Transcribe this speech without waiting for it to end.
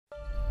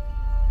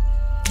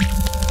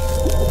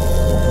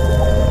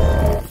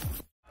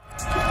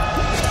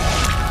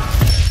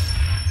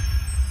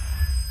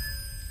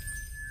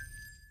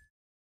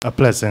A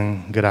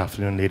pleasant good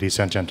afternoon, ladies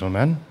and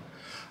gentlemen.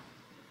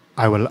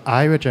 I,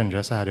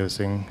 Rajendra Sadhu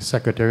Singh,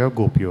 Secretary of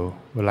GOPIO,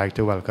 would like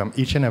to welcome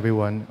each and every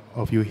one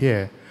of you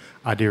here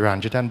at the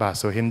Ramjit and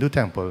Basso Hindu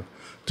Temple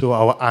to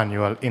our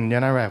annual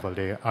Indian Arrival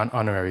Day and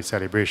honorary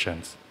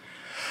celebrations.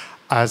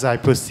 As I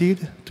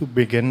proceed to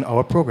begin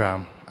our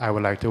program, I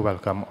would like to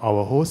welcome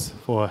our host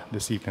for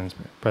this evening's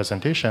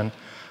presentation,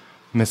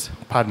 Ms.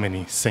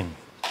 Padmini Singh.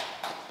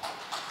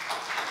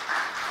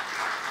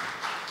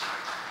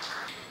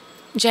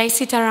 Jai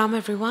Sitaram,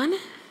 everyone.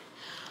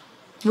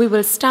 We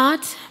will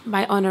start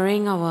by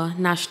honoring our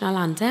national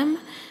anthem.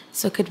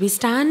 So could we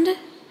stand?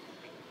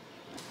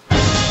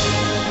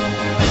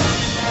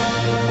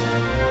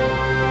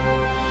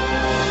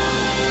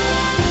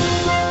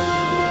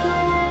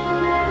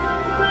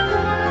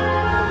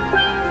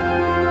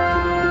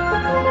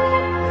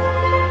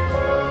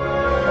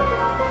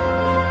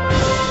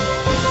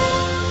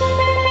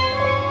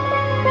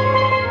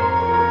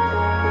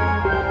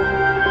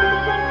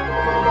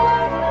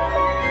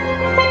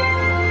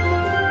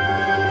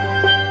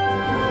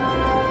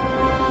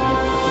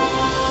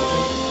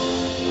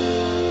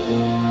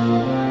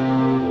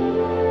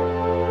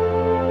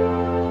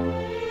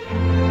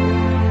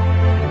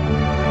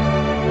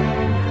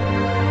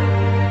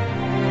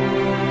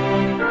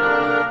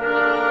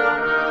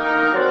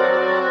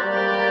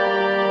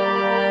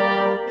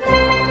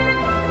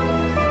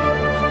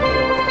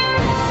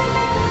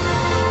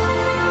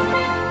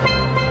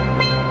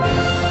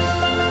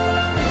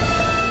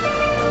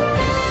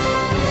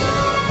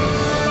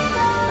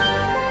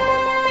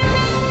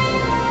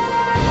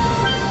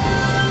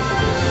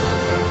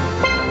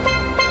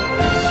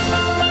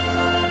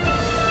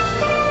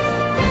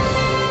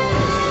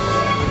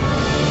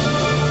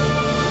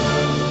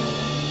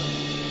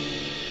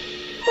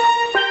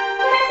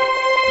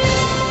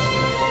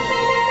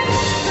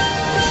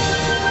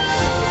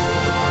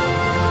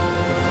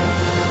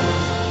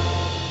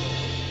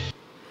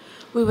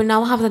 We will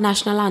now have the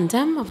national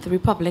anthem of the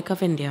Republic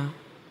of India.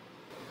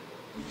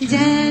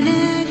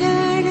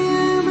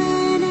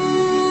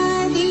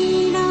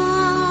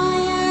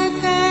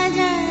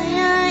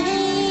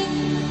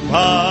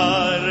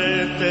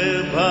 Bharat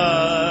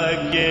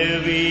भाग्य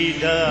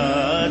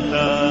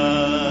विधाता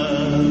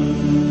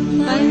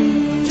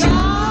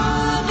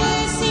पंजाब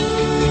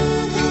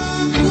सिंध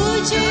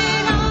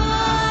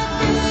गुजरात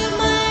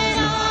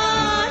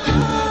मराठा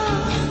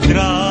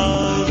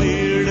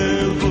द्राविड़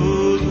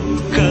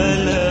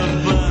उत्कल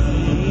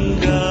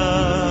बंगा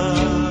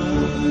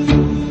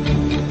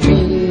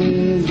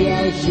विंध्य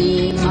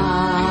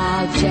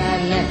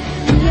हिमाचल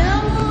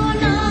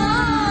यमुना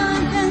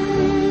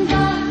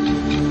गंगा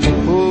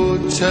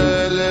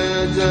उच्छल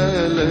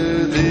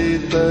जलधि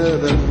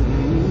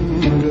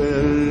तरंग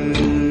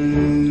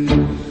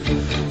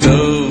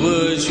तव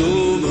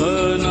शुभ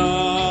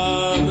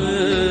नाम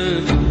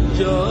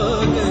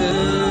जागे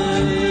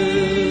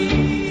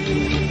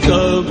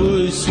तब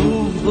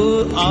शुभ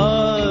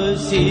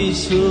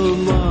आशीष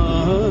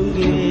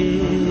मांगे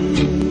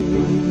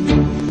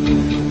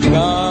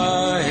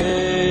गाहे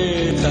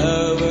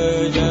तव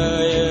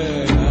जय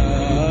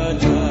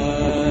गाथा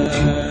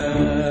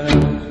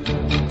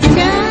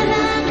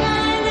जनगण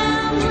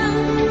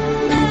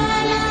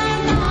मंगलदायक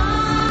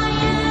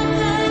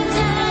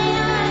जय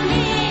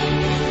हे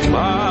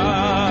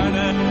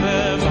भारत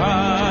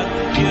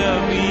भाग्य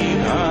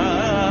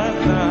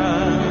विधाता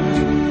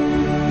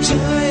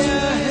जय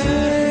हे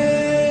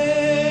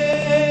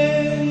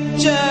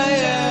जय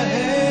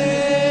हे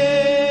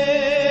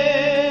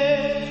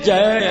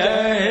जय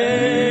हे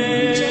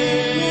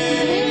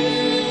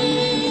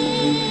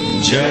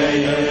जय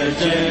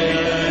जय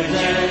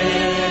जय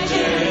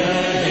जय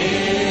हे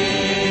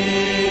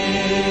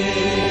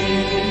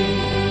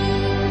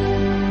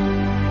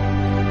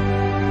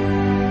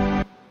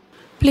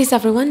Please,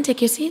 everyone,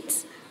 take your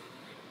seats.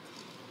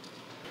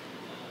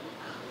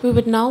 We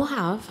would now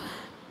have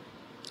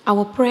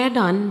our prayer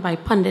done by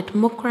Pandit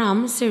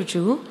Mukram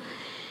Sirju.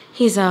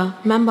 He's a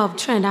member of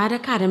Trinidad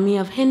Academy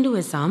of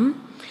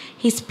Hinduism.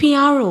 He's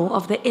PRO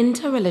of the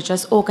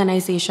Interreligious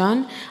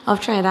Organization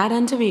of Trinidad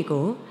and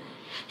Tobago.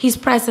 He's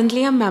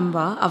presently a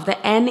member of the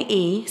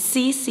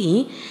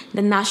NACC,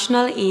 the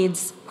National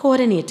AIDS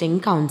Coordinating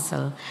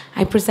Council.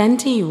 I present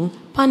to you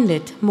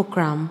Pandit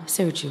Mukram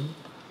Sirju.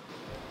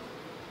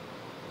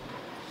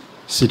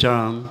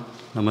 Sitaram,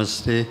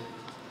 Namaste,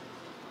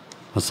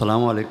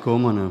 Assalamu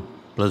alaikum, and a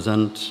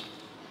pleasant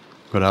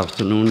good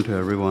afternoon to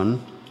everyone.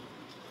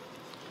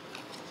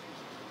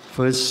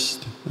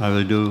 First, I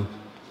will do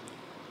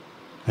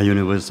a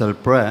universal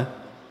prayer,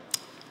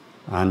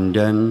 and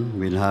then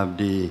we'll have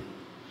the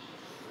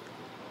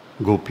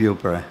GOPIO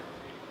prayer.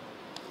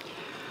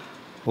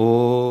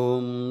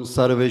 Om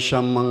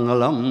Sarvesham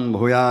Mangalam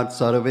Bhuyat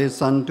Sarve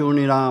Santu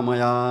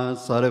Niramaya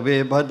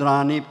Sarve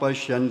Bhadrani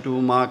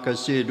Pashyantu Ma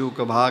Kasya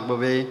Dukha Bhag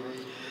Bhave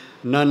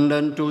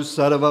Nandantu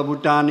Sarva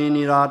Bhutani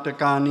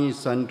Niratakani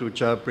Santu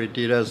Cha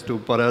Pritirastu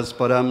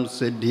Parasparam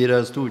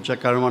Siddhirastu Cha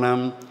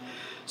Karmanam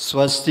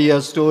Swasti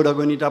Astu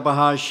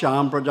Ragunitapaha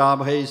Sham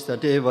Prajabhai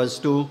State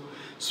Vastu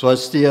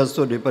स्वस्ति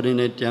अस्तु द्विपदि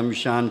नित्यं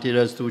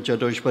शान्तिरस्तु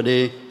चतुष्पदे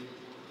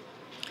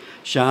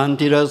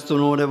शान्तिरस्तु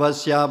no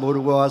देवस्य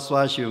भूर्भुवः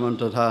स्वः शिवं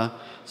तथा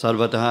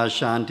सर्वतः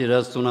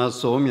शान्तिरस्तु नः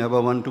सौम्य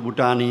भवन्तु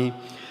भूतानि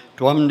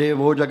त्वं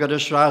देवो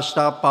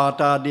जगदस्राष्टा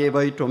पाता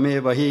देवै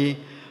त्वमेव हि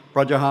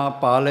प्रजः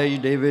पालय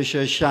देवेश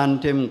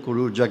शान्तिं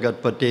कुरु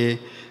जगत्पते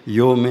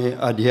यो मे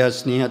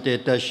अधिस्निहते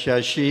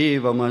तस्य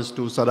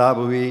शिवमस्तु सदा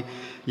भुवि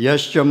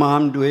यश्च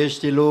मां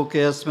द्वेष्टि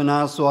लोकेऽस्मिन्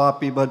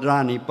स्वापि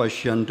भद्राणि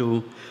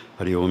पश्यन्तु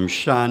हरि ओम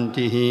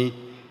शान्तिः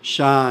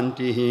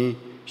शान्तिः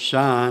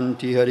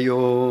शान्ति हरि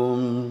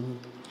ओम.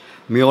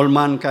 May all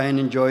mankind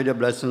enjoy the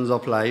blessings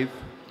of life.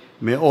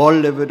 May all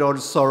live without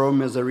sorrow,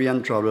 misery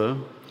and trouble.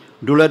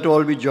 Do let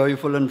all be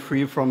joyful and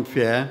free from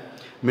fear.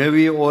 May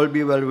we all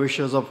be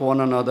well-wishers of one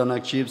another and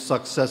achieve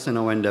success in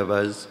our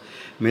endeavors.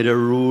 May the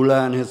ruler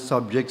and his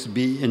subjects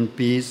be in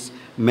peace,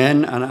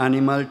 men and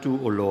animal too,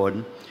 O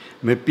Lord.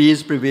 May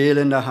peace prevail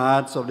in the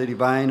hearts of the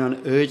divine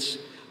on earth's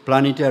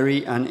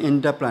planetary and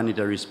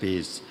interplanetary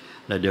space.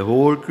 Let the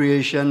whole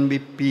creation be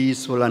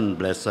peaceful and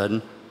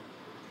blessed.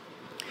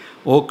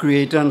 O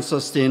Creator and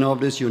Sustainer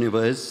of this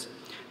universe,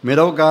 may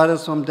Thou guard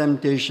us from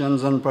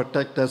temptations and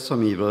protect us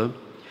from evil.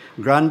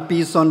 Grant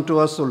peace unto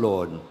us, O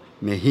Lord.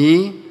 May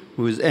he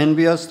who is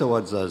envious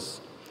towards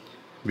us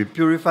be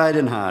purified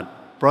in heart,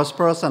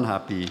 prosperous and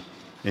happy,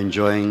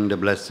 enjoying the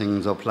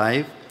blessings of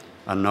life.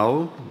 And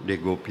now, the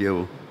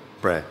GOPIO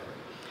prayer.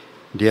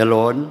 Dear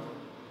Lord,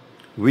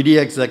 we, the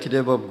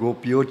executive of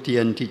GOPIO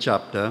TNT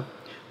chapter,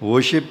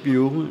 worship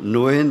you,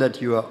 knowing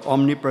that you are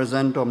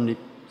omnipresent,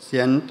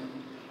 omniscient,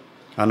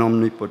 and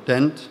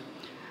omnipotent.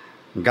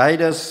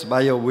 Guide us by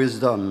your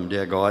wisdom,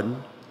 dear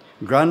God.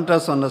 Grant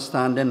us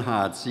understanding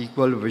hearts,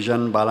 equal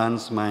vision,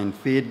 balanced mind,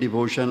 faith,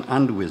 devotion,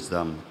 and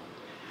wisdom.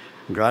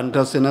 Grant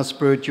us inner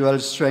spiritual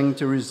strength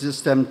to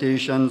resist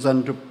temptations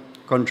and to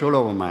control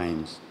our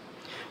minds.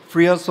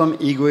 Free us from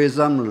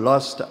egoism,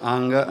 lust,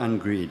 anger, and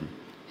greed,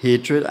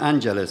 hatred,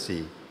 and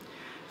jealousy.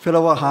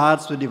 Fill our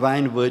hearts with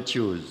divine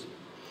virtues.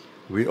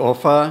 We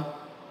offer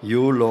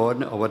you,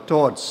 Lord, our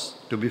thoughts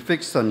to be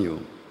fixed on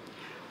you,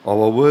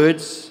 our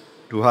words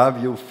to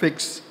have you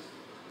fixed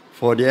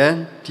for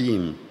their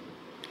theme,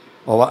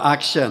 our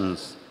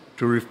actions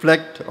to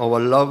reflect our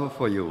love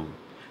for you.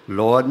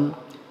 Lord,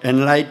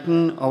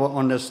 enlighten our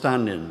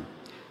understanding.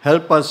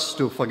 Help us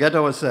to forget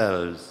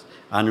ourselves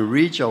and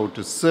reach out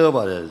to serve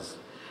others.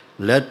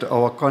 Let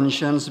our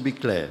conscience be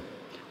clear,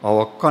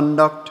 our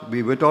conduct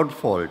be without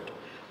fault,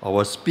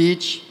 our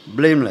speech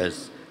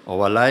blameless,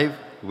 our life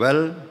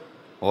well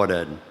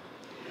ordered.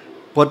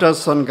 Put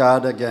us on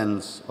guard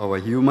against our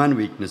human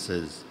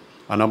weaknesses.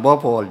 And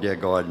above all, dear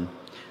God,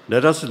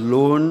 let us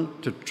learn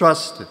to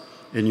trust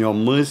in your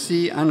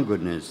mercy and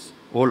goodness.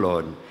 O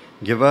Lord,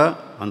 giver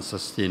and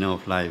sustainer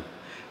of life.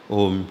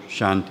 Om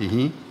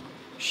Shantihi,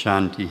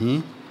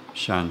 Shantihi,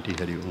 Shanti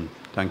Hari Om.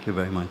 Thank you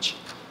very much.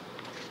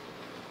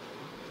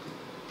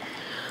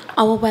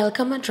 Our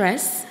welcome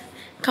address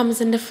comes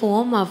in the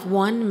form of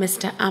one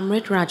Mr.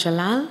 Amrit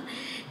Rajalal.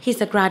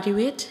 He's a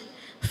graduate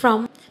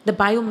from the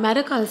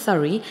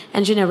Biomedical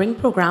Engineering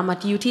program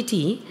at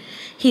UTT.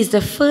 He's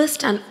the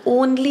first and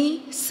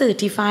only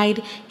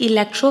certified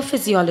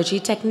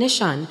electrophysiology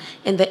technician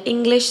in the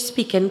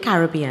English-speaking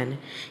Caribbean.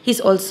 He's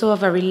also a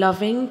very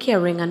loving,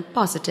 caring, and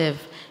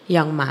positive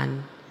young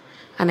man.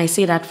 And I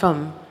say that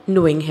from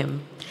knowing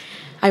him.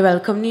 I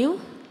welcome you,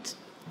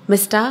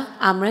 Mr.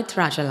 Amrit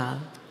Rajalal.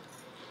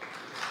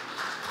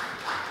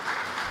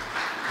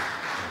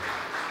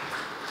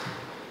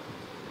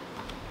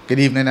 Good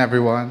evening,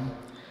 everyone.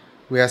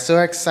 We are so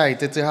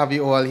excited to have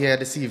you all here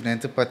this evening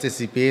to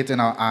participate in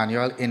our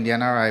annual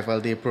Indian Arrival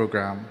Day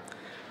program,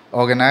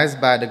 organized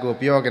by the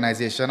GOPIO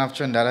Organization of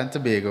Trinidad and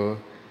Tobago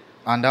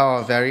under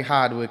our very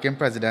hard-working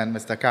president,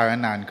 Mr.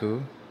 Karen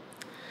Nanku.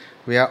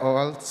 We are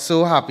all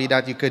so happy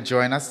that you could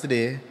join us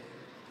today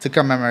to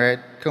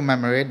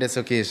commemorate this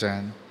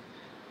occasion.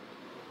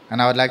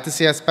 And I would like to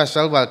say a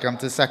special welcome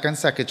to Second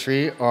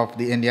Secretary of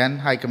the Indian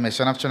High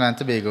Commission of Trinidad and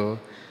Tobago,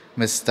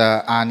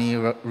 Mr. Ani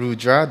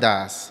Rudra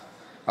Das.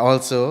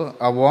 Also,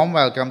 a warm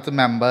welcome to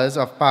members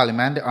of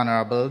Parliament, the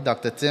Honorable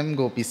Dr. Tim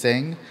Gopi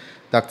Singh,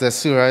 Dr.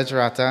 Suraj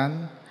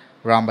Ratan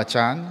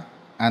Rambachan,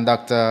 and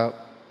Dr.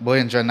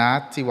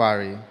 Bohendranath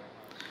Tiwari.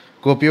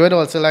 GOPIO would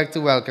also like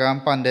to welcome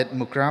Pandit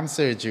Mukram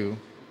Serju.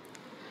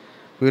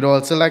 We would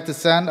also like to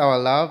send our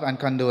love and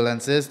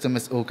condolences to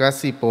Ms. Oka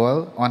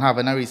Sipol on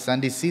having a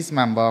recent deceased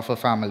member of her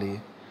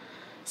family.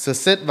 So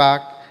sit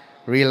back,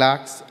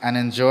 relax, and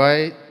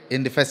enjoy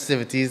in the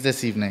festivities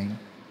this evening.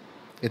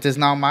 It is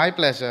now my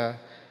pleasure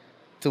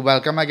to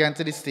welcome again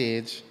to the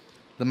stage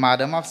the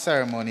Madam of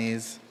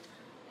Ceremonies,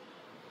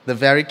 the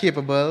very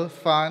capable,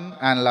 fun,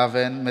 and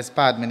loving Ms.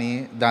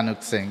 Padmini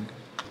Danuk Singh.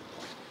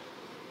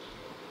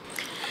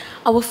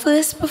 Our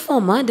first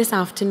performer this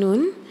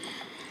afternoon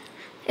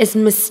is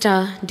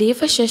Mr.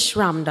 Devashish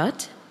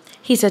Ramdat.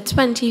 He's a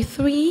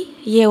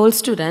 23-year-old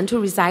student who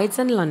resides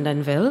in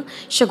Londonville,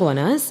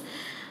 Chaguanas.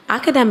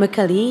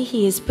 Academically,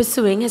 he is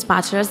pursuing his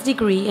bachelor's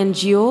degree in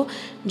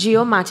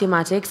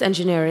geomathematics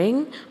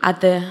engineering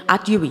at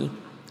UWI.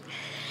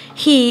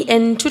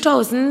 In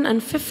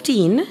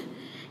 2015,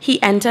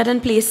 he entered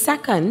and placed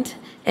second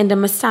in the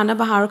Mastana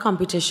Bahar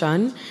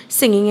competition,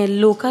 singing a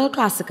local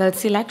classical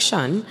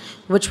selection,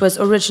 which was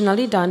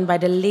originally done by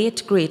the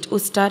late great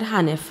Ustad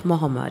Hanif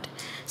Muhammad.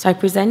 So I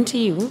present to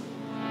you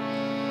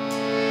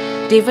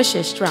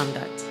Devashish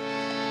Ramdat.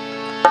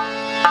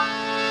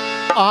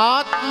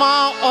 आत्मा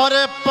और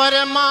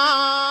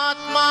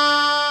परमात्मा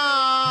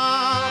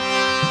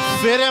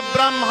फिर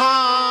ब्रह्मा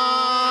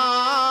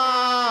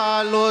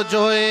लो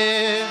जोए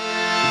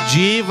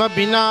जीव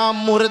बिना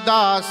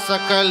मुर्दा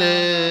सकल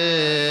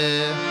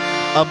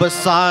अब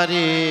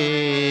सारे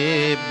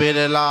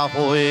बिरला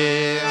होए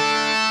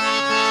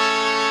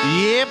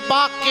ये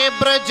बाके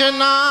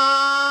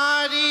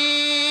ब्रजनारी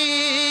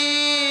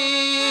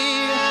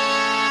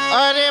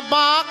अरे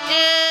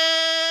बाके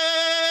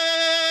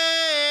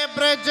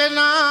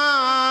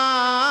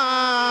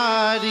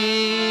ब्रजनारी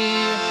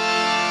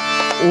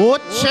ओ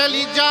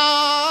चली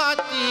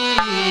जाती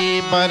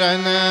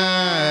बरन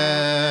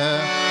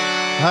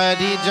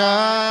हरि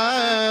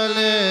जल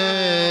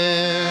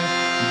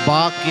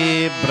बाके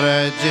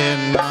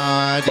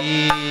ब्रजनारी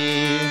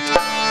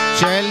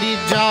चली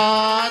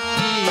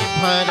जाती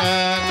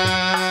भरन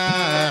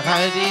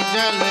हरि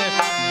जल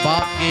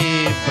बाके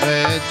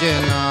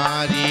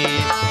ब्रजनारी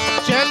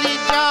चली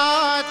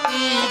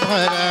जाती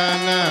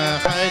भरन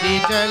हरि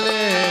जल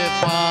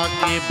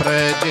बाके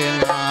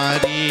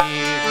ब्रजनारी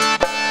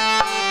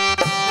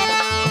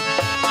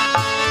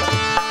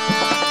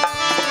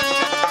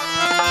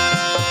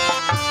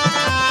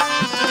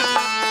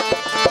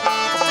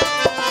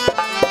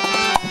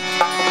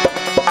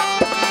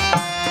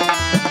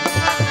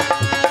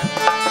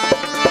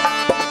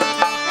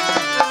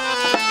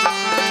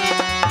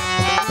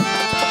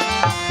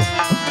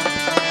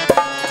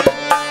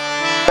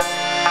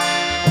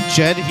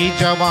चरही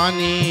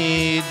जवानी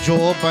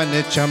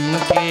जोबन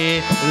चमके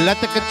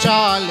लतक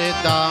चाल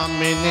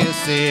दामिन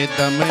से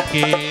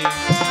दमके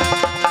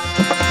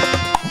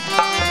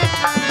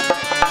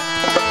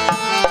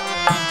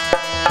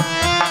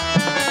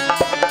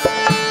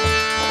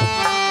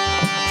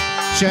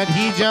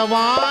चरही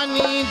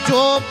जवानी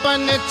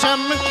जोबन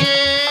चमके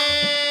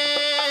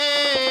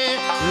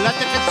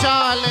लतक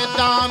चाल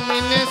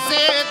दामिन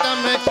से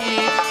दमकी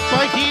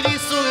पहिरी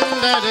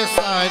सुंदर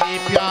सारी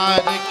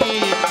प्यार की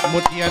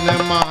मुठियन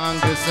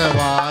मांग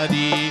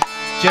सवारी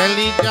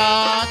चली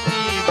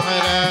जाती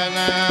भरन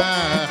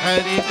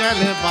हरि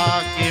जल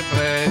बाके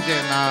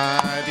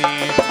ब्रजनारी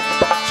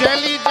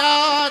चली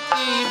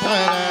जाती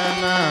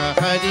भरन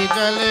हरि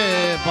जल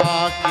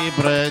बाके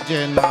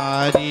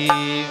ब्रजनारी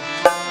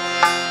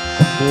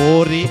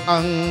गोरी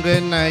अंग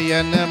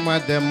नयन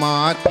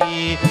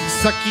मदमाती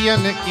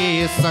सखियन के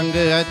संग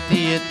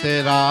अति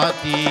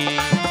इतराती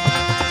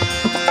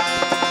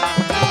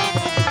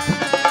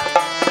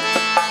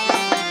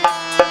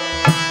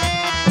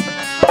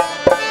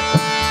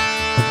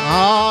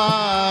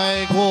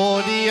हाय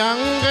गोरी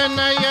अंग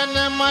नयन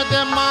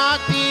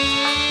मदमाती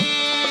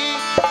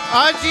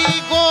अजी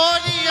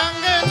गोरी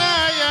अंग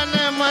नयन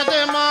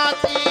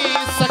मदमाती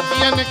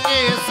सखियन के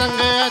संग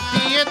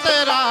अति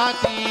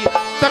इतराती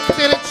तक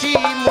तिरछी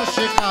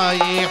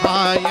मुस्काए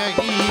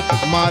हायही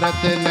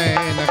मारत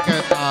नैन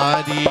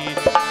कतारी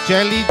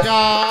चली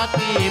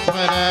जाती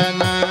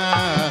भरन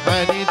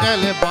हरि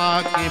जल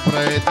बाके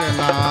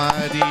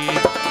ब्रजनारी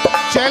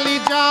चली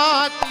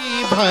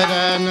जाती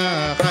भरन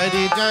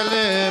हरि जल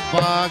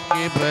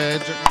बाके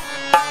ब्रज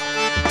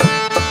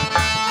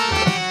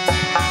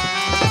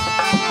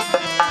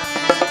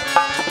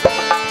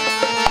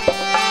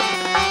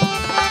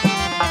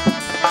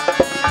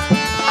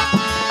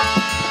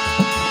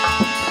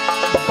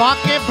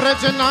बाके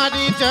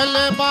ब्रजनारी जल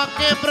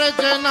बाके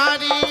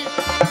ब्रजनारी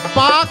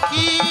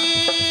बाकी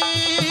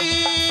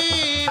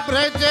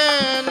ब्रजनारी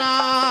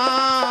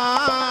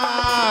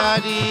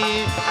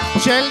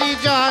चली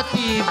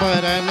जाती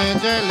बरन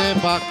जल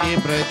बाके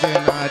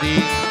ब्रजनारी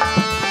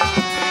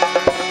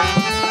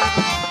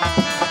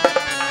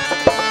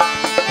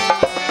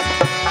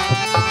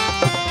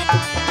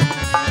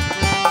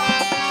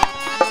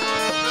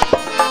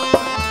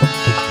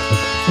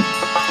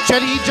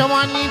चरी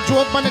जवानी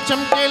जोबन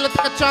चमके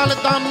लतक चाल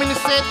दामिन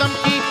से दम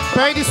की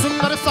पैरी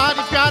सुंदर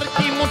सारी प्यार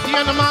की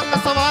मुठियन मांग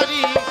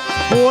सवारी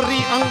गोरी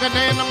अंग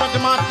नैन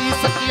मदमाती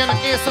सखियन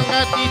के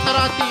संगती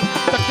तराती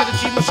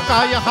तकरची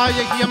मुस्काय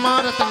हाय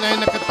अमारत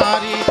नैनक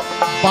तारी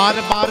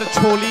बार बार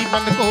छोली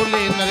बन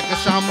कोले नरक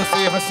शाम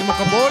से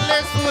हसमुख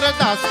बोले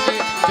सूरदास के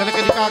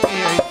जलकरिका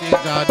के ऐसे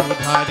जादू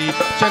धारी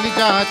चली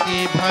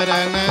जाती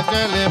भरन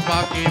जल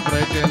बाके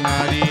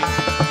ब्रजनारी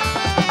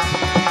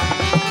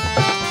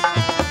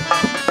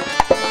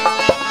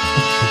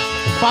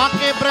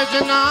बाके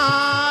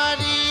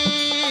ब्रजनारी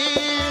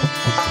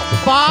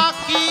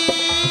बाकी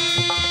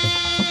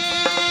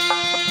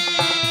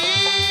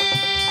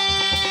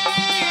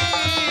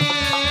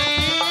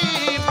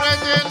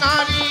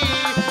ब्रजनारी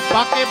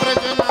बाके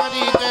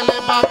ब्रजनारी जल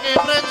बाके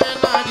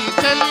ब्रजनारी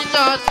चली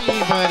जाती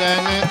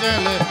भरन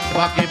जल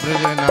बाके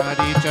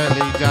ब्रजनारी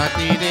चली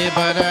जाती रे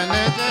भरन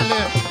जल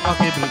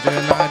बाके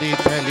ब्रजनारी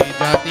चली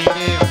जाती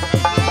रे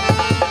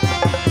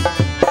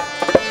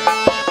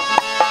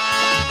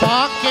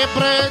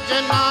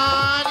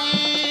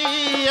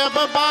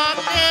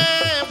बाके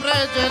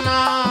ब्रज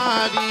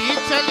नारी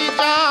चली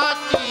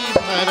जाती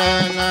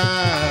भरन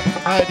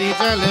हरि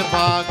जल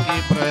बाके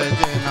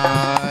ब्रज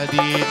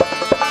नारी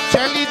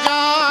चली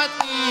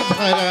जाती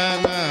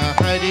भरन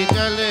हरि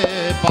जल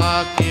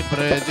बाके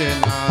ब्रज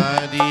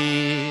नारी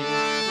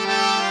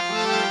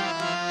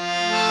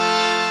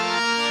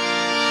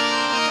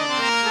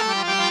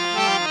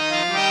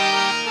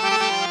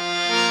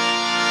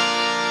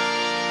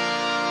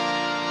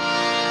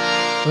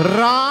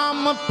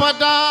राम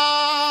पदार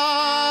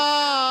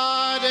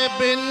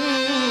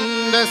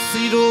बिंद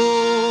सिरो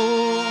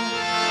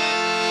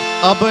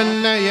अब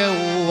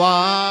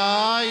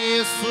नयवाय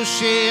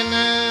सुषेन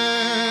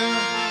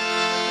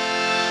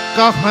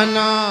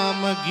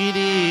कहनाम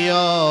गिरी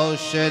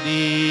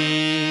औषधि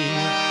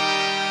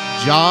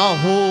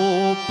जाहो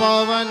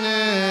पवन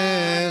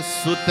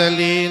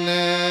सुतलेन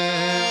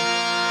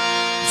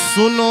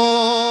सुनो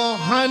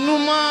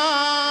हनुमान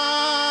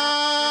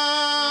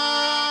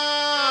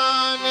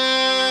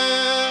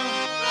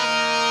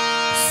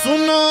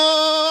सुनो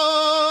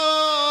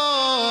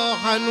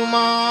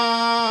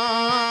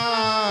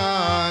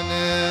हनुमान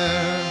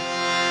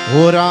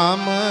हो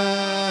राम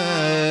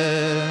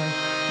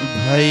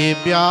भय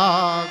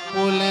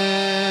व्याकुल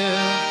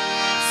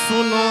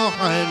सुनो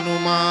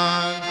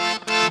हनुमान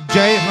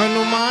जय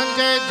हनुमान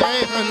जय जय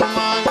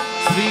हनुमान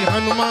श्री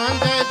हनुमान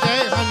जय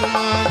जय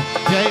हनुमान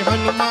जय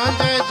हनुमान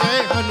जय जय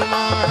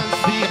हनुमान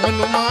श्री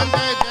हनुमान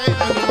जय जय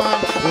हनुमान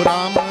हो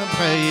राम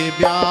भय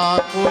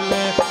व्याकुल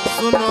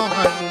सुनो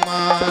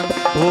हनुमान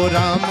हो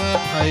राम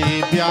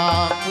भय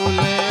व्याकुल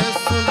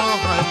सुनो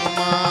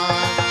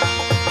हनुमान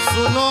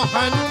सुनो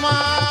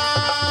हनुमान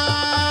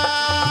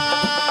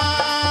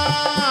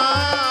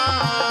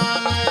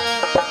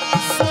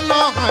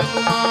सुनो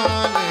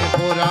हनुमान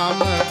हो राम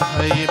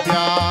भय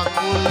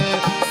व्याकुल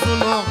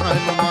सुनो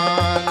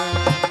हनुमान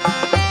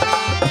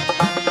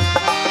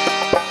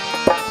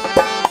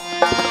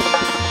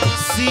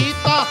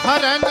सीता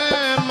हरण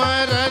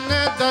मरण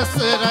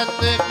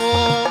दशरथ को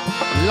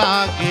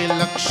लागे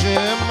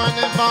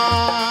लक्ष्मण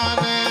बाण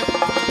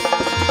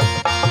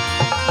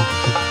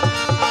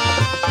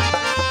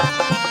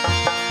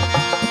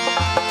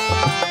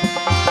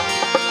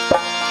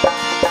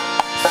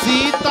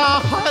सीता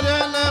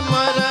हरण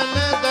मरण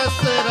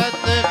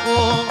दशरथ को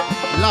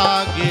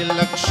लागे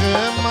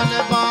लक्ष्मण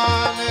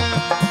बाण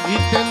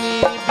इतनी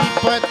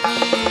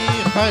विपत्ति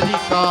हरि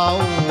का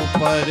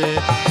ऊपर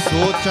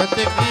सोचत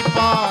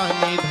कृपा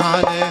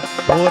निधान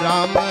हो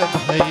राम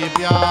भय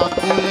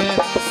व्याकुल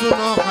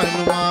सुनो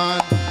हनुमान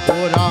हो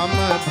राम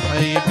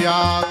भय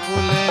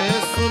व्याकुल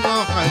सुनो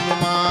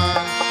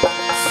हनुमान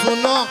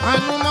सुनो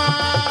हनुमान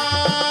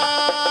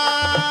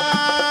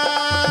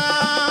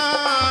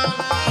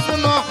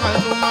सुनो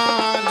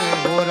हनुमान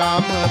हो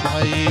राम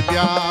भय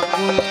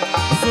व्याकुल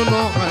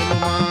सुनो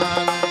हनुमान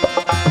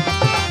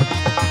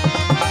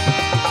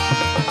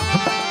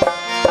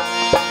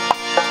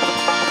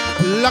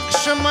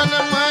लक्ष्मण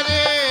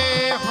मरे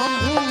हम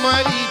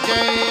मरी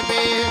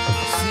जयबे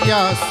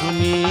सिया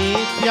सुनी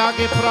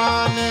त्यागे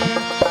प्राण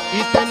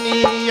इतनी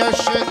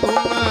यश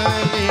तुम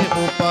ले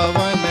हो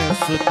पवन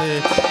सुत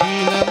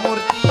दीन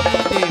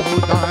मूर्ति देहु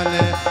दान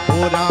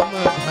हो राम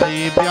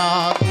भय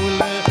व्याकुल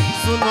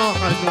सुनो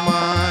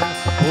हनुमान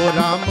हो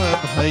राम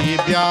भय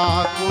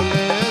व्याकुल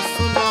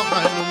सुनो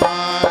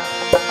हनुमान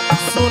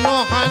सुनो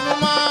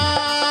हनुमान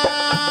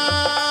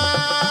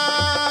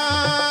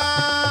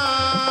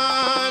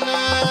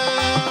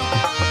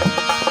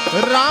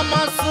राम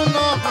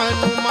सुनो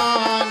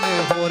हनुमान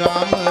हो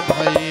राम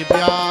भय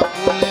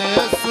व्याकुल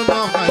सुनो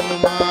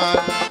हनुमान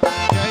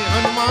जय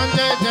हनुमान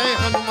जय जय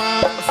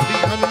हनुमान श्री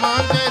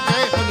हनुमान जय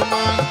जय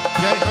हनुमान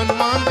जय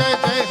हनुमान जय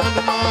जय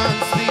हनुमान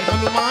श्री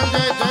हनुमान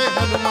जय जय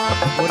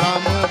हनुमान हो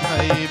राम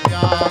भय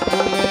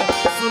व्याकुल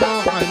सुनो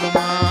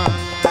हनुमान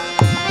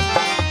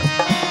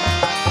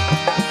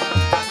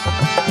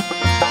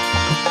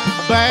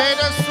बैर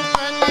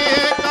सुकने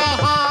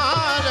कहा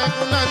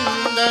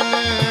रघुनंदन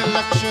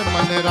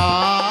लक्ष्मण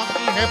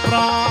राखी है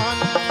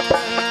प्राण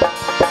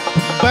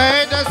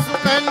बैर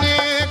सुकने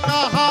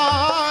कहा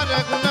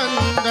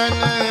रघुनंदन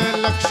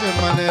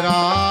लक्ष्मण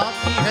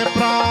राखी है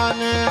प्राण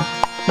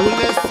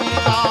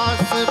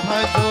तुलसीदास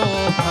भजो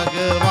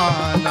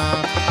भगवाना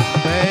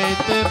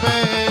वैद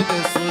वैद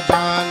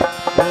सुजान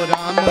हो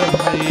राम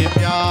भय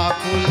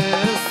व्याकुल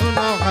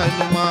सुनो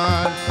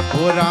हनुमान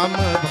हो राम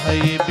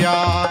भय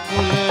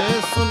व्याकुल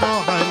सुनो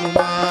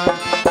हनुमान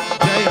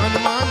जय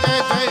हनुमान जय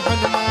जय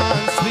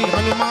हनुमान श्री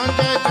हनुमान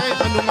जय जय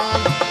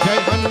हनुमान जय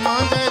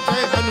हनुमान जय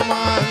जय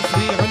हनुमान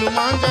श्री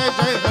हनुमान जय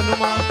जय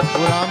हनुमान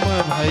हो राम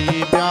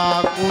भय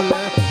व्याकुल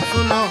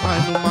सुनो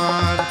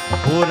हनुमान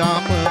हो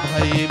राम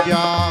भय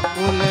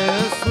व्याकुल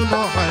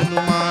सुनो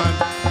हनुमान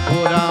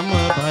हो राम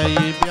भय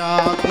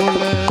व्याकुल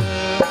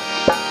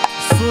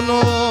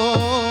सुनो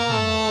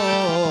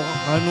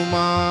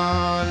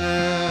Hanuman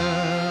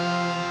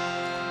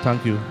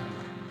thank you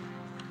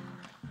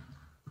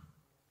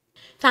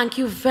Thank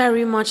you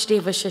very much,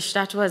 Devashish.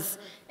 That was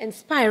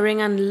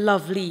inspiring and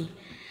lovely.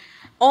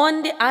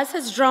 As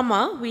his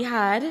drummer, we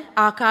had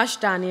Akash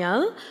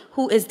Daniel,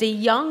 who is the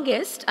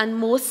youngest and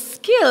most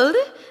skilled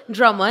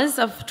drummers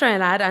of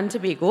Trinidad and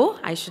Tobago,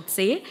 I should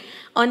say.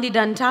 On the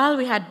dantal,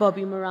 we had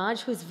Bobby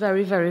Mirage, who is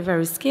very, very,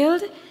 very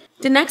skilled.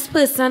 The next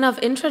person of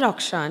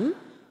introduction,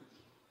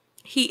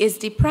 he is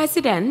the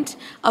president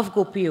of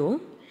GOPIO.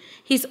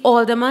 He's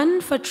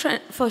alderman for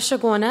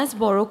Shagona's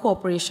Borough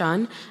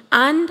Corporation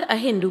and a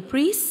Hindu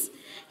priest.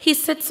 He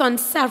sits on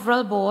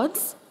several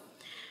boards.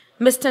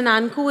 Mr.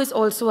 Nanku is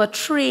also a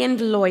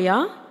trained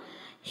lawyer.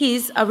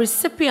 He's a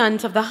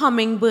recipient of the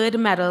Hummingbird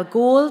Medal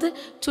Gold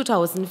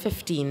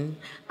 2015.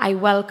 I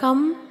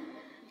welcome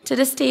to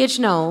the stage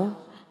now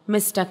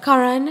Mr.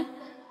 Karan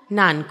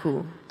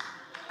Nanku.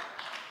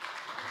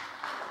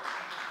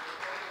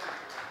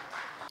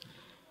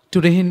 To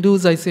the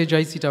Hindus, I say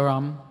Jai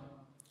Sitaram.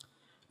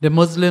 The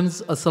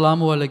Muslims,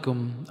 Assalamu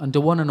Alaikum. And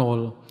to one and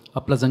all, a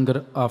pleasant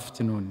good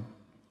afternoon.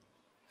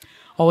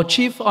 Our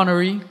Chief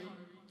Honorary,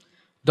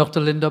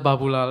 Dr. Linda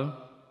Babulal,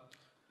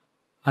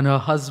 and her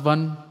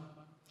husband,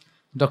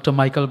 Dr.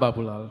 Michael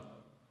Babulal.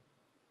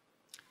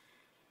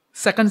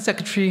 Second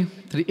Secretary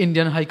to the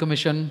Indian High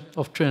Commission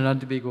of Trinidad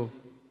and Tobago,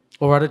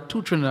 or rather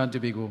to Trinidad and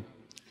Tobago,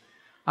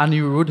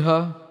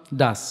 Aniruddha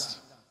Das.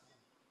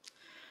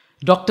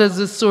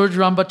 Doctors Suraj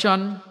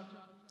Rambachan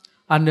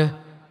and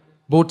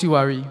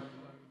Botiwari.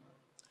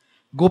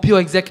 GOPIO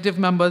executive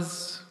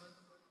members,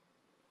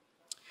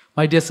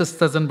 my dear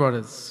sisters and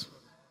brothers.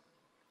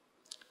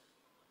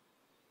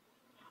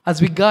 As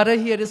we gather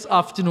here this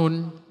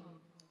afternoon,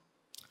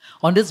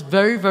 on this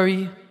very,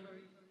 very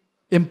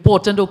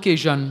important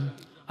occasion,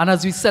 and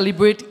as we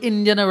celebrate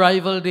Indian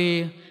Arrival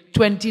Day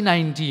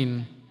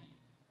 2019,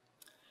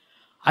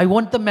 I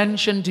want to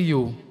mention to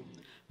you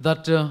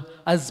that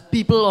as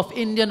people of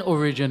Indian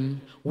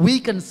origin, we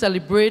can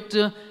celebrate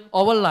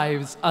our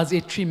lives as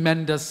a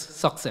tremendous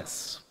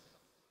success.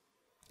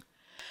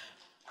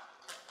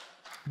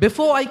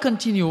 Before I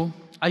continue,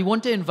 I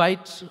want to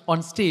invite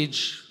on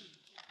stage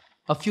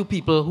a few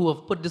people who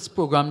have put this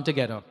program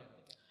together.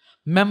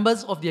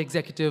 Members of the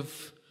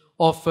executive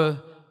of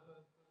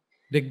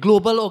the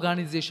Global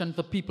Organization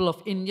for People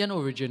of Indian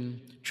Origin,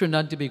 Trinidad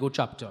and Tobago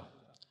chapter.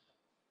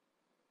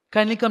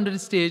 Kindly come to the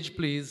stage,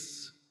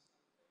 please.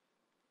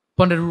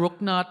 Pandit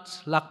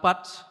Ruknath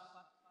Lakpat.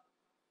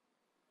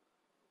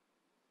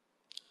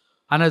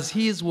 And as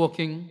he is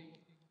walking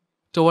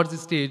towards the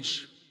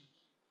stage,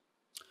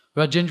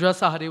 Rajendra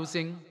Sahadev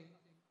Singh.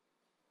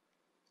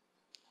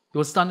 You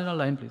will stand in a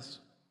line, please.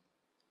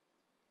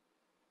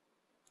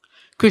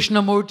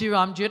 Krishnamurti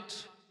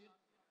Ramjit.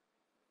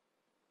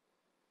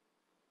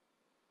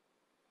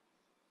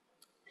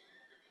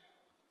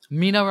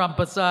 Meena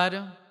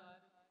Rampasad.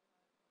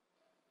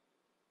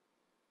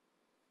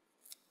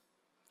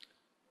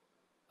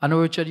 I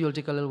know Richard, you'll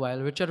take a little while.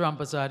 Richard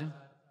Rampasad.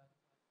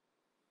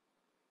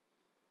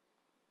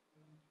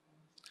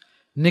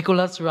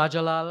 Nicholas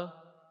Rajalal.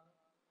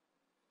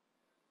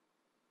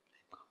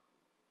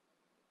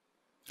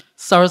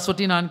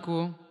 Saraswati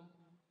Nanku.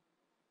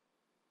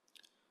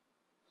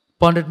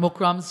 Pandit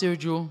Mukram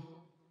Sirju.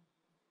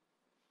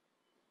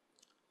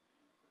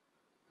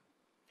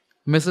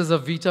 Mrs.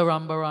 Avita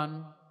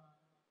Rambaran.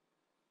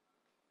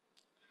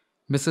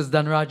 Mrs.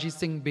 Dhanraji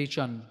Singh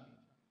Bechan.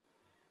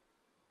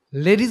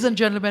 Ladies and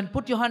gentlemen,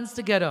 put your hands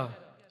together.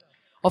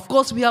 Of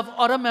course, we have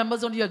other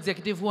members on the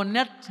executive who are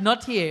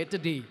not here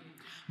today.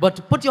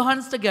 But put your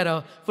hands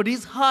together for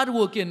these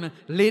hard-working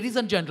ladies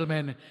and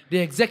gentlemen, the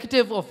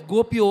executive of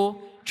GOPIO,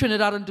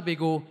 Trinidad and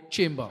Tobago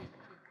Chamber.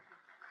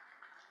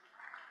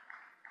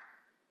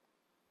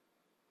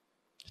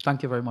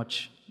 Thank you very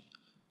much.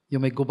 You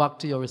may go back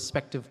to your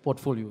respective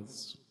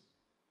portfolios.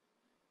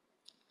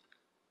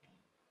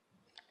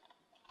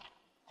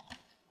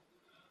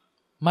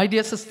 My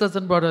dear sisters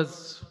and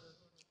brothers,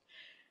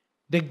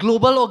 the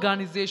Global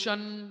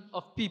Organization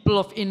of People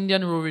of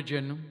Indian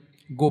Origin,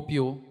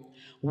 GOPIO,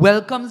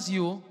 welcomes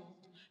you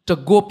to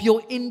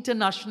GOPIO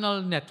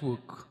International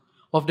Network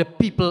of the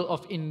People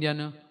of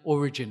Indian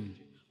Origin,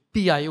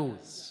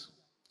 PIOs.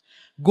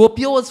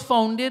 GOPIO was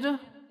founded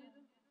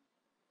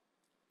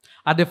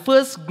at the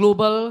first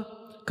Global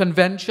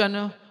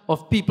Convention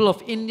of People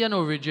of Indian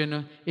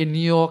Origin in New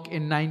York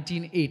in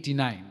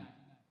 1989.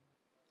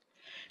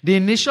 The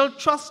initial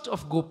thrust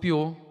of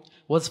GOPIO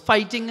was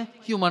fighting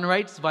human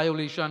rights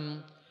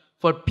violation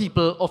for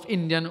people of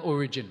Indian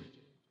origin.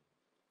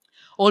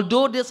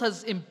 Although this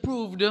has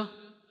improved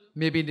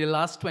maybe in the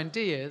last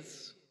 20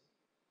 years,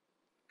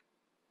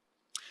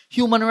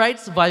 human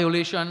rights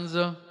violations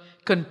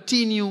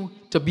continue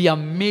to be a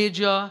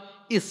major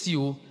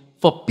issue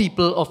for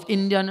people of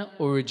Indian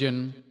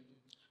origin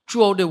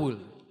throughout the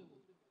world.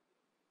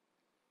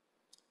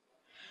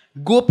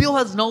 GOPIO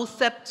has now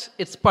set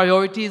its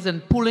priorities in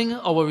pooling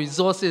our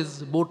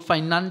resources, both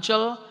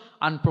financial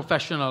and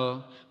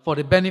professional, for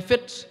the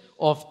benefit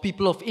of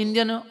people of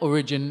Indian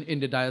origin in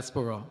the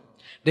diaspora,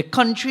 the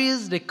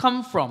countries they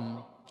come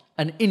from,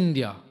 and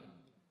India,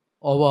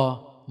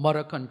 our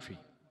mother country.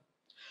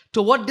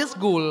 Toward this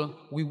goal,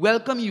 we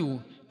welcome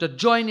you to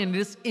join in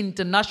this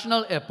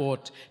international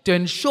effort to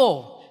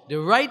ensure the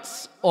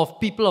rights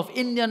of people of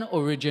Indian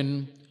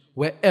origin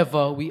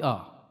wherever we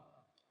are.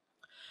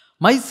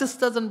 My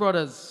sisters and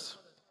brothers,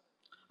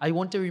 I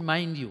want to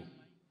remind you,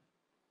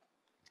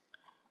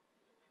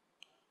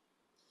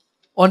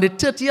 on the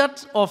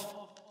 30th of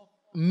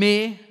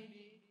May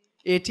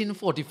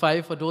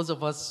 1845, for those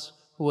of us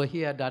who were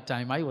here at that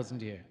time, I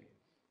wasn't here,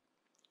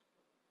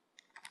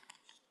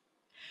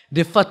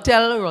 the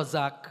Fatel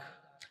Rozak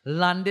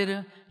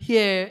landed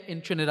here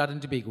in Trinidad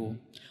and Tobago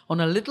on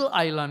a little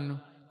island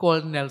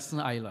called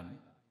Nelson Island.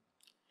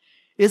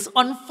 It's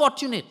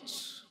unfortunate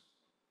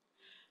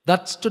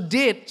that to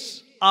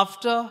date,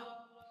 after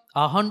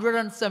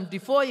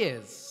 174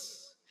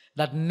 years,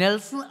 that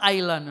Nelson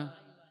Island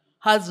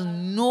has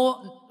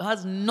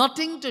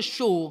nothing to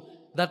show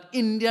that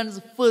Indians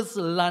first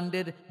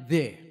landed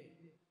there.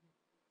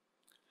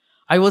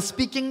 I was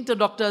speaking to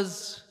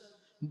Doctors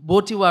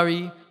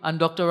Botiwari and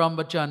Dr.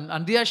 Rambachan,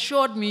 and they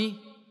assured me,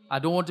 I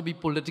don't want to be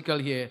political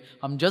here,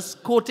 I'm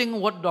just quoting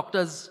what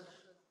Doctors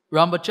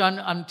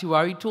Rambachan and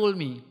Tiwari told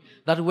me,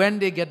 that when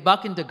they get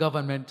back into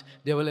government,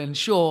 they will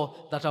ensure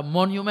that a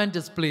monument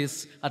is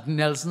placed at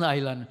Nelson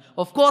Island.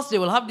 Of course, they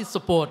will have the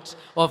support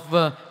of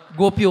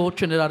GOPIO,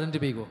 Trinidad and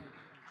Tobago.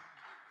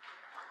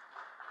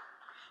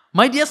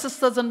 My dear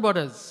sisters and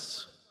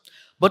brothers,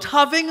 but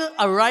having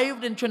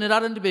arrived in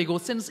Trinidad and Tobago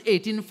since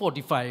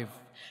 1845,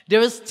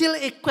 there is still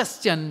a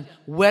question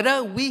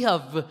whether we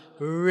have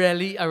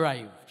really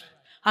arrived.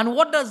 And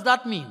what does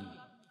that mean?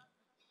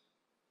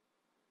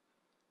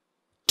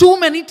 Too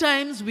many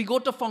times we go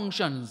to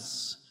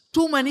functions.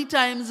 Too many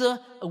times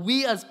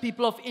we as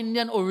people of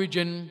Indian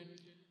origin,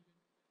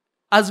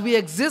 as we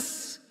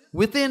exist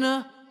within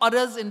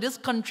others in this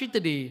country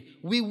today,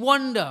 we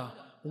wonder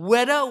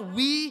whether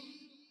we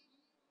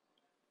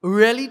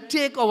really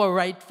take our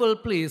rightful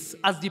place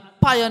as the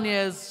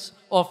pioneers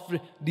of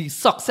the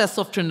success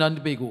of Trinidad and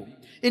Tobago.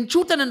 In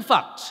truth and in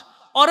fact,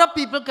 other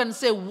people can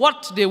say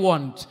what they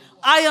want.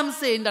 I am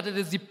saying that it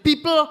is the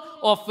people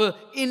of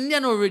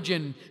Indian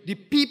origin, the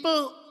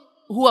people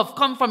who have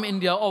come from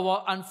India,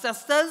 our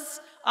ancestors,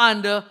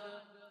 and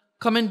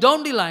coming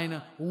down the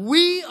line,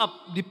 we,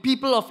 the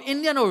people of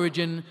Indian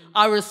origin,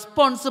 are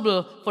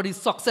responsible for the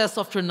success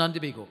of Trinidad and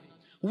Tobago.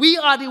 We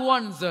are the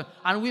ones,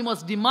 and we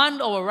must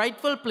demand our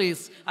rightful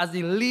place as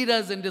the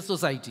leaders in this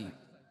society.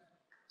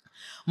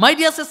 My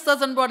dear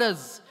sisters and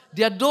brothers,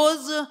 there are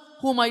those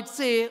who might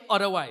say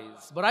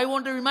otherwise, but I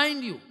want to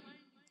remind you,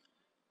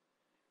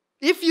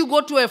 if you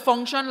go to a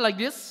function like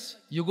this,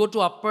 you go to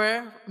a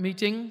prayer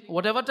meeting,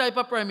 whatever type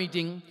of prayer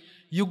meeting,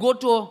 you go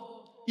to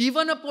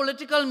even a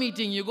political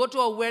meeting, you go to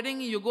a wedding,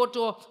 you go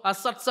to a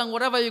satsang,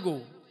 whatever you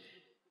go.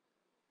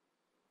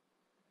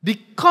 The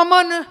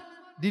common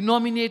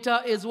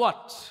denominator is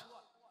what?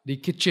 The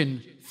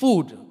kitchen,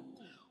 food.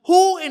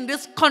 Who in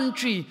this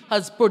country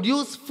has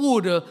produced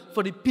food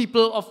for the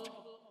people of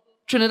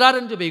Trinidad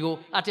and Tobago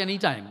at any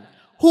time?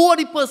 Who are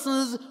the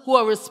persons who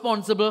are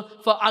responsible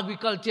for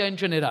agriculture in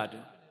Trinidad?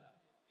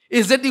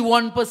 Is it the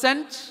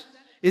 1%?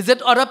 Is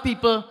it other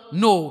people?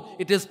 No,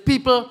 it is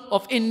people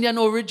of Indian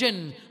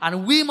origin,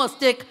 and we must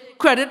take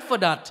credit for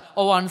that.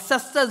 Our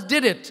ancestors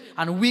did it,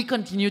 and we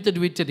continue to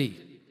do it today.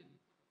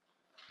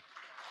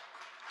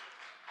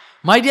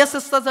 My dear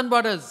sisters and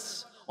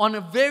brothers,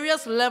 on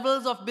various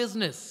levels of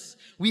business,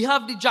 we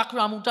have the Jack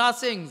Ramuta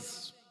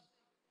Singhs,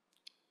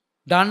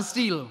 Dan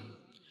Steel.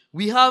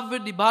 We have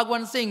the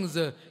Bhagwan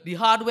Singhs, the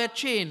hardware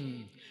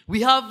chain.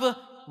 We have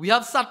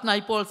Sat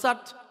Naipal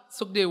Sat.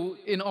 Sukhdev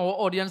in our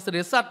audience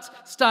today.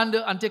 Sat, stand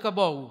and take a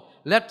bow.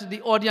 Let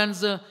the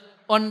audience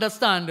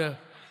understand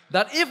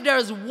that if there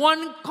is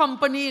one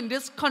company in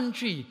this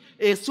country,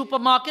 a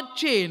supermarket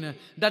chain,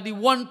 that the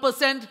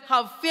 1%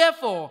 have fear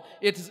for,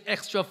 it is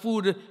Extra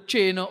Food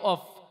chain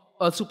of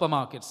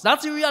supermarkets.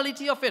 That's the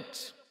reality of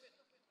it.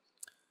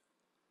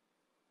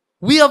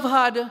 We have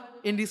had,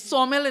 in the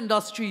sawmill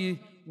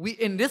industry,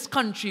 in this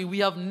country, we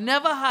have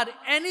never had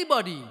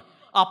anybody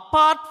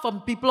apart from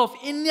people of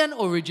Indian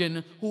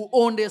origin who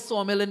own their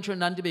sawmill in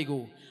Trinidad and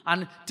Tobago.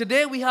 And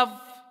today we have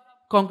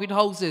concrete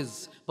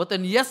houses. But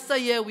then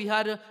yesteryear we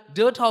had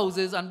dirt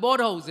houses and board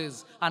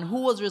houses. And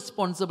who was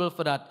responsible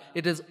for that?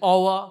 It is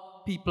our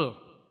people.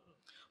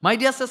 My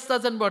dear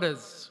sisters and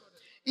brothers,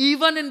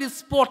 even in the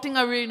sporting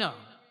arena,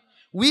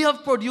 we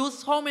have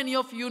produced, how many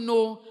of you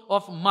know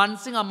of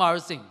Mansingh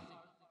Amarsingh?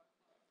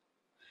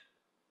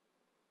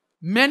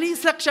 Many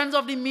sections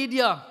of the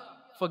media,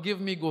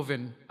 forgive me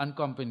Govin and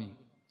company,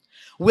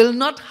 will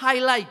not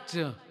highlight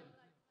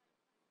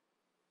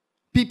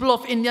people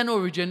of Indian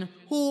origin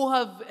who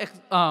have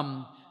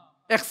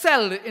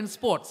excelled in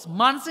sports.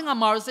 Mansingh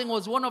Amarsingh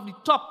was one of the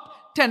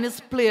top tennis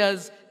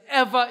players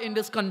ever in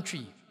this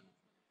country.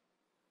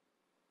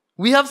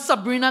 We have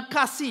Sabrina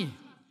Kasi,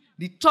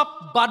 the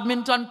top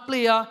badminton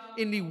player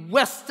in the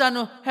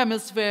Western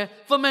Hemisphere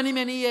for many,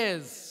 many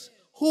years,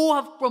 who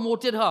have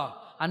promoted her.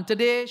 And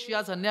today she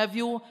has a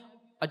nephew,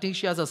 I think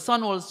she has a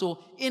son also,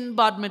 in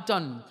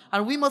badminton.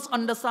 And we must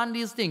understand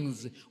these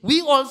things.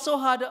 We also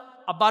had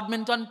a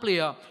badminton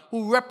player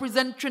who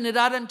represents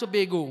Trinidad and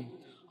Tobago.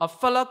 A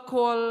fella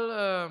called,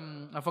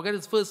 I forget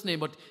his first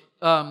name, but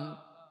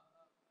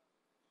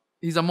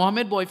he's a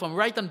Mohammed boy from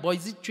Brighton,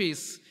 Boise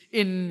Trace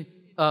in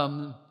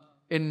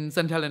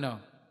St. Helena.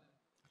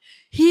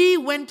 He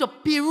went to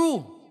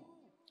Peru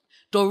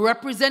to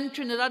represent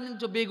Trinidad and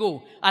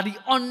Tobago at the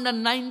under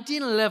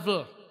 19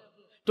 level,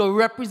 to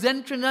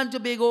represent Trinidad and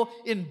Tobago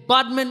in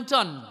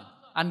badminton.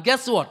 And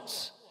guess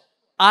what?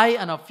 I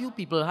and a few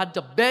people had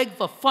to beg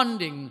for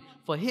funding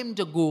for him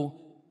to go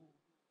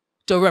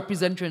to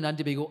represent Trinidad and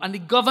Tobago. And the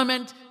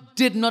government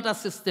did not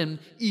assist him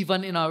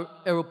even in our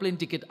aeroplane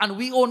ticket. And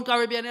we own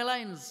Caribbean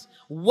Airlines.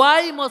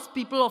 Why must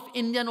people of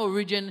Indian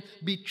origin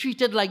be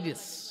treated like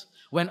this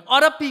when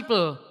other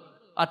people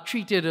are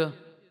treated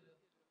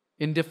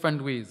in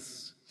different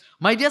ways?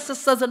 My dear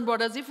sisters and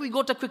brothers, if we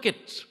go to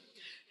cricket,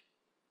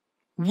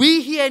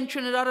 we here in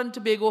Trinidad and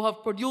Tobago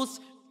have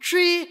produced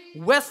 3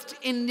 West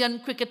Indian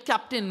cricket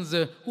captains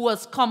who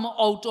has come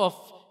out of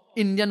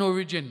Indian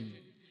origin.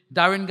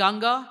 Darren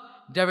Ganga,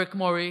 Derek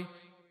Murray,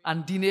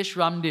 and Dinesh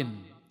Ramdin.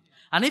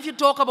 And if you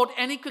talk about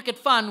any cricket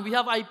fan, we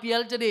have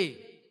IPL today.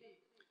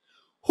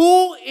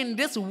 Who in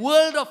this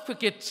world of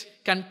cricket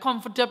can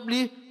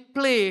comfortably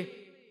play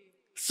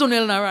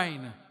Sunil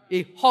Narine,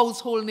 a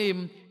household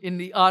name in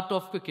the art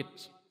of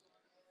cricket?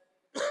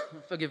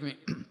 Forgive me.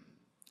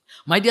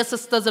 My dear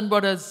sisters and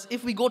brothers,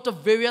 if we go to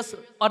various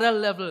other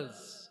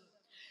levels,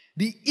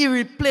 the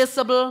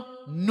irreplaceable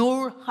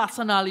Noor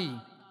Hassan Ali,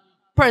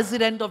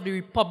 President of the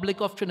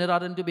Republic of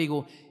Trinidad and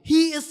Tobago,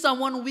 he is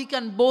someone we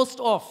can boast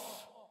of.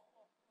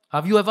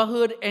 Have you ever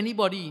heard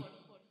anybody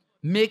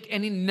make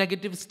any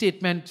negative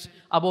statement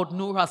about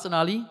Noor Hassan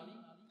Ali?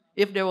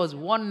 If there was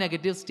one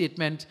negative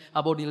statement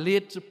about the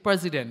late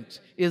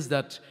president, is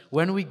that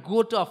when we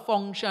go to a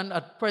function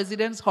at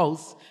president's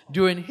house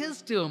during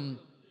his term,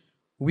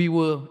 we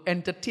were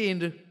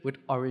entertained with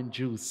orange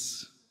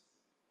juice.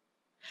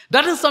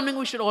 That is something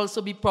we should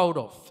also be proud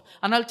of.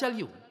 And I'll tell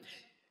you,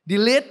 the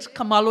late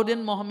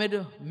Kamaluddin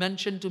Mohammed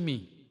mentioned to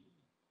me,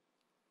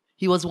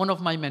 he was one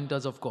of my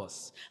mentors, of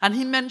course, and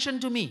he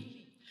mentioned to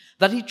me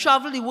that he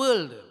traveled the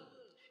world.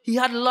 He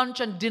had lunch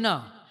and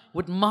dinner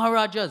with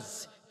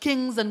Maharajas,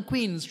 kings and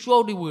queens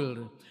throughout the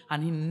world,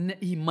 and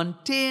he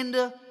maintained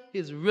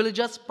his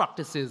religious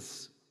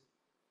practices.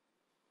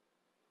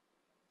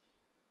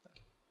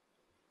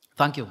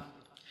 Thank you.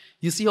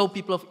 You see how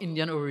people of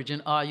Indian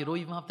origin are. You don't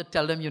even have to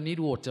tell them you need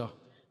water,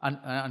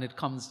 and it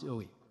comes your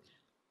way.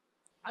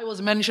 I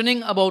was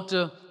mentioning about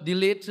the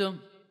late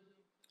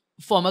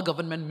former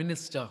government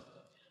minister,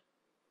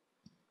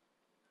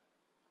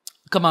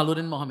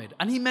 Kamaluddin Mohammed,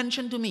 and he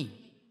mentioned to me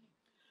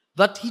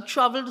that he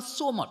traveled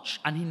so much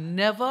and he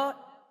never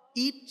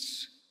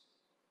eats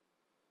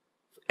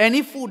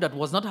any food that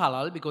was not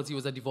halal because he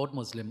was a devout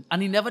Muslim,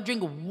 and he never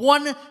drank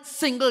one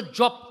single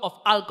drop of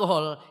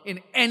alcohol in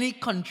any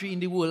country in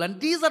the world. And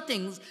these are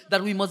things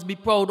that we must be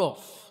proud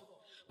of.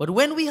 But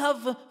when we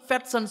have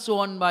fetes and so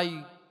on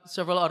by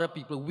several other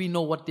people, we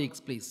know what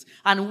takes place.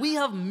 And we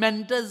have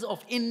mentors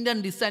of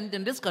Indian descent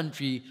in this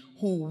country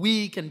who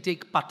we can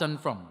take pattern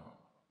from.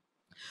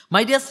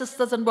 My dear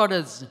sisters and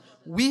brothers,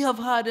 we have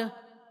had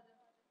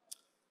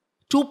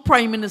 2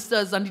 prime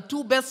ministers, and the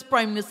 2 best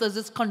prime ministers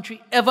this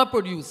country ever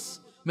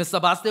produced,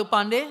 Mr. Basdev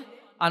Pandey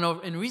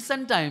and in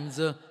recent times,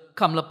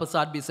 Kamla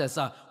Prasad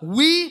Bisesa.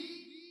 We,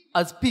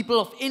 as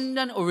people of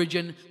Indian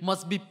origin,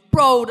 must be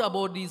proud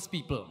about these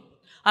people.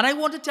 And I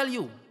want to tell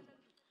you,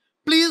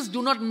 please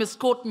do not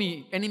misquote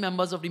me, any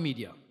members of the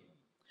media.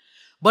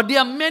 But there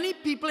are many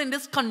people in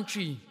this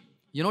country,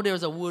 you know there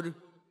is a word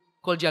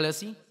called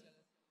jealousy.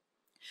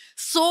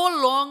 So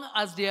long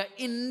as there are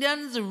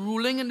Indians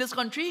ruling in this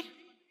country,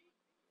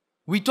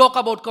 we talk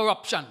about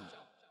corruption.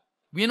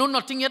 We know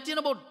nothing yet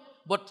about,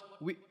 but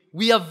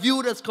we are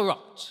viewed as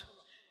corrupt.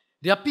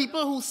 There are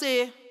people who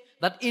say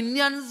that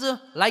Indians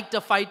like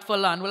to fight for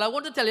land. Well, I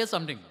want to tell you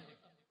something.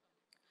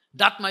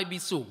 That might be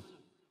so.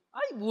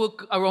 I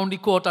work around the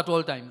court at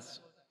all times,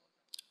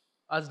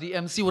 as the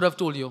MC would have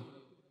told you.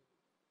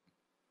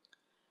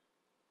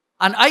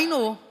 And I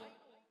know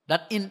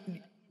that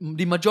in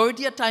the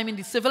majority of time in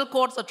the civil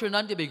courts at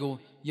Trinidad and Tobago,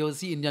 you will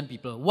see Indian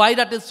people. Why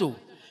that is so?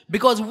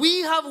 Because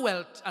we have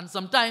wealth, and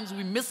sometimes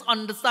we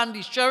misunderstand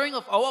the sharing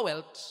of our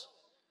wealth,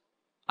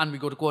 and we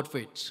go to court for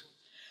it.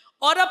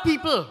 Other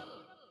people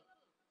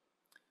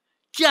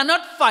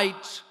cannot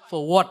fight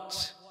for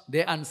what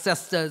their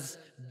ancestors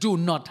do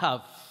not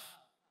have.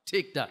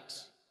 Take that.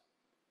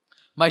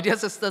 My dear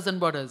sisters and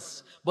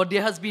brothers, but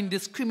there has been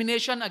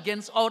discrimination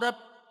against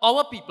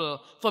our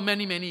people for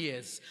many, many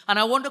years. And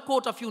I want to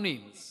quote a few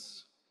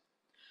names.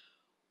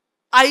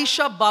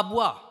 Aisha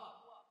Babwa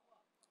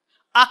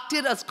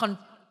acted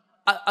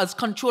as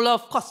controller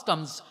of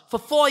customs for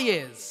 4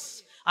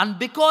 years. And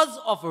because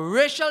of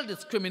racial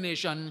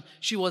discrimination,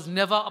 she was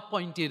never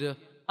appointed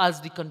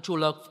as the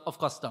controller of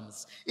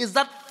customs. Is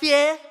that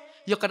fair?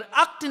 You can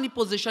act in the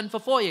position for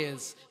 4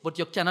 years, but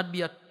you cannot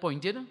be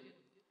appointed.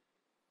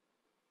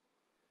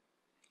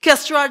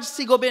 Kesraj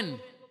Sigobin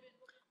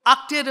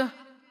acted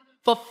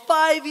for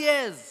 5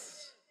 years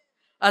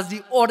as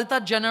the Auditor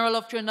General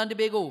of Trinidad and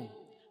Tobago,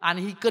 and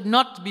he could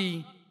not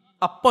be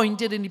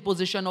appointed in the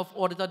position of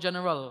Auditor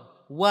General.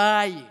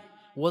 Why?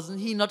 Wasn't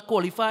he not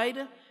qualified?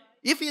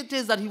 If it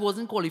is that he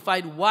wasn't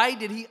qualified, why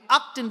did he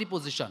act in the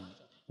position?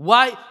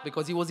 Why?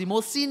 Because he was the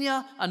most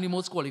senior and the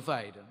most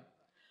qualified.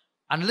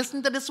 And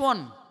listen to this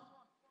one.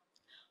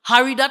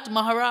 Haridat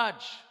Maharaj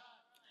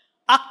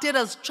acted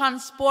as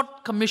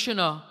transport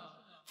commissioner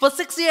for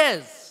 6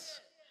 years.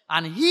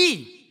 And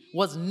he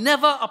was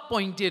never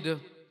appointed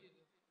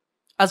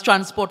as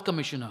transport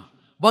commissioner.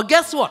 But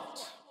guess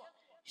what?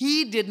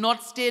 He did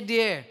not stay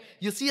there.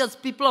 You see, as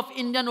people of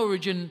Indian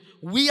origin,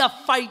 we are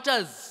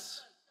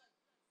fighters.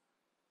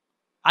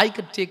 I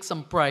could take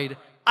some pride.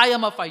 I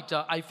am a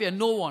fighter. I fear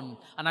no one.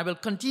 And I will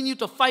continue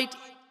to fight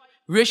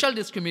racial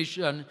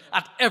discrimination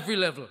at every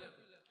level.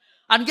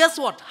 And guess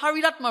what?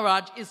 Haridat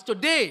Maharaj is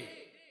today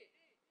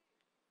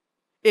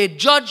a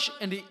judge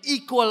in the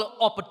Equal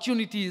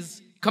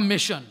Opportunities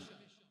Commission.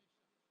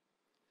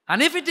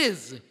 And if it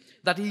is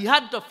that he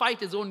had to fight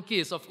his own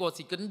case, of course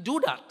he couldn't do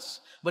that.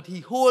 But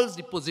he holds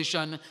the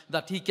position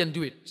that he can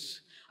do it.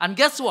 And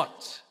guess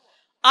what?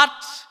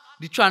 At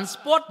the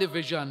transport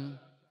division,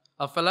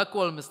 a fellow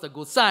called Mr.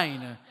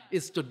 Gosain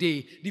is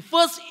today the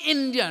first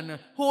Indian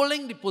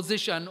holding the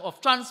position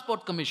of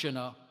transport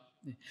commissioner.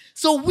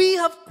 So we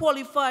have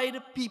qualified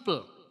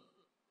people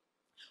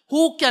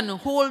who can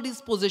hold this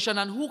position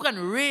and who can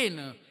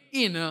reign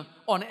in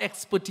on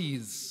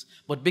expertise.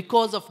 But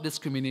because of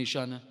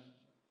discrimination,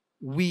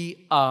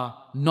 we are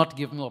not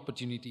given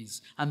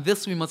opportunities. And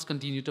this we must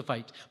continue to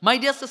fight. My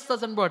dear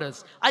sisters and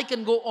brothers, I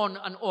can go on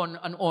and on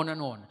and on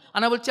and on.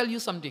 And I will tell you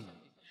something.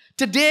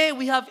 Today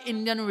we have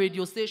Indian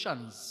radio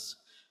stations.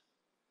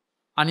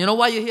 And you know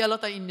why you hear a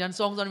lot of Indian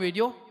songs on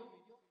radio?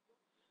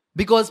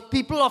 Because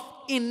people of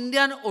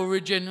Indian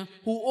origin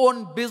who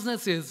own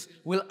businesses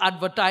will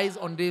advertise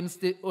on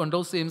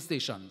those same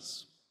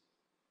stations.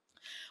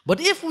 But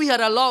if we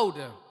had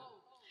allowed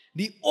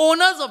the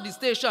owners of the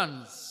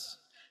stations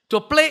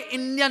to play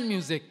Indian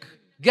music,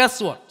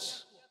 guess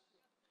what?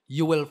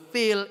 You will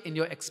fail in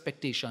your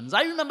expectations.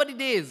 I remember the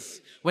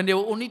days when there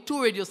were only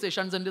 2 radio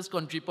stations in this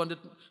country. Pandit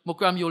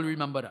Mukram, you will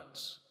remember that.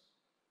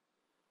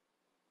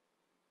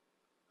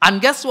 And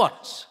guess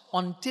what?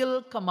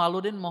 Until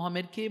Kamaluddin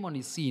Mohammed came on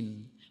the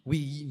scene,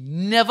 we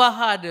never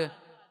had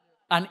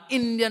an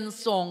Indian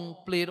song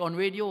played on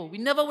radio. We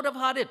never would have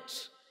had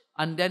it.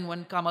 And then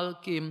when Kamal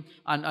came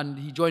and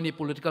he joined a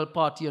political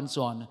party and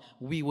so on,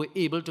 we were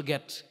able to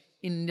get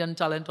Indian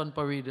talent on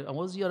parade. And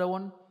what was the other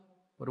one?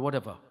 But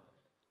whatever.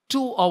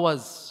 2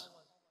 hours,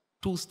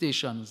 2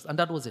 stations, and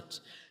that was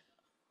it.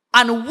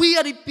 And we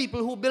are the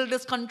people who built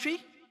this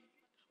country.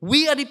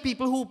 We are the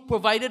people who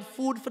provided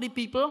food for the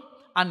people.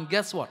 And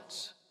guess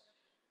what?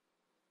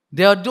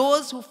 There are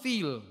those who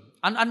feel,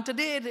 and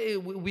today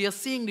we are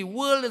seeing the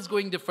world is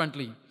going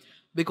differently.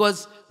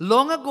 Because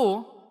long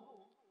ago,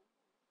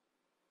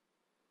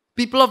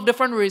 people of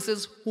different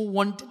races who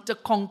wanted to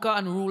conquer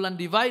and rule and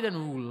divide and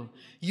rule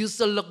used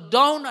to look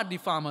down at the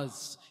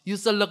farmers,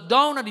 used to look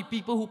down at the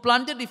people who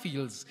planted the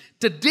fields.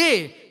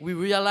 Today, we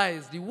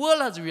realize, the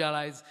world has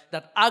realized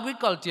that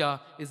agriculture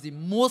is the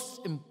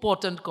most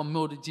important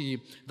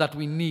commodity that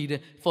we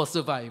need for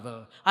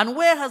survival. And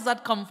where has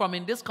that come from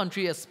in this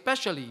country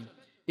especially?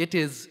 It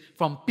is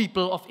from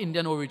people of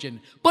Indian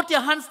origin. Put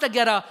your hands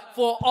together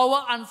for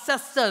our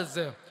ancestors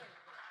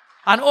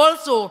and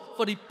also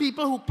for the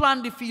people who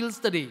plant the fields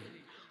today.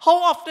 How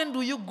often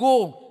do you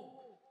go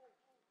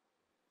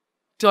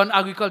to an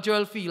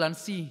agricultural field and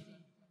see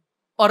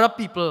other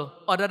people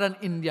other than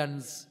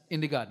Indians in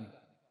the garden?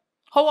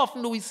 How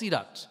often do we see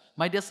that?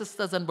 My dear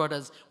sisters and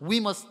brothers, we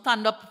must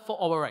stand up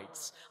for our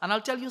rights. And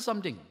I'll tell you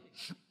something.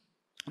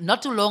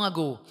 Not too long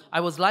ago,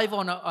 I was live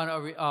on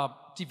a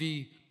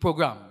TV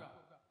program.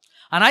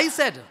 And I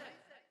said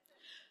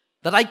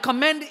that I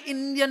commend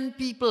Indian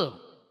people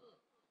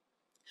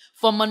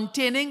for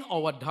maintaining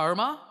our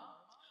dharma,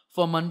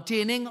 for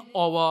maintaining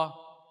our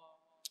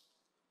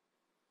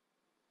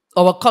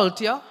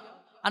culture,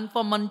 and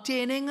for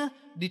maintaining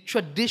the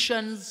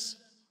traditions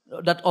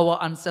that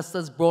our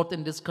ancestors brought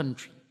in this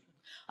country.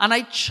 And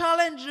I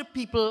challenge the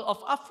people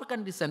of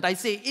African descent. I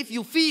say, if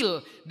you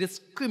feel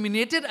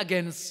discriminated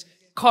against,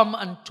 come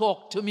and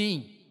talk to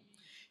me.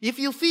 If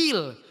you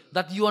feel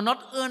that you are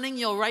not earning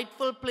your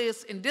rightful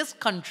place in this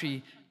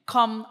country,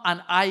 come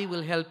and I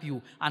will help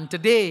you. And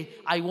today,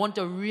 I want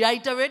to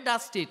reiterate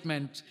that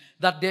statement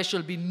that there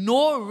shall be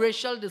no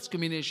racial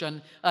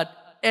discrimination at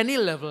any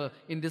level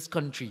in this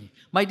country.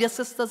 My dear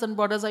sisters and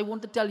brothers, I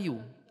want to tell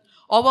you,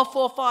 our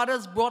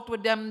forefathers brought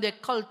with them their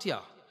culture.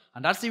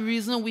 And that's the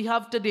reason we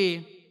have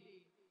today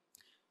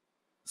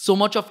so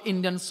much of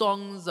Indian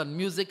songs and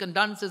music and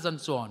dances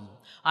and so on.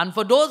 And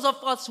for those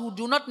of us who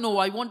do not know,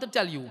 I want to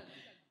tell you,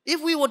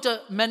 if we were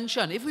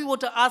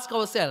to ask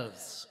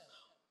ourselves,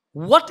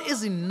 what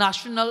is the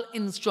national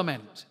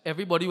instrument?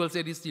 Everybody will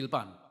say the steel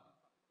pan.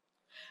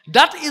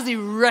 That is the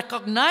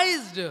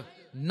recognized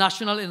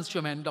national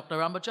instrument, Dr.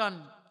 Rambachan.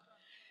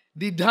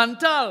 The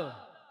dantal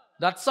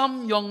that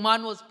some young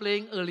man was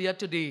playing earlier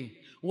today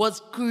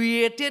was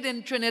created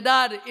in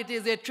Trinidad. It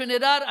is a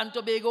Trinidad and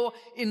Tobago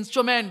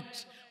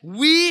instrument.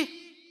 We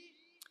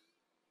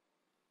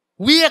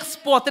We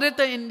exported it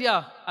to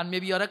India and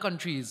maybe other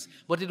countries,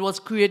 but it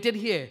was created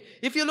here.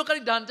 If you look at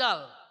the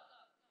dantal,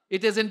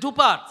 it is in two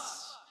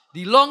parts.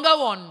 The longer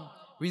one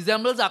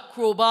resembles a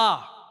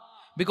crowbar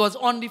because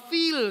on the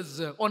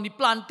fields, on the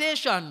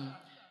plantation,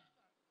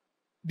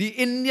 the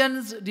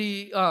Indians,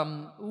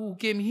 who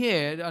came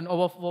here, and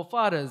our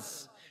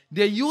forefathers,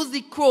 they used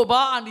the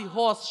crowbar and the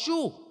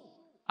horseshoe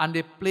and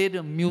they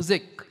played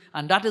music.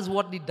 And that is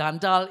what the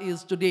dantal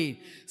is today.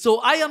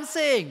 So I am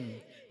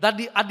saying that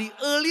at the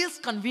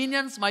earliest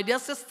convenience, my dear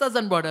sisters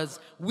and brothers,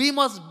 we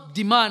must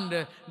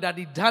demand that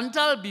the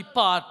dantal be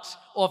part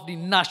of the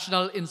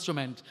national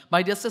instrument.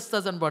 My dear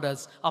sisters and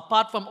brothers,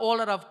 apart from all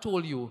that I've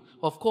told you,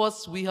 of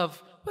course, we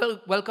have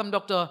welcomed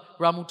Dr.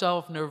 Ramuta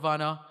of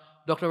Nirvana.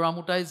 Dr.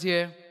 Ramuta is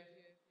here.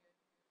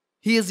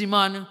 He is the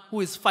man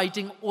who is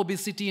fighting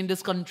obesity in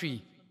this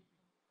country.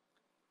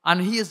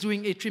 And he is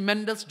doing a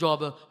tremendous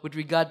job with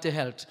regard to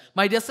health.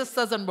 My dear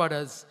sisters and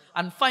brothers,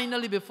 and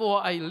finally,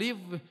 before I leave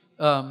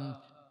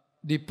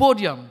the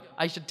podium,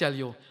 I should tell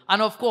you,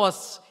 and of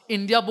course,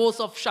 India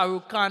boasts of Shah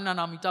Rukh Khan and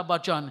Amitabh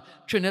Bachchan.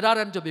 Trinidad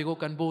and Tobago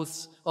can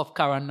boast of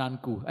Karan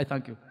Nanku. I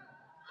thank you.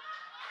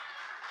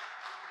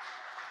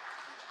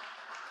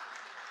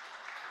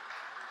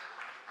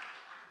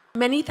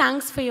 Many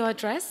thanks for your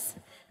address,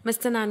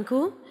 Mr.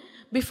 Nanku.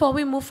 Before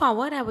we move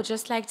forward, I would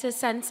just like to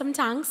send some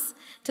thanks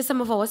to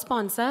some of our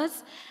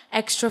sponsors,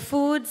 Extra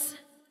Foods,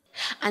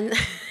 and,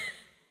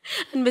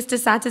 and Mr.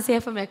 Sat is here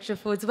from Extra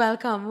Foods.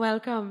 Welcome,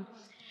 welcome.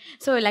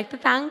 So I'd like to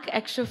thank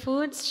Extra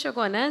Foods,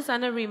 Shagonas,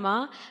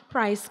 Anarima,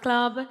 Price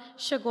Club,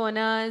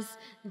 Shagonas,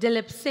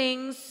 Dilip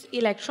Singh's,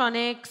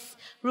 Electronics,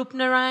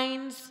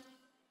 Rupnarines,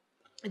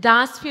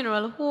 Das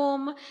Funeral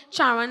Home,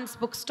 Charan's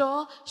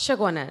Bookstore,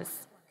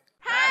 Shagonas.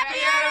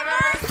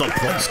 The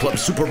Price Club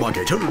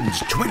Supermarket turns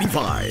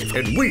 25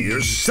 and we're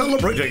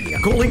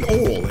celebrating. Calling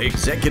all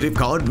executive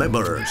card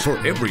members. For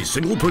every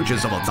single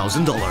purchase of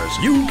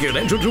 $1,000, you can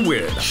enter to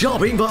win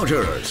shopping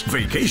vouchers,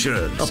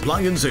 vacations,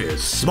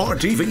 appliances, smart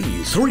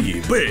TVs,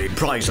 3 big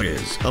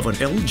prizes of an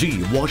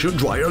LG washer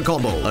dryer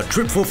combo, a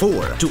trip for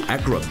 4 to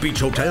Accra Beach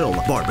Hotel,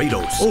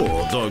 Barbados,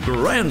 or the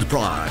grand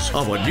prize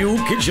of a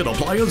new kitchen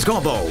appliance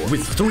combo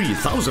with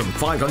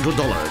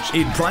 $3,500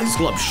 in Price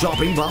Club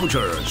shopping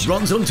vouchers.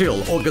 Runs until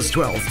August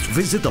 12th.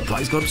 Visit the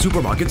Price Club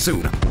Supermarket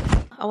soon.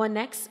 Our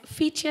next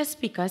feature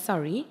speaker,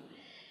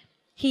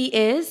 he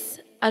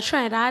is a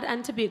Trinidad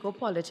and Tobago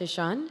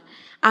politician,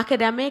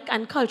 academic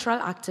and cultural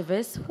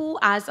activist who,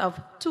 as of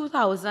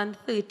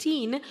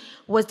 2013,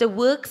 was the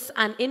Works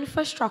and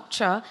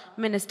Infrastructure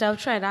Minister of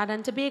Trinidad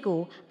and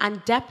Tobago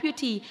and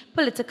Deputy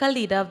Political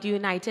Leader of the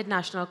United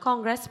National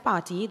Congress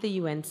Party,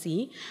 the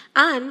UNC,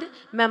 and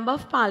Member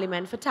of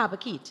Parliament for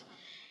Tabaquite.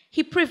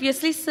 He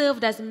previously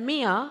served as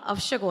Mayor of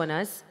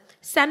Shagonas,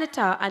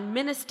 Senator and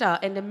Minister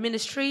in the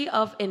Ministry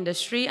of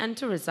Industry and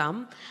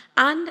Tourism,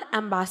 and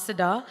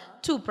Ambassador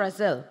to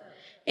Brazil.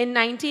 In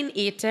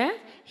 1980,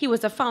 he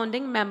was a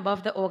founding member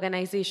of the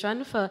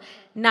Organization for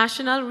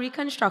National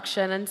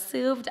Reconstruction and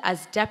served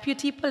as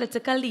Deputy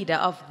Political Leader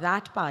of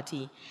that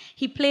party.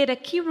 He played a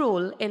key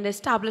role in the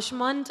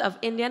establishment of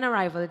Indian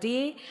Arrival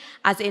Day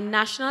as a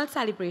national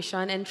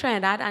celebration in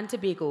Trinidad and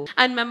Tobago,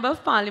 and Member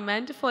of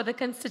Parliament for the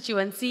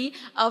constituency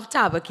of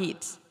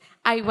Tabaquite.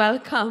 I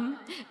welcome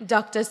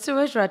Dr.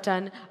 Suraj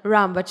Ratan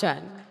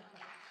Rambachan.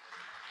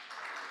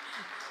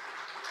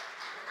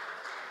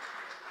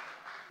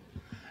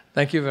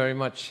 Thank you very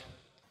much.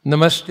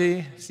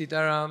 Namaste,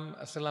 Sitaram,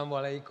 Assalamu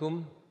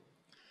Alaikum.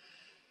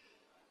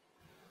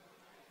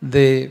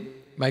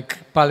 My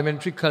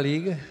parliamentary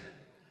colleague,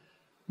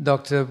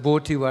 Dr. Bo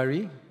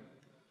Tiwari,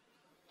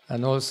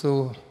 and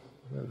also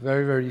a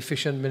very, very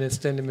efficient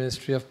minister in the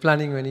Ministry of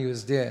Planning when he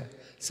was there,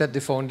 set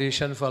the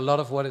foundation for a lot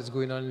of what is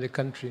going on in the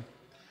country.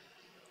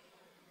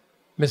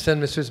 Mr.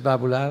 and Mrs.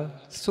 Babulal,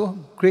 so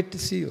great to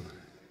see you.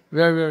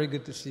 Very, very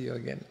good to see you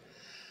again.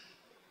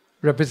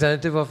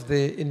 Representative of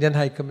the Indian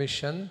High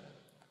Commission,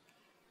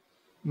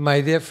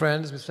 my dear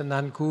friends, Mr.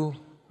 Nanku,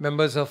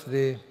 members of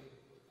the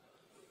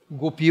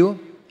GOPIO,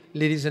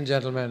 ladies and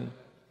gentlemen.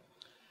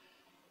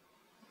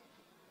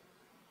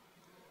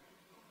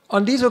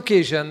 On these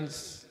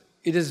occasions,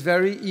 it is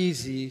very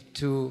easy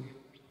to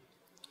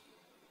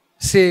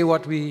say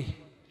what we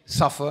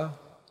suffer,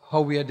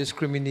 how we are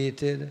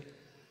discriminated,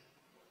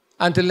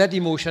 and to let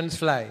emotions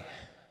fly.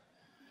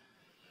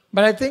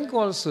 But I think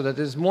also that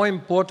it is more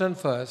important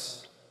for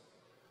us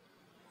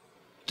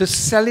to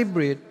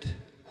celebrate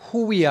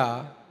who we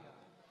are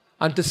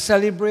and to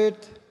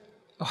celebrate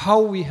how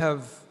we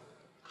have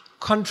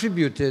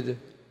contributed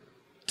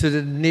to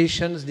the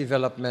nation's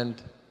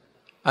development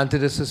and to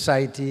the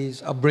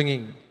society's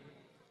upbringing.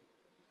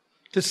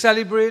 To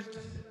celebrate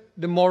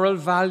the moral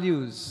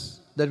values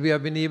that we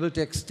have been able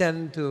to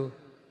extend to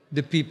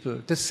the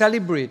people. To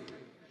celebrate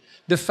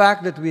the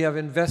fact that we have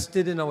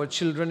invested in our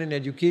children in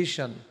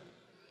education,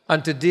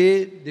 and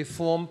today they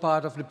form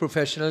part of the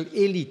professional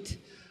elite,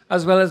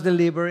 as well as the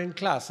laboring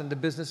class and the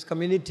business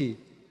community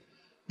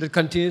that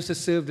continues to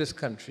serve this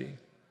country.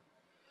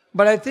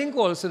 But I think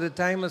also the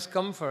time has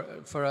come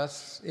for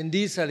us in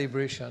these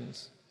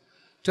celebrations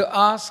to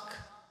ask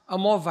a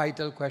more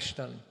vital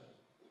question.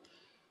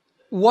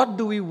 What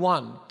do we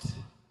want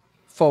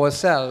for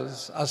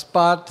ourselves as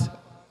part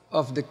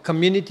of the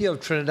community of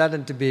Trinidad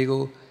and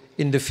Tobago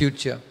in the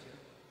future?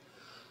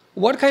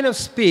 What kind of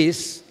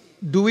space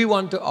do we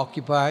want to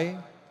occupy,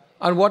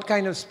 and what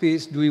kind of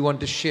space do we want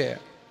to share?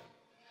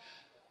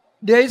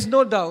 There is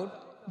no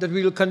doubt that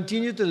we will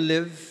continue to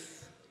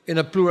live in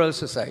a plural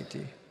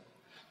society,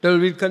 that we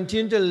will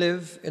continue to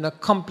live in a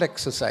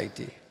complex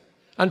society.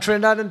 And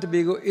Trinidad and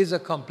Tobago is a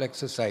complex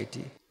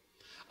society.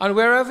 And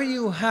wherever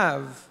you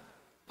have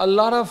a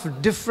lot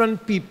of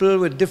different people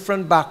with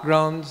different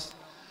backgrounds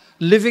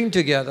living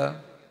together,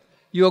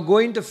 you are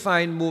going to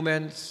find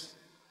moments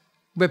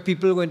where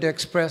people are going to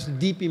express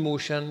deep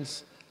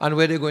emotions and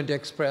where they're going to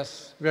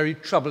express very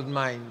troubled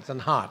minds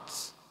and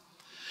hearts.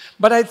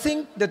 But I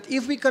think that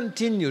if we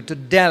continue to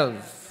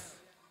delve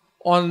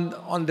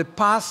on the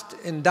past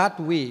in that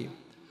way,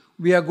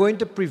 we are going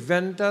to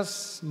prevent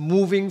us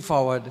moving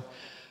forward.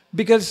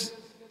 Because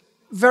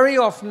very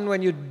often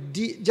when you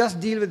just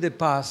deal with the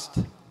past,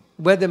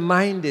 where the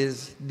mind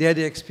is, there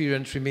the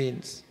experience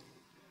remains.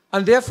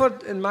 And therefore,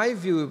 in my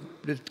view,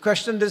 the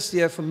question this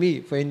year for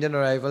me, for Indian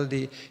Arrival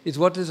Day, is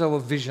what is our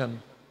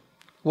vision?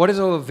 What is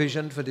our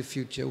vision for the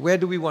future? Where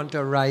do we want to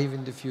arrive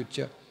in the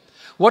future?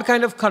 What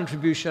kind of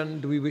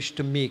contribution do we wish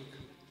to make?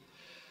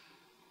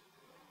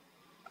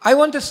 I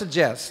want to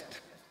suggest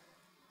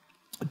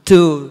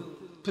to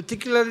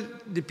particularly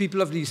the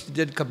people of the East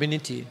Indian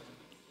community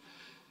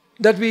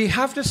that we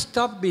have to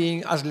stop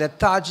being as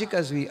lethargic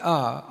as we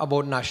are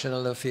about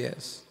national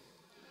affairs.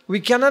 We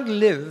cannot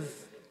live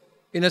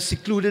in a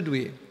secluded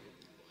way.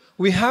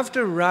 We have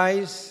to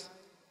rise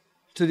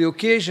to the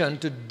occasion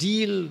to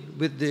deal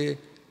with the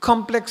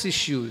complex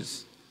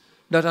issues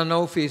that are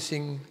now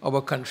facing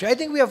our country. I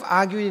think we have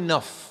argued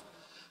enough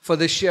for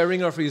the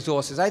sharing of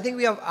resources. I think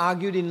we have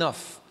argued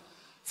enough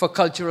for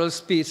cultural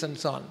space and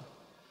so on.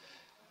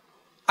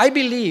 I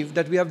believe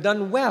that we have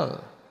done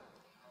well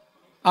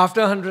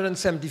after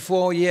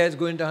 174 years,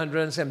 going to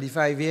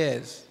 175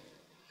 years,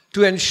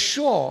 to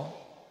ensure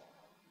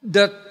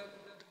that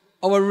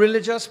our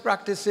religious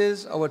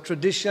practices, our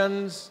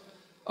traditions,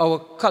 our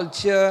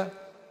culture,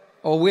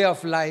 our way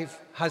of life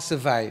has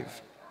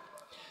survived.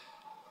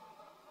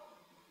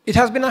 It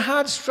has been a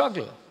hard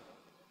struggle,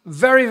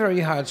 very, very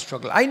hard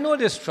struggle. I know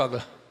this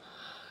struggle.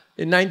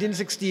 In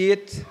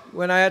 1968,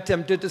 when I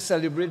attempted to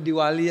celebrate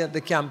Diwali at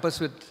the campus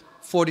with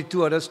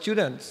 42 other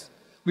students,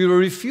 we were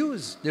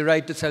refused the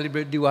right to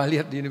celebrate Diwali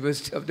at the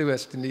University of the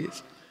West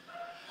Indies.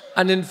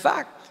 And in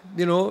fact,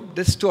 you know,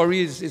 this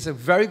story is a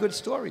very good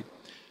story.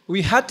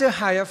 We had to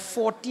hire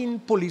 14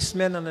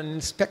 policemen and an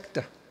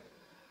inspector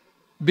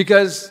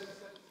because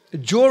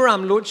Joe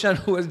Ramlochan,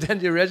 who was then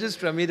the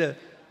registrar, made a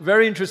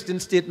very interesting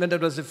statement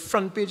that was the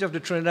front page of the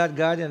Trinidad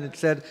Guardian. It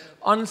said,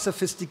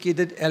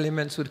 unsophisticated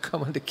elements would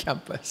come on the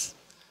campus.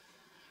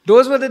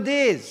 Those were the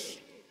days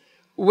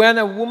when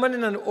a woman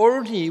in an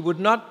orni would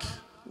not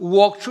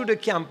walk through the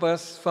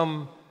campus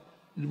from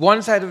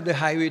one side of the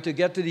highway to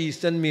get to the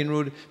Eastern Main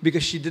Road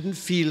because she didn't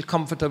feel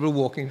comfortable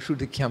walking through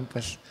the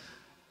campus.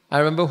 I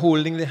remember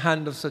holding the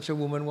hand of such a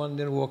woman one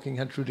day and walking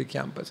her through the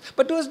campus.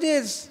 But those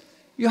days,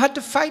 you had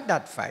to fight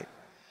that fight.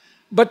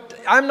 But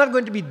I'm not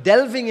going to be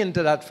delving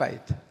into that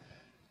fight.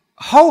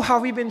 How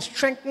have we been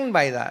strengthened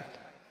by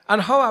that?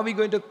 And how are we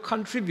going to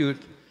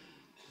contribute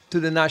to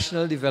the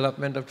national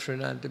development of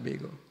Trinidad and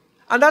Tobago?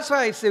 And that's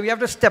why I say we have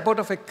to step out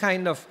of a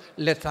kind of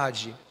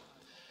lethargy.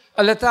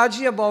 A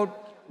lethargy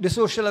about the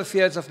social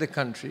affairs of the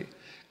country.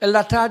 A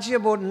lethargy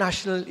about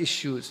national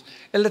issues.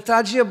 A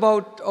lethargy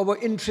about our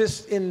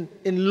interest in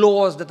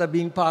laws that are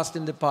being passed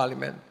in the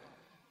parliament.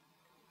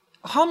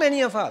 How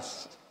many of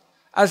us,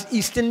 as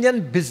East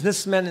Indian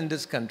businessmen in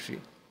this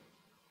country,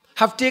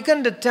 have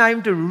taken the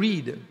time to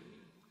read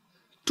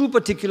two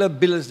particular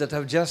bills that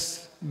have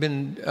just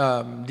been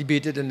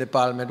debated in the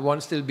parliament,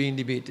 one still being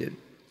debated?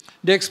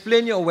 The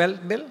Explain Your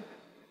Wealth bill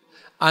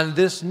and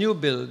this new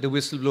bill, the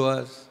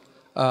Whistleblowers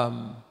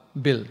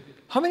bill.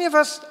 How many of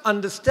us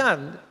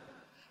understand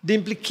the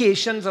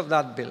implications of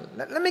that bill?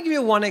 Let me give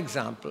you one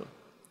example.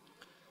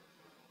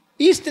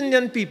 East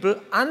Indian people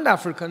and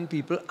African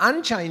people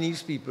and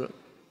Chinese people,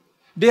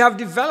 they have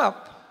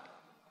developed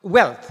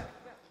wealth,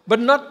 but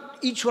not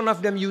each one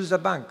of them used a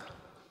bank.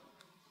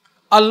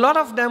 A lot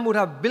of them would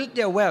have built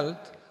their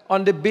wealth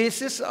on the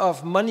basis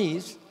of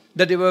monies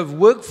that they would have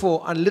worked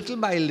for and little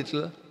by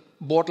little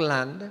bought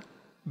land,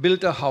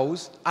 built a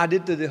house,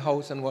 added to the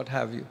house and what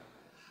have you.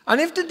 And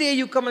if today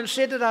you come and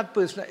say to that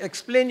person,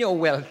 explain your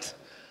wealth,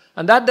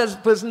 and that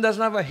person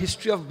doesn't have a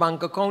history of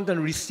bank account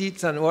and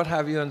receipts and what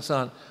have you and so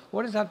on,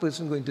 what is that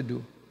person going to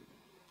do?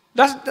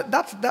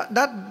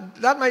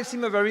 That might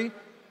seem a very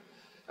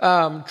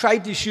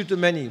trite issue to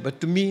many,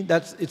 but to me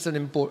it's an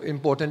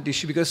important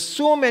issue because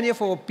so many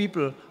of our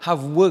people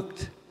have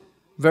worked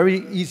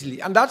very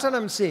easily. And that's what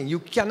I'm saying. You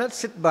cannot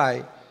sit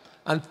by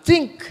and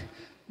think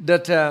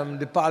that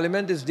the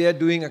parliament is there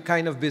doing a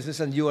kind of business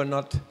and you are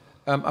not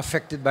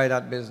affected by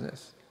that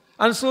business.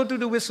 And so to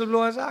the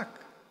Whistleblowers Act.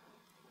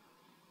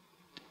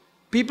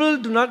 People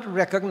do not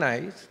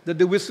recognize that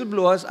the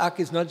Whistleblowers Act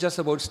is not just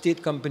about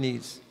state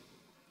companies.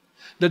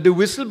 That the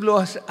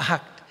Whistleblowers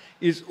Act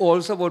is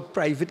also about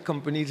private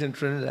companies in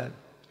Trinidad.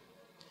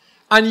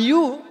 And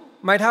you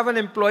might have an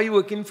employee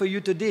working for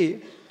you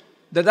today,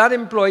 that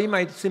employee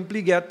might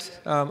simply get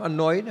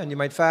annoyed and you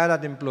might fire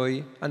that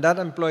employee, and that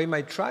employee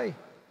might try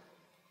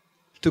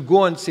to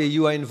go and say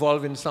you are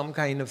involved in some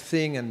kind of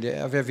thing and they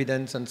have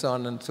evidence and so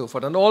on and so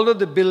forth. And although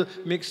the bill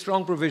makes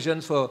strong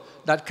provisions for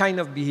that kind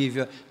of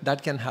behavior,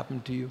 that can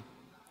happen to you.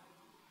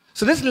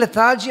 So this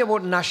lethargy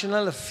about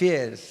national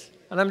affairs,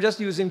 and I'm just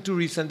using 2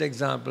 recent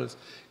examples,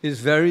 is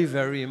very,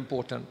 very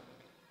important.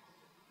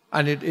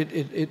 And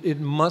it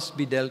must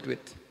be dealt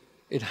with.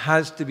 It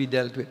has to be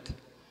dealt with.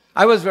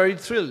 I was very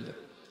thrilled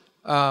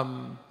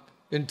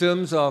in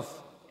terms of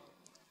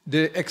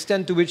the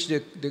extent to which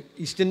the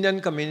East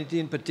Indian community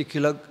in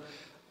particular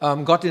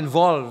got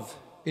involved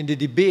in the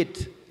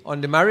debate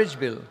on the marriage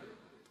bill,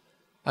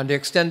 and the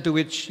extent to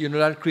which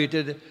that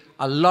created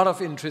a lot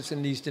of interest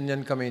in the East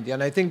Indian community.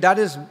 And I think that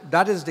is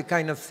the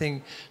kind of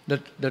thing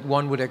that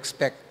one would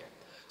expect.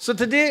 So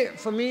today,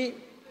 for me,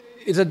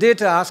 is a day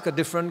to ask a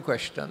different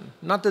question,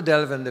 not to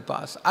delve in the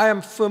past. I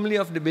am firmly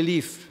of the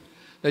belief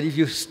that if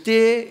you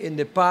stay in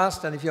the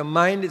past and if your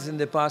mind is in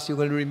the past, you're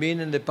going to remain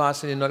in the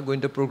past and you're not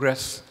going to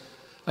progress.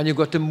 And you've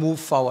got to move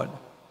forward.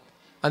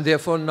 And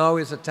therefore, now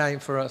is a time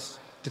for us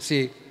to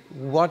say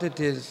what it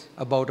is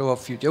about our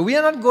future. We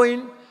are not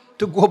going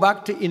to go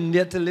back to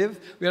India to live.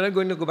 We are not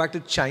going to go back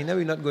to China.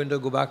 We're not going to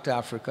go back to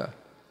Africa.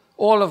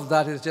 All of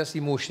that is just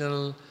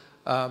emotional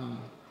kind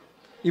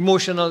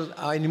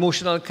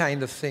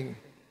of thing.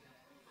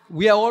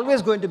 We are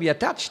always going to be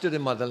attached to the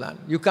motherland.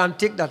 You can't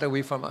take that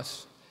away from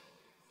us.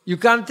 You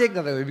can't take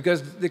that away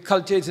because the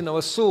culture is in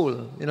our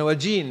soul, in our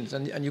genes,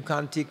 and you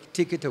can't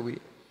take it away.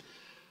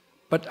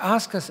 But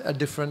ask us a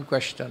different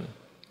question,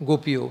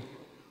 GOPIO.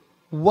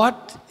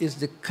 What is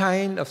the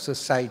kind of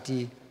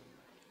society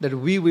that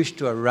we wish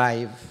to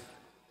arrive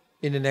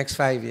in the next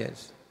 5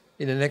 years,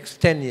 in the next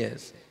 10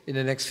 years, in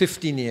the next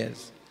 15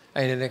 years,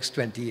 and in the next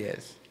 20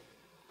 years?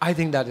 I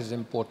think that is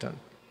important.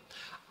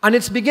 And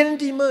it's beginning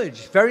to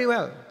emerge very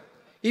well.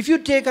 If you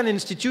take an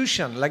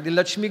institution like the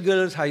Lakshmi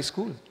Girls High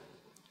School,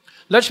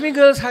 Lakshmi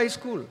Girls High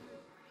School,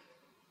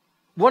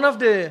 one of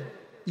the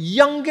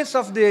youngest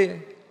of the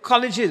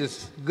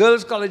colleges,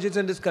 girls' colleges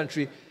in this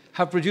country,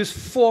 have produced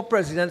 4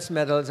 President's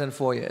Medals in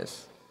 4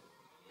 years.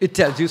 It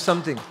tells you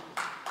something.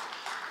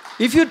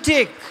 If you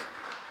take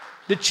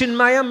the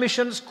Chinmaya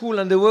Mission School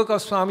and the work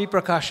of Swami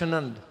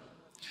Prakashanand,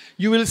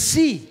 you will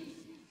see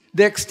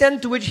the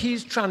extent to which he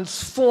is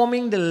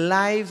transforming the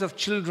lives of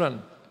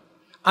children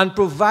and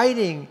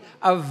providing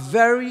a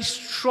very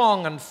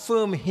strong and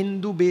firm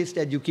Hindu-based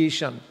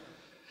education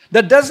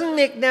that doesn't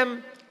make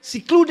them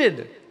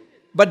secluded,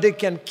 but they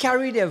can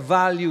carry their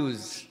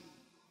values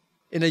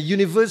in a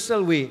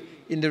universal way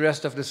in the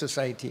rest of the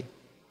society.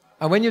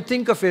 And when you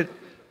think of it,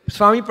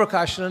 Swami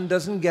Prakashanand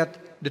doesn't get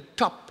the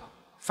top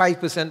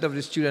 5% of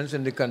the students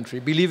in the country.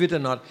 Believe it or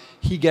not,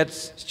 he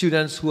gets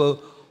students who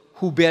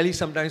barely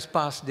sometimes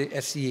pass the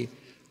SEA.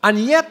 And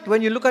yet,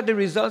 when you look at the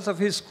results of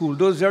his school,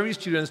 those very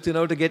students turn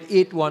out to get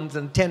 8 ones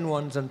and 10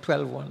 ones and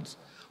 12 ones.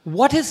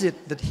 What is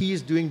it that he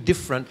is doing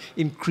different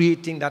in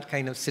creating that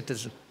kind of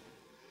citizen?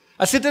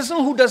 A citizen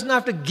who doesn't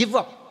have to give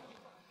up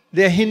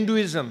their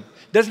Hinduism,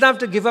 doesn't have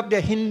to give up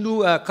their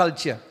Hindu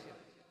culture,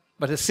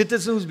 but a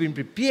citizen who's been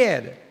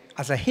prepared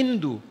as a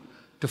Hindu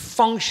to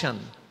function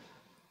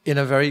in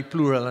a very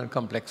plural and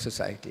complex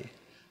society.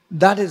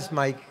 That is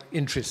my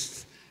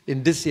interest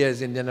in this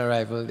year's Indian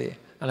Arrival Day.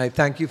 And I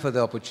thank you for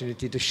the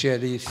opportunity to share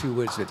these few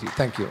words with you.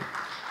 Thank you.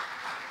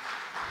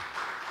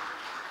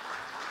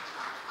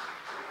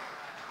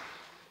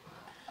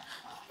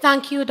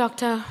 Thank you,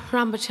 Dr.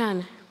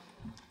 Rambachan.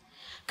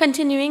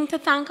 Continuing to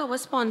thank our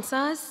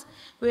sponsors,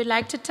 we'd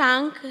like to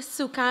thank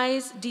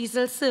Sukai's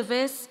Diesel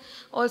Service,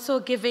 also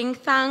giving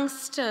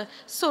thanks to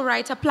So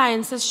Right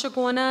Appliances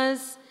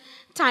Shogunas,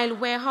 Tile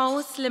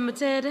Warehouse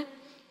Limited,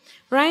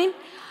 right?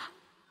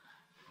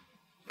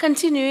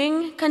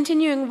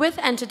 Continuing with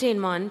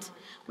entertainment,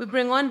 we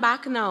bring on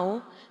back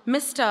now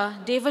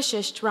Mr.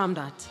 Devashish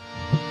Ramdat.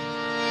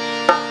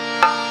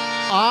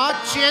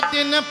 आचे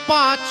दिन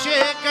पाचे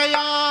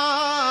गया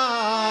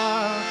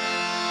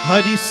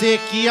हरि से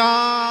किया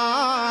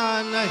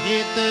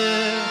नहित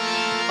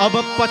अब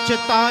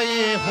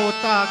पछताए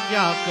होता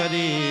क्या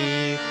करे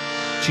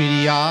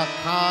चिड़िया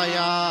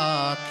खाया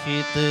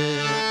खेत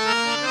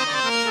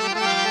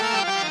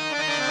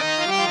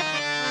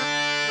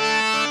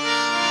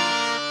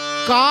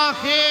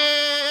काहे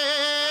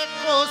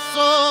को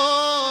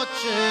सोच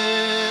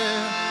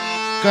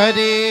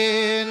करे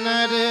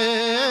नर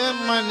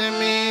मन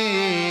में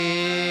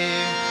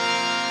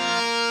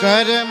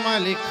कर्म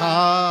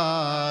लिखा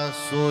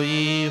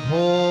सोई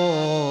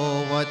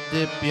होवत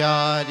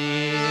प्यारे.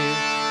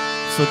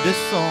 So this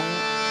song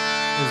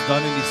is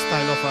done in the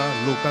style of a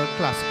local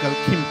classical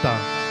kimta,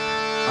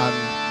 and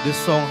this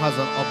song has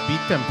an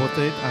upbeat tempo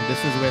to it, and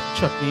this is where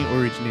chutney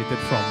originated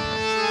from.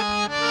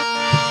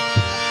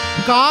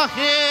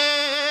 काहे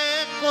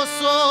को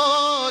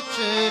सोच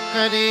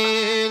करे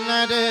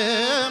नर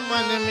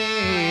मन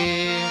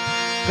में,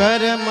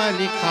 कर्म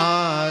लिखा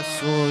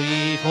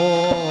सोई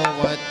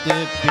होवत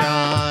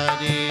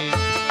प्यारे।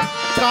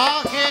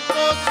 काहे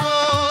को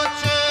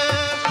सोच,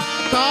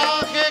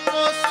 काहे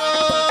को सोच,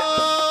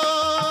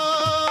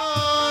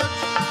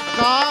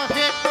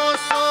 काहे को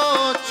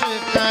सोच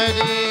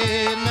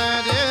करे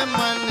नर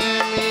मन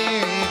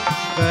में,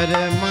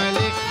 कर्म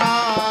लिखा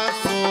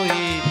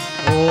सोई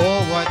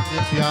होवत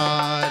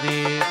प्यारे।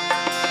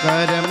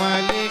 कर्म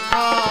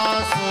लिखा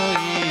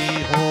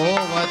सोई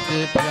होवत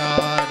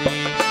प्यारे।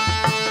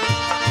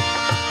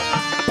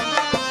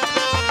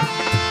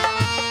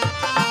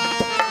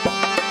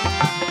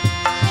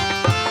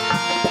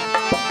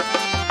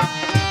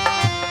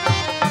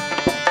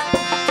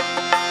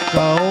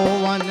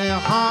 कौवन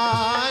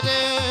हार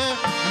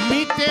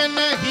मिटे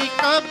नहीं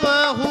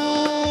कबहू,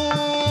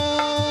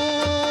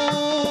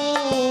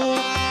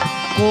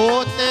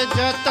 कोत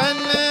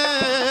जतन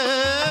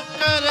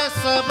कर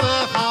सब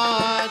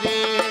हारे।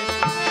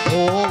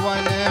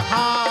 कौवन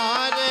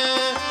हार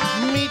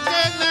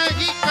मिटे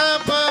नहीं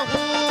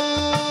कबहू,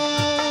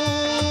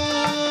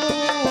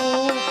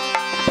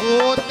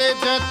 कोत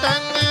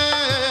जतन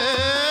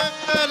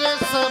कर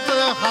सब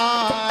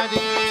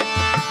हारे।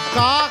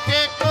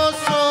 काहे को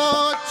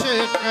सोच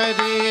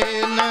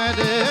करे नर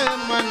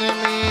मन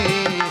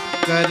में,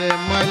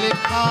 कर्म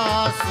लिखा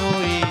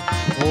सोई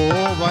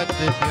होवत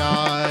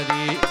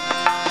प्यारी।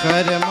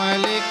 कर्म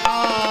लिखा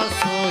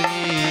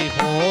सोई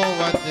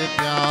होवत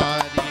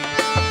प्यारी।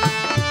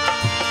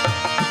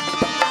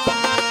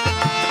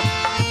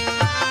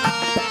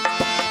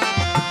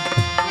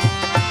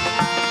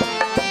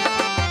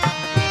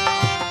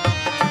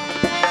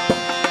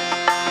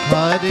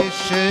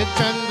 हरिश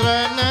चंद्र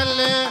नल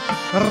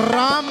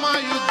राम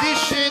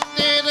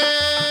युधिष्ठिर,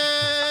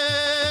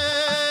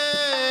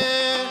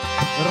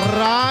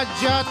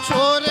 राजा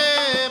छोरे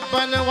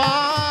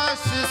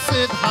बनवास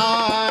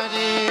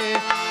सिधारे।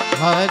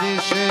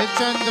 हरिश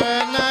चंद्र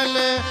नल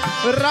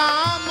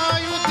राम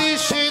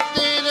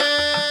युधिष्ठिर,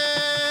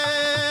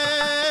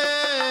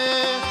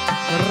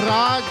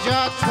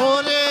 राजा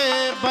छोरे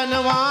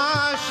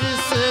बनवास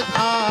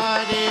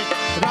सिधारे।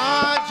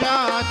 राजा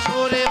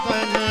छोरे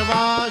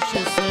बनवास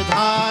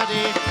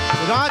सिधारे।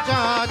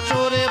 राजा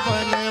छोरे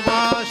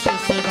बनवास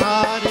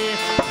सिधारे।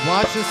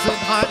 वास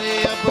सिधारे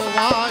अब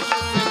वास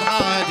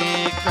सिधारे,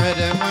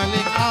 कर्म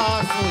लिखा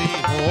सोई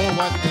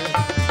होवत।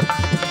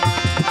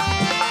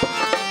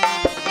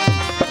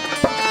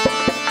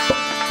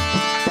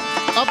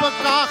 अब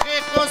काहे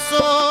को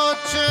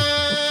सोच,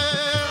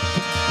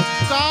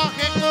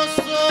 काहे को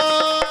सोच,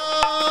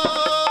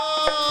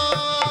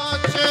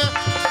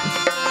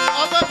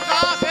 अब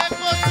काहे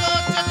को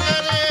सोच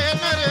करे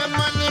नर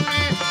मन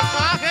में।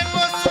 काहे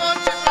को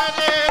सोच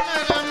करे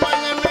नर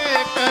मन में,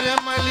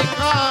 कर्म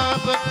लिखा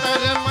अब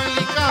कर्म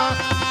लिखा।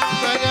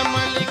 कर्म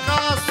लिखा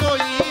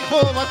सोई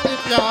होवत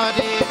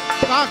प्यारे।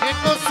 काहे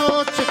को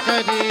सोच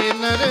करे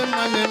नर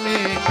मन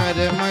में,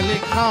 कर्म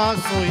लिखा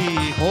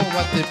सोई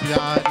होवत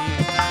प्यारे।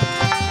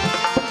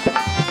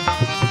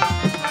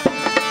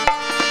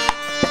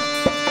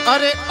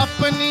 अरे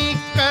अपनी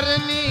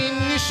करनी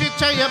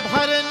निश्चय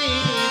भरनी,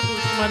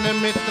 दुश्मन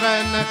मित्र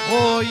न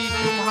कोई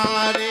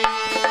तुम्हारे।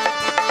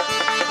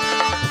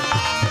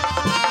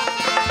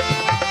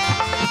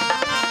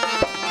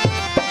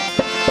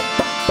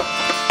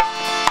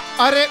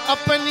 अरे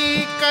अपनी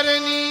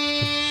करनी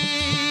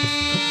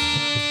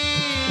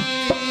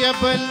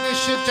अब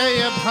निश्चय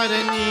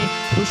भरनी,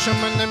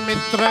 दुश्मन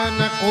मित्र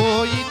न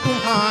कोई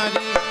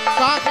तुम्हारी।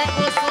 काहे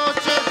को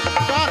सोच,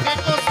 काहे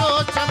को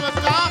सोच, अब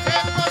काहे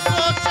को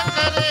सोच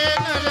करे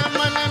नर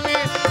मन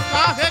में।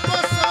 काहे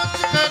को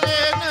सोच करे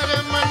नर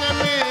मन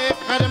में,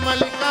 कर्म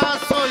लिखा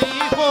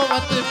सोई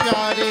होवत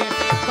प्यारे।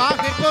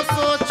 काहे को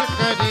सोच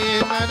करे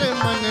नर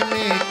मन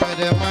में,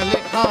 कर्म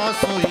लिखा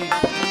सोई।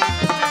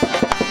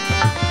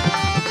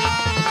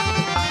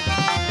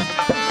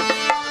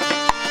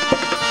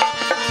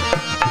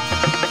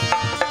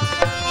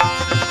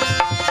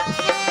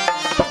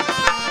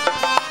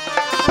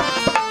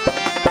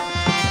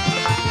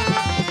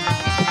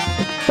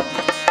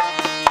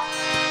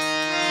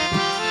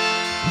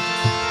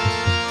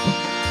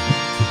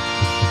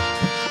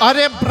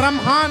 अरे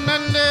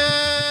ब्रह्मानंद,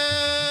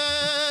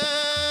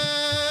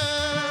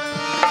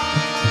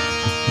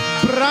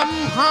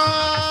 ब्रह्मा,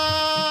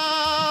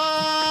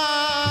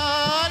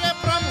 अरे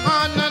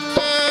ब्रह्मानंद,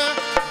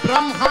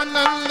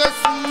 ब्रह्मानंद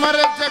स्मर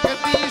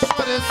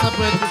जगदीश्वर,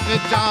 सब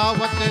दुख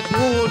जावत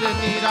दूर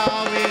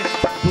निरावे।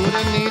 दूर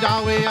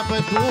निरावे अब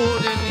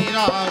दूर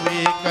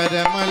निरावे,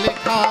 कर्म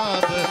लिखा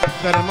अब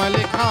कर्म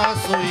लिखा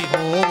सोई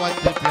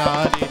होवत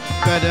प्यारे।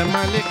 कर्म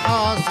लिखा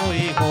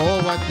सोई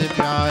होवत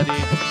प्यारे।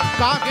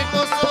 काहे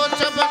को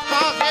सोच, अब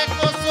काहे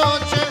को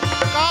सोच,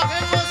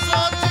 काहे को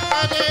सोच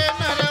करे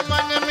नर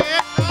मन में।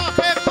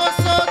 काहे को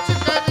सोच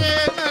करे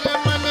नर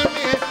मन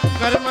में,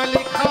 कर्म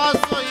लिखा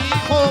सोई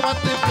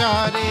होवत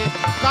प्यारे।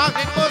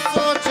 काहे को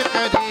सोच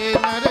करे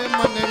नर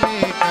मन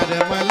में,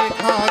 कर्म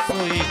लिखा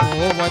सोई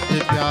हो होवत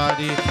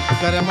प्यारी,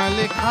 कर्म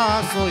लिखा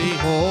सोई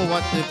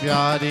होवत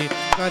प्यारी,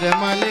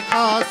 कर्म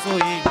लिखा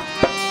सोई,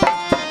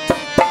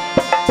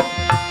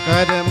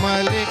 कर्म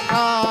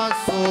लिखा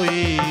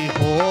सोई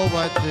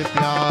होवत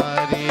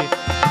प्यारी,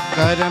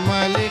 कर्म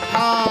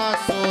लिखा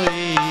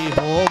सोई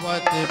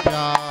होवत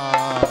प्यारी।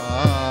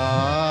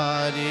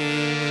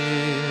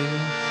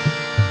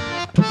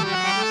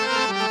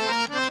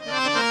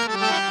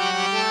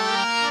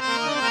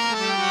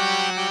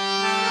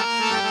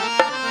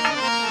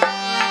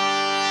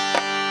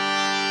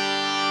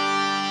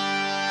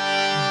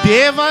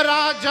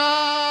 देवराजा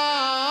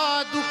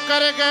दुख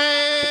कर गए,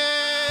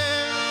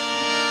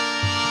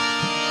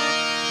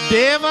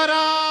 देवराजा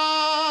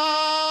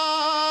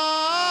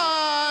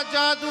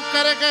दुख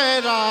कर गए,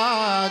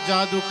 राजा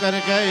दुख कर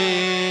गए,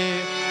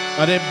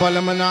 अरे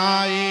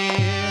बलमनाए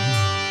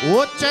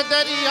ओ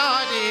चदरिया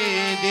रे,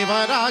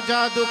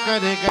 देवराजा दुख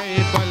कर गए,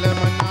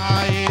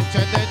 बलमनाए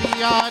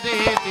चदरिया रे,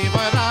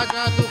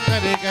 देवराजा दुख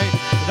कर गए,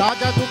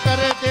 राजा दुख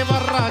कर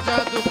देवराजा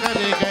दुख कर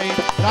गए,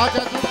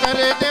 राजा दुख कर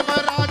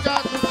देवराजा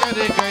दुख कर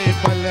गए,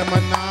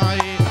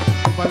 बलमनाए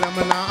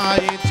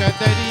बलमनाए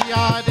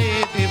चदरिया रे,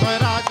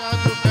 देवराजा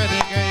दुख कर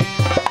गए।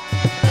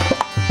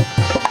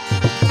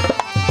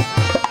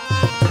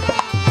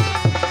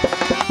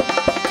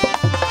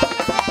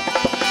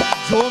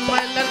 जो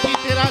मैं लड़की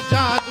तेरा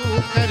जादू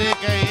कर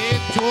गए,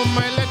 जो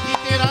मैं लड़की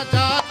तेरा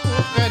जादू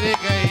कर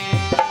गए,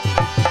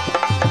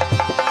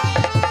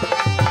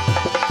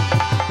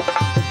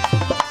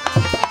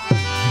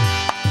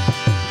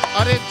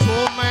 अरे जो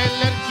मैं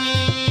लड़की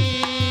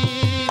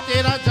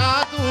तेरा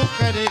जादू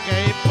कर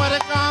गए, पर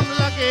काम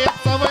लगे अब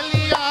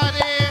सवलिया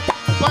रे,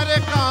 पर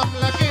काम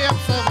लगे अब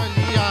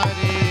सवलिया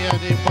रे,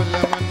 अरे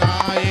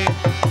बलमनाए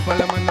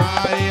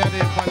बलमनाए,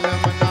 अरे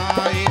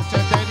बलमनाए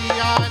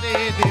चदरिया रे,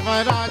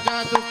 देवराजा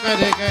दुख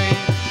कर गए,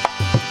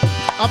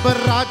 अब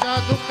राजा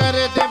दुख कर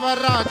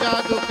देवराजा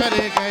दुख कर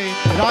गए,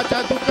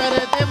 राजा दुख कर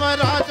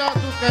देवराजा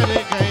दुख कर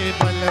गए,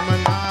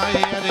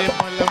 बलमनाए अरे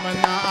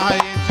बलमनाए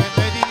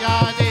चदरिया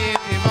रे,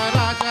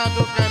 देवराजा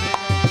दुख कर गए।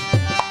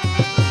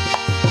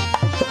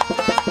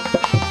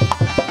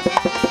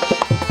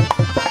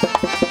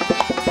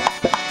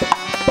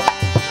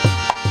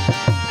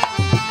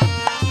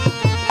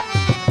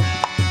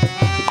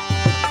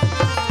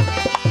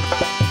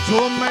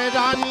 जो मैं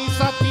रानी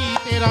सती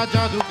तेरा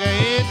जादू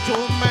गए, जो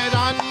मैं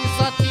रानी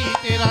सती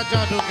तेरा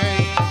जादू गए,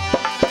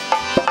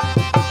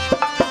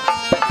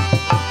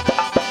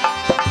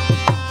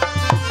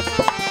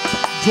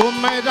 जो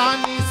मैं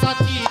रानी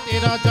सती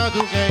तेरा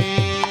जादू गए,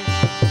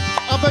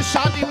 अब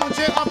शादी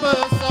मुझे अब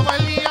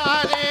सवलिया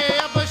रे,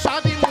 अब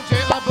शादी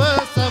मुझे अब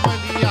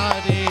सवलिया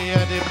रे,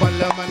 अरे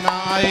बलमना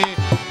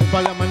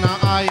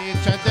आए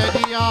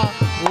चदरिया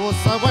वो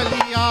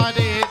सवलिया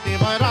रे,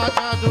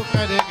 देवराजा दु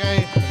कर गए,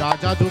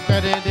 राजा दु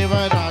करे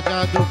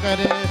देवराजा दु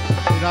करे,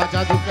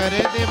 राजा दु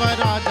करे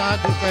देवराजा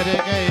दु कर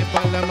गए,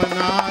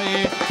 बलमना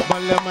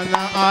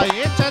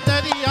आए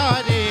चदरिया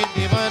रे,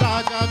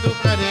 देवराजा दु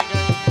कर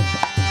गए।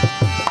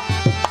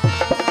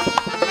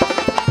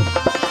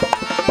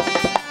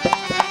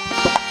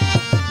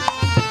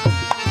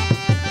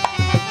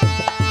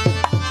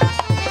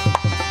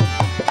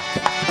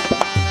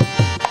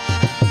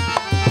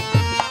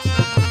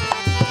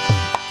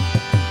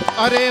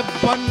 अरे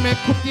बन में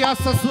कुतिया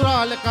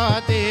ससुराल का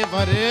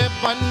देवर,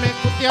 बन में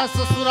कुतिया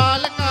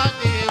ससुराल का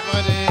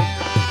देवर,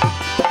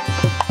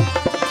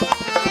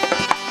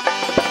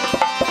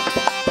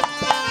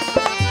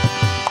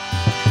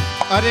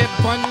 अरे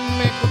बन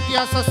में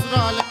कुतिया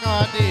ससुराल का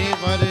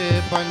देवर,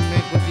 बन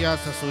में कुतिया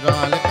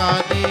ससुराल का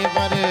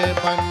देवर,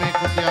 बन में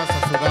कुतिया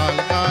ससुराल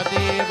का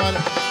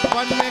देवर,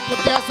 बन में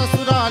कुतिया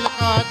ससुराल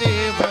का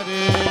देवर,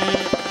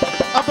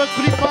 अब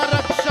कृपा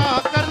रक्षा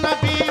करना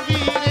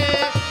बीवी रे,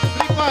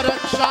 कृपा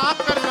रक्षा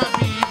करना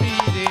बीवी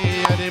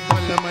रे, अरे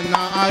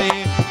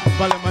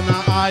बलमना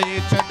आए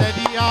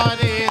चदरिया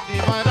रे,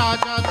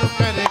 देवराजा दु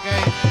कर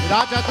गए,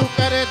 राजा दु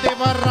करे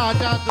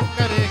देवराजा दु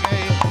कर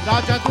गए,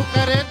 राजा दु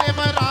करे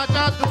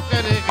देवराजा दु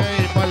कर गए,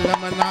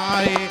 बलमना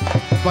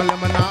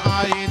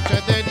आए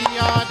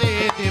चदरिया रे,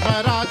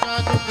 देवराजा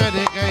दु कर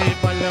गए,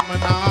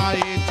 बलमना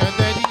आए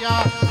चदरिया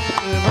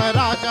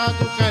देवराजा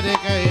दु कर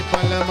गए,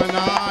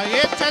 बलमना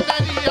आए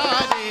चदरिया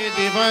रे,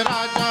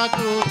 देवराजा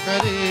दु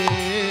कर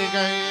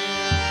गए।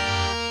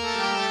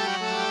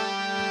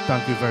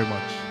 Thank you very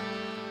much.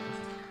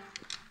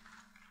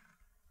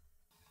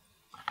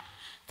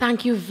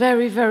 Thank you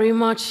very, very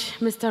much,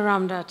 Mr.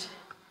 Ramdat.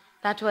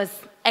 That was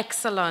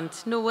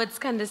excellent. No words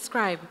can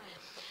describe.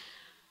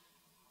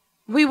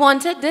 We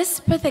wanted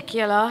this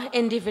particular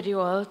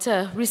individual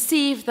to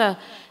receive the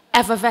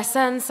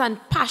effervescence and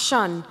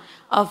passion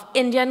of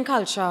Indian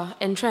culture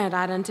in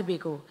Trinidad and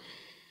Tobago.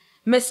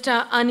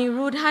 Mr.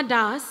 Aniruddha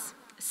Das,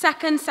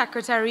 Second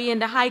Secretary in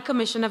the High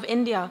Commission of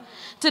India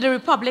to the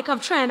Republic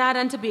of Trinidad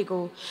and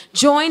Tobago,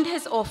 joined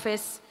his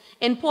office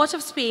in Port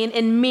of Spain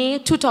in May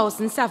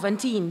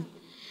 2017.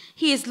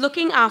 He is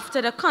looking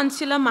after the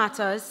consular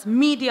matters,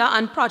 media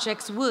and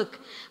projects work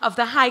of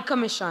the High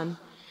Commission.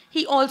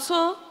 He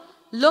also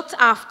looked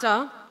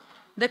after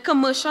the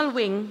commercial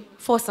wing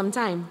for some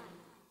time.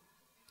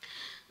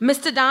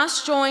 Mr.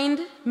 Das joined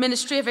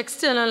Ministry of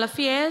External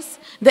Affairs,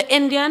 the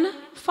Indian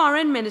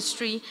Foreign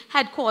Ministry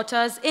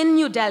headquarters in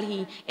New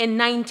Delhi in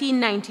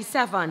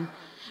 1997.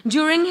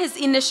 During his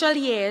initial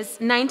years,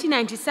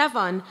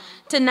 1997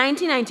 to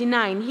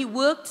 1999, he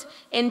worked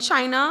in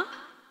China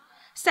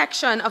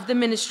section of the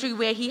ministry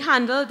where he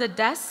handled the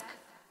desk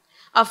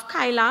of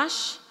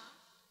Kailash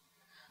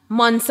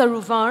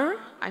Mansarovar,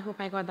 I hope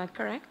I got that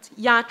correct,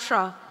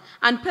 Yatra,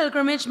 and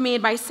pilgrimage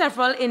made by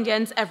several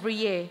Indians every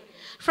year.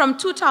 From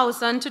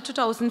 2000 to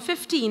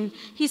 2015,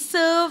 he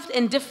served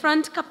in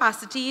different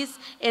capacities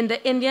in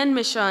the Indian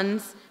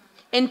missions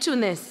in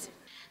Tunis.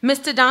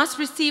 Mr. Das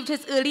received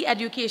his early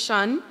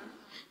education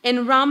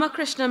in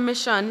Ramakrishna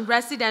Mission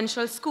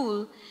Residential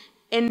School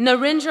in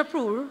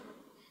Narendrapur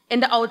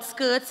in the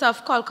outskirts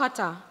of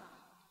Kolkata.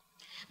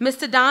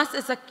 Mr. Das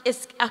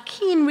is a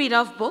keen reader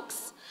of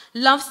books,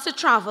 loves to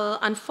travel,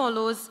 and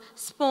follows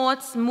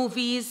sports,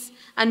 movies,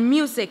 and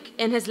music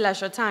in his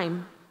leisure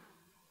time.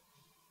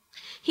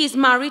 He is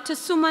married to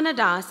Sumana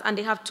Das, and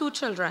they have 2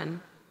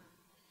 children,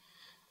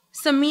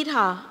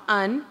 Samita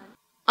and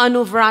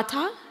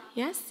Anuvrata.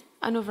 Yes,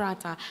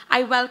 Anuvrata.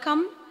 I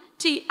welcome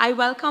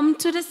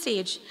to the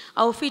stage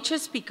our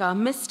featured speaker,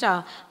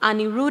 Mr.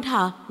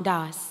 Aniruddha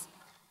Das.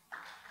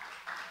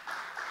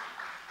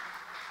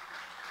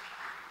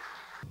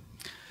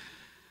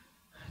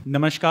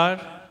 Namaskar,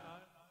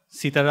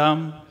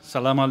 Sitaram,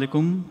 Salam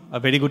Alaikum, a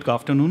very good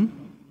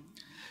afternoon.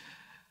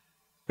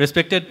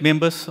 Respected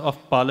members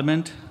of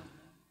Parliament,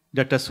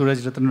 Dr.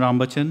 Suraj Ratan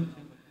Rambachan,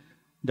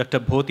 Dr.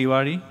 Bho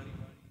Tiwari,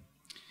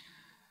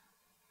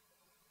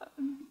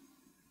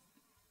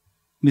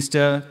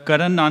 Mr.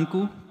 Karan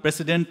Nanku,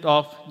 President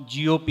of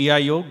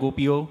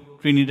GOPIO,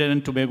 Trinidad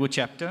and Tobago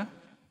Chapter,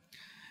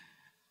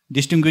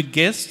 distinguished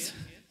guests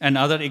and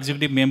other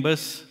executive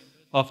members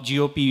of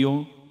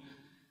GOPIO,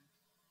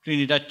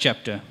 Trinidad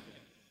Chapter.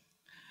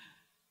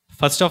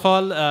 First of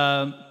all,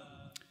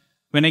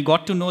 when I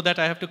got to know that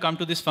I have to come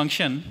to this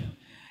function,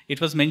 it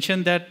was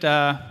mentioned that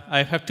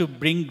I have to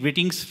bring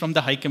greetings from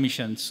the High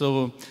Commission.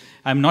 So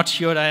I'm not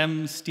sure I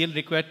am still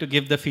required to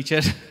give the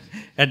feature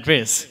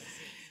address,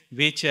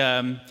 which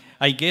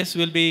I guess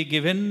will be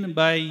given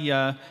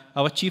by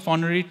our Chief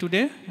Honorary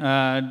today,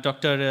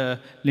 Dr.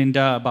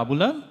 Linda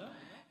Babulal.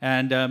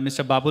 And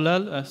Mr.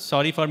 Babulal,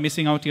 sorry for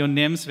missing out your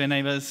names when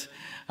I was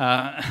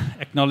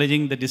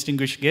acknowledging the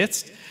distinguished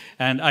guests.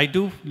 And I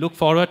do look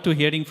forward to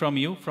hearing from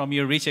you, from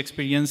your rich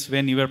experience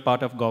when you were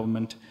part of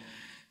government.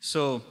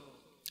 So,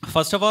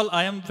 first of all,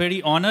 I am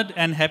very honored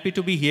and happy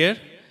to be here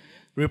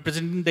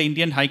representing the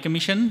Indian High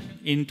Commission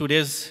in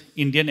today's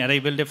Indian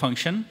Arrival Day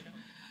function.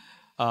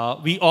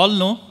 We all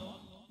know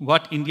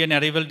what Indian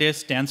Arrival Day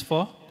stands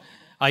for.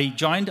 I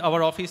joined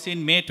our office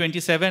in May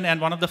 27, and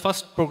one of the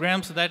first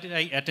programs that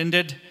I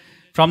attended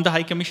from the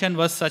High Commission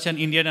was such an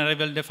Indian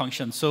Arrival Day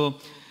function. So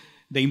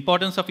the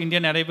importance of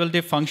Indian Arrival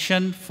Day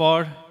function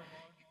for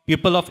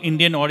people of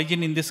Indian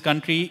origin in this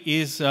country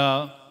is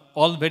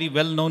all very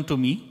well known to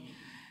me.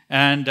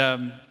 And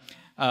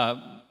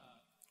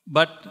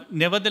but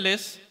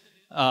nevertheless,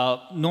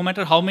 no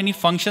matter how many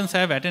functions I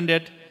have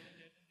attended,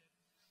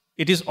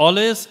 it is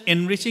always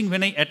enriching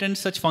when I attend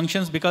such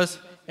functions, because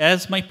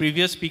as my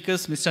previous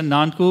speakers, Mr.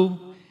 Nanku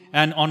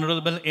and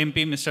Honorable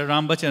MP, Mr.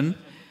 Rambachan,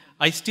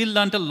 I still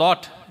learned a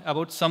lot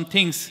about some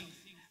things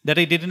that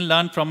I didn't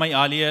learn from my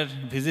earlier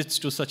visits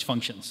to such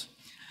functions.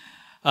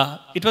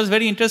 It was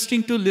very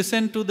interesting to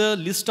listen to the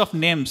list of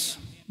names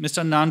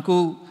Mr.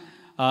 Nanku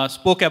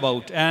spoke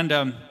about. And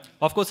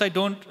of course, I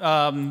don't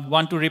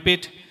want to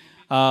repeat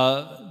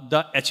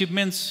the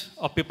achievements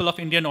of people of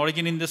Indian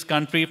origin in this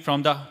country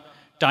from the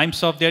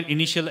times of their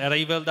initial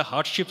arrival, the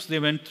hardships they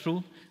went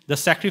through, the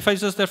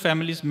sacrifices their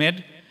families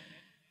made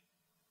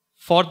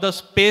for the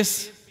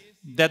space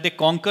that they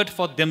conquered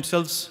for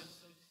themselves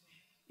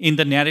in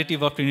the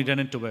narrative of Trinidad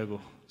and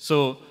Tobago.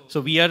 So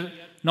we are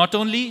not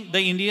only the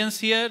Indians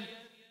here,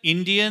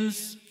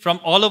 Indians from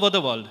all over the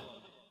world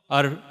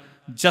are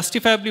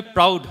justifiably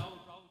proud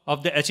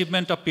of the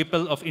achievement of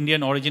people of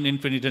Indian origin in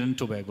Trinidad and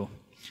Tobago.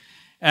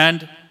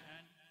 And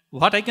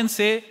what I can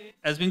say,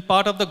 as being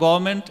part of the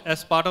government,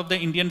 as part of the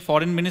Indian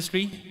Foreign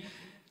Ministry,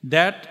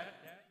 that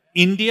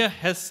India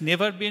has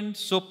never been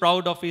so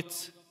proud of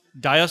its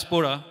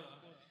diaspora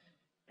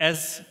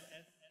as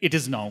it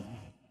is now.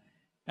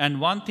 And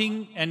one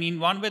thing, and in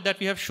one way that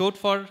we have showed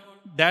for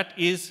that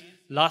is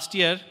last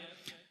year,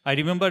 I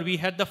remember we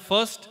had the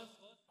first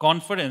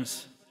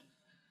conference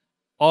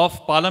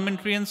of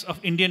parliamentarians of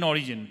Indian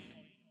origin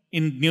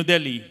in New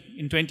Delhi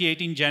in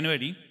 2018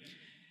 January.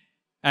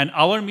 And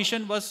our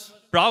mission was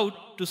proud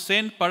to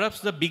send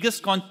perhaps the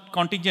biggest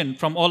contingent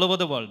from all over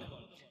the world.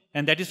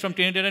 And that is from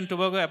Trinidad and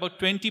Tobago. About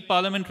 20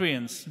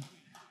 parliamentarians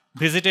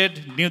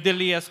visited New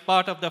Delhi as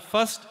part of the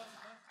first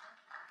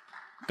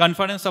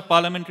conference of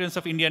parliamentarians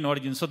of Indian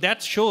origin. So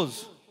that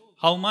shows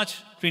how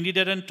much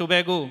Trinidad and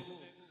Tobago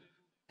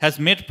has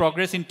made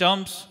progress in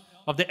terms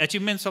of the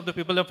achievements of the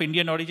people of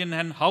Indian origin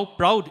and how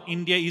proud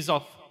India is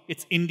of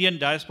its Indian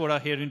diaspora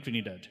here in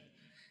Trinidad.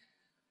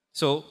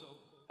 So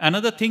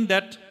another thing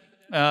that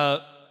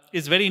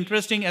is very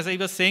interesting, as I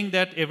was saying,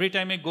 that every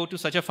time I go to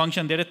such a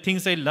function, there are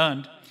things I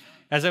learned.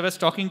 As I was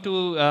talking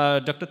to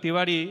Dr.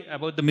 Tiwari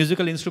about the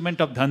musical instrument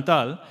of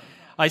dhantal,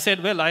 I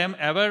said, well, I am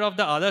aware of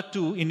the other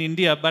two in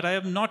India, but I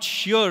am not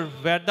sure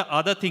where the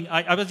other thing,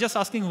 I was just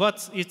asking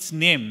what's its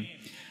name.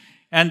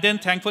 And then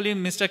thankfully,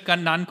 Mr.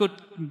 Kannan could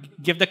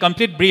give the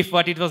complete brief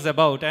what it was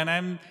about.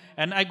 And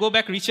I go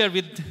back richer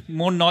with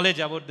more knowledge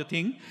about the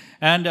thing.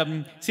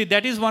 And see,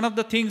 that is one of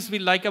the things we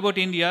like about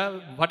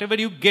India. Whatever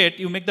you get,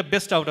 you make the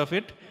best out of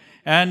it.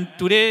 And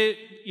today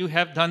you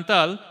have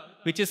dhantal,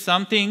 which is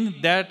something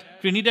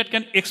that Trinidad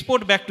can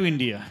export back to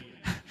India.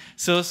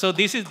 So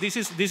this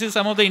is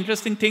some of the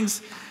interesting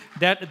things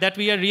that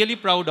we are really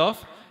proud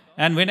of.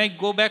 And when I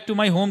go back to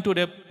my home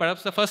today,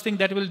 perhaps the first thing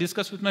that I will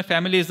discuss with my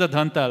family is the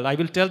dhantal. I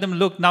will tell them,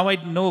 look, now I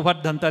know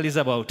what dhantal is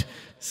about.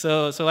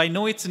 So I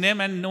know its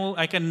name and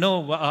I can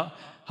know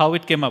how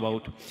it came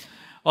about.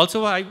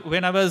 Also,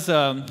 when I was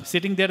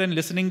sitting there and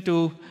listening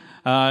to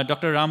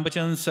Dr.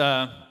 Rambachan's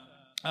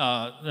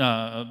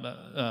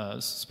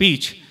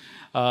speech,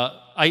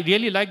 I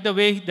really like the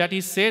way that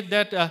he said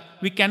that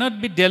we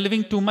cannot be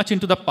delving too much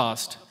into the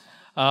past.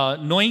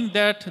 Knowing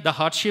that the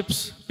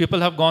hardships people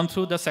have gone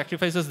through, the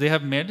sacrifices they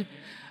have made,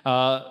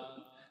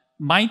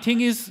 my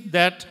thing is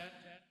that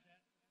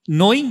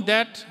knowing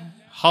that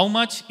how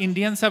much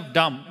Indians have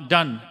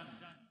done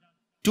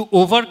to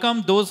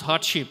overcome those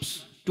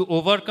hardships, to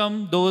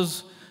overcome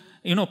those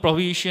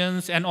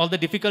prohibitions and all the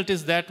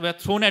difficulties that were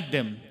thrown at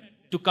them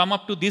to come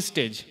up to this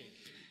stage.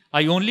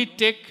 I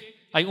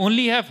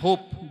only have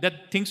hope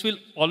that things will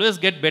always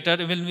get better,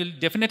 will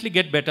definitely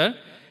get better,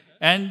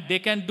 and they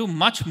can do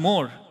much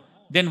more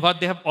than what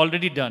they have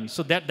already done.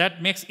 So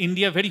that makes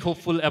India very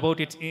hopeful about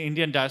its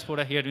Indian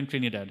diaspora here in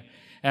Trinidad.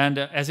 And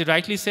as he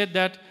rightly said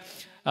that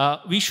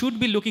we should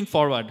be looking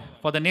forward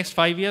for the next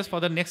 5 years, for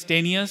the next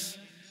 10 years,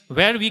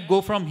 where we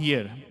go from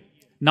here.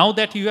 Now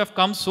that you have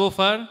come so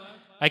far,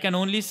 I can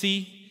only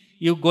see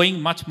you going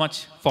much,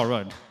 much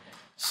forward.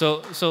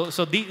 So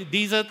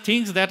these are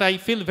things that I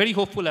feel very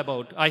hopeful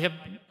about. I have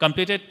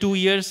completed 2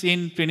 years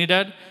in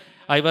Trinidad.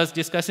 I was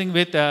discussing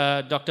with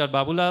Dr.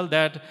 Babulal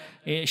that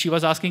she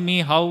was asking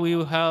me how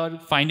you are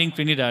finding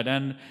Trinidad.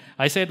 And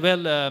I said,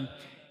 well,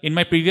 in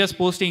my previous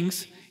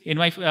postings,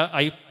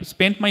 I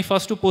spent my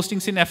first 2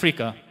 postings in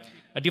Africa,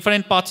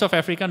 different parts of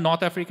Africa,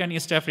 North Africa and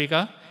East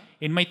Africa.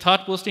 In my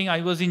 3rd posting,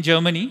 I was in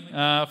Germany,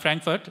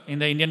 Frankfurt, in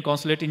the Indian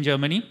consulate in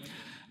Germany.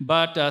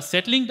 But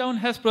settling down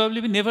has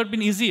probably never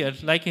been easier,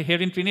 like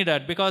here in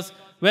Trinidad, because,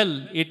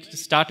 well, it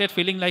started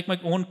feeling like my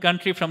own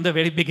country from the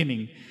very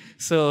beginning.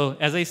 So,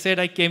 as I said,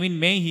 I came in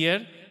May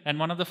here, and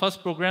one of the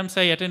first programs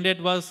I attended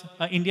was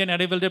an Indian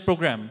Arrival Day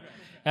program.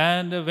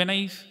 And when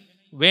I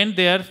went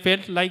there,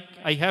 felt like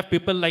I have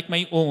people like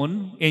my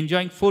own,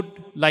 enjoying food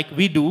like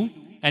we do,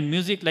 and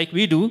music like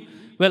we do.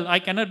 Well, I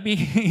cannot be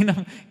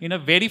in a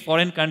very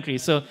foreign country.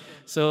 So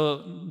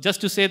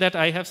just to say that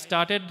I have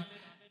started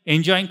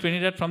enjoying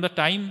Trinidad from the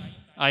time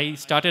I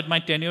started my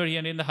tenure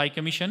here in the High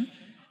Commission.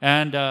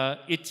 And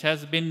it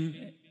has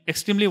been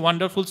extremely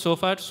wonderful so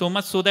far, so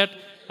much so that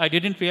I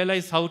didn't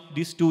realize how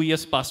these 2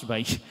 years passed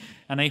by.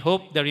 And I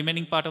hope the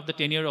remaining part of the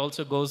tenure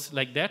also goes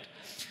like that.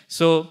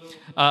 So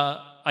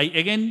I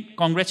again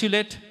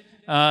congratulate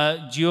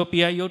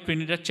GOPIO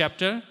Trinidad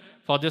chapter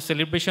for the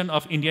celebration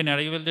of Indian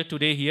Arrival Day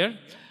today here.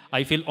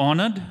 I feel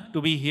honored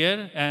to be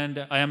here,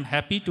 and I am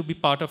happy to be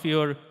part of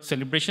your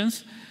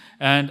celebrations.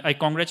 And I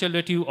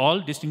congratulate you all,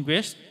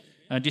 distinguished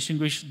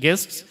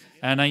guests,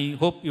 and I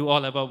hope you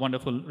all have a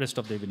wonderful rest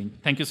of the evening.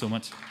 Thank you so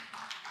much.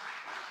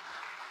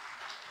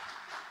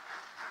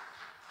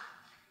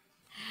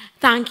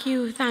 Thank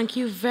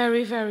you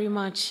very, very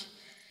much.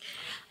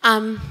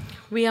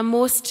 We are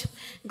most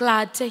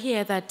glad to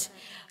hear that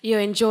you're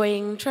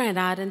enjoying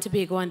Trinidad and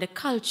Tobago and the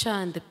culture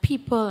and the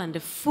people and the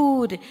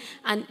food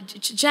and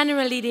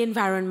generally the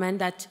environment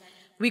that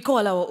we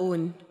call our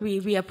own.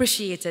 We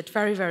appreciate it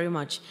very, very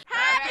much.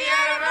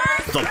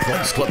 The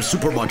Price Club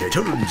Supermarket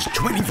turns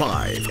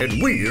 25,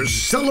 and we're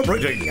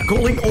celebrating.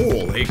 Calling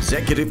all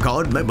executive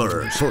card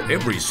members. For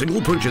every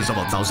single purchase of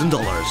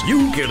 $1,000,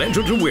 you can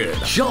enter to win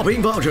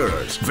shopping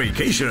vouchers,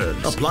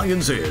 vacations,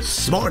 appliances,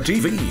 smart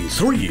TVs,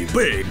 3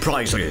 big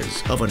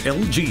prizes of an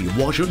LG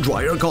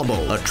washer-dryer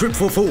combo, a trip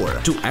for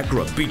 4 to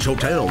Accra Beach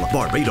Hotel,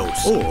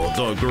 Barbados, or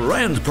the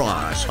grand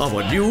prize of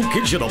a new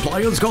kitchen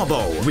appliance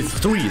combo with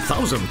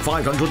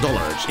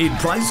 $3,500 in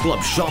Price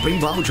Club shopping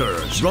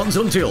vouchers. Runs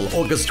until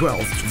August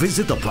 12th.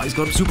 Visit the Price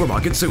Club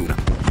Supermarket soon.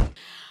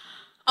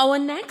 Our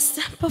next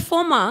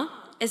performer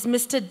is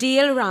Mr.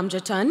 Dale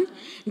Ramjit.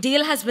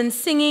 Dale has been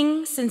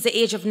singing since the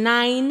age of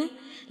 9.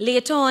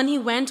 Later on, he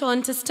went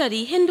on to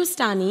study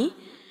Hindustani,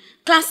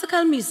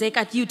 classical music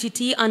at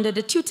UTT under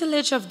the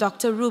tutelage of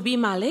Dr. Ruby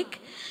Malik,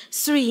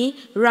 Sri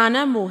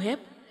Rana Mohib,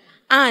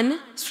 and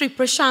Sri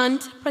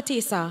Prashant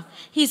Pratesa.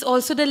 He's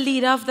also the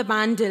leader of the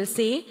band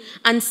Dilse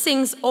and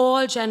sings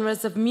all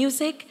genres of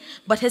music,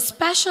 but his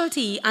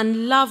specialty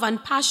and love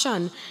and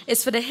passion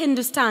is for the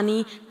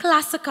Hindustani,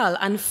 classical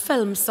and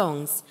film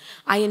songs.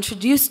 I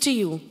introduce to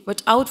you,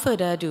 without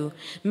further ado,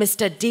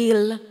 Mr.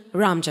 Dil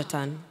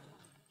Ramjatan.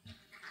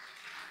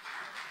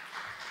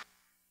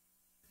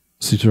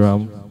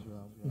 Sitaram,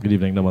 good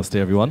evening, namaste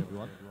everyone.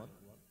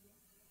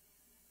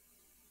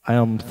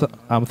 I'm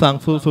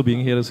thankful for being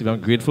here this evening.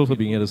 I'm grateful for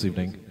being here this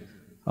evening.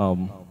 I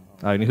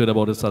only heard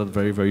about this at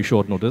very, very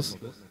short notice,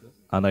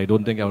 and I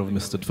don't think I would have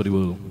missed it for the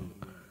world.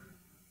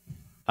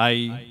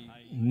 I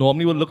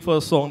normally would look for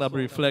a song that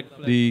would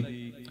reflect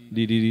the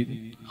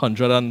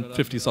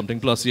 150 something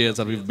plus years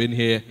that we've been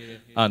here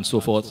and so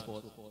forth,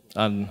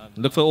 and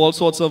look for all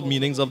sorts of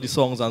meanings of the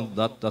songs and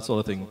that sort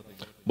of thing.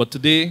 But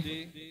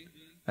today,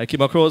 I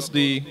came across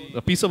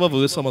a piece of a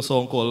verse from a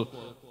song called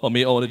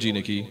Hame Aur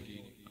Jineki,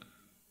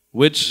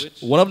 which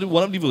one of the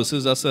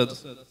verses that said,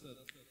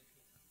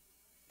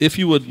 if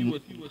you would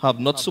have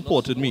not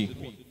supported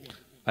me,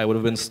 I would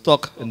have been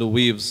stuck in the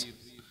waves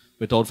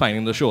without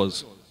finding the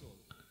shores.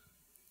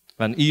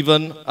 And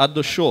even at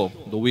the shore,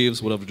 the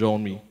waves would have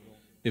drowned me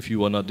if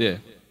you were not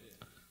there.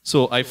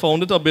 So I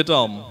found it a bit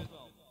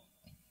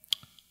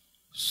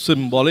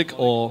symbolic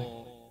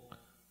or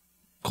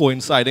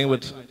coinciding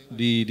with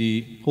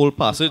the whole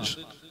passage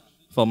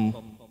from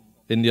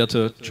India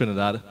to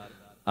Trinidad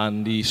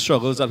and the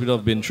struggles that we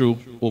have been through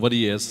over the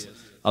years,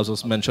 as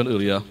was mentioned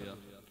earlier.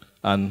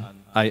 And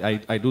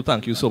I do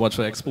thank you so much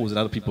for exposing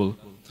other people,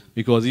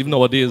 because even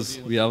nowadays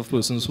we have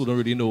persons who don't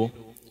really know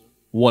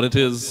what it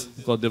is,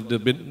 because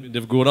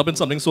they've grown up in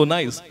something so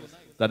nice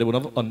that they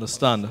would not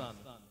understand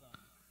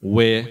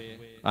where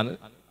they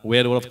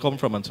would have come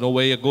from. And to know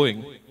where you're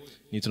going, you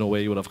need to know where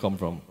you would have come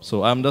from.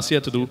 So I'm just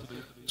here to do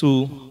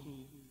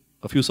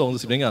a few songs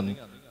this evening, and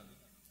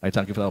I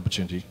thank you for the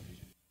opportunity.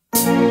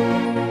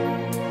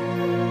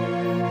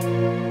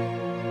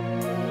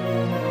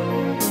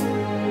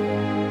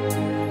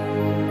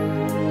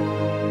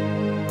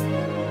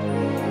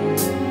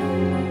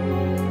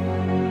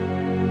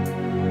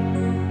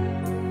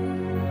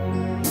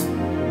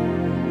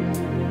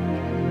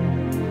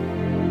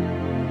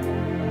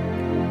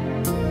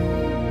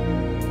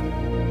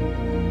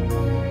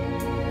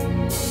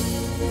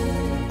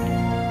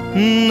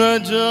 न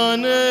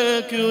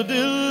जाने क्यों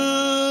दिल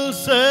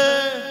से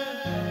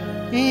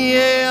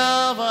ये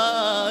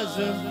आवाज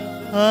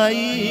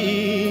आई,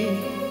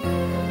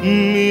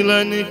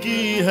 मिलन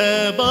की है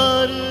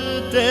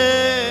बातें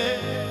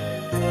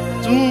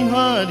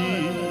तुम्हारी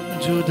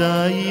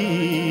जुदाई,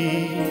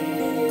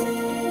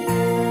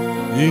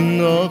 इन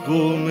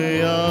आंखों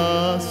में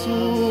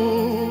आंसू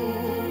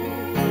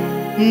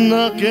न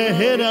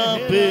गहरा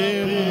पे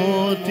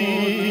मोती,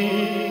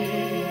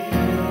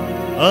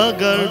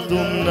 अगर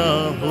तुम ना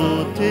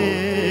होते,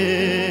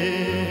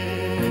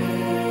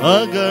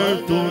 अगर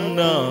तुम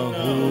ना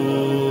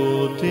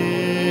होते।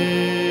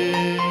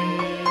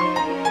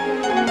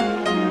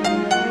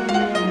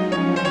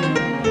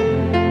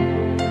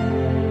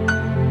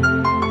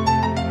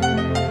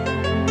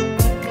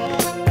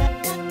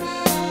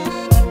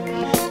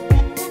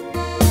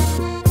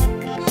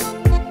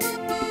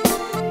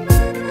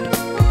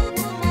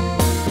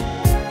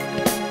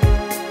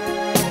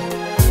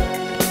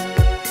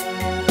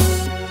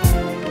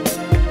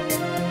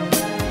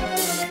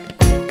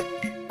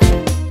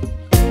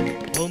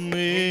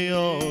 हमें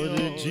और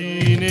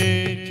जीने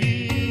की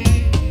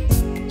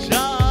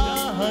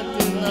चाहत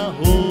न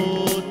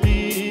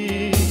होती,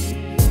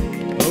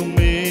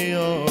 हमें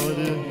और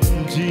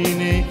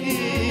जीने की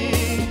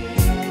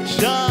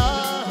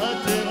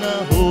चाहत न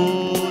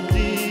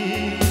होती,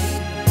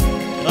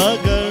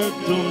 अगर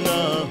तुम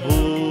ना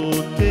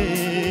होते,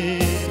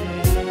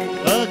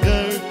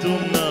 अगर तुम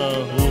ना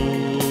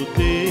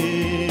होते,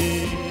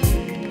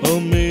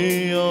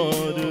 हमें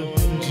और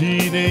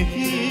जीने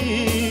की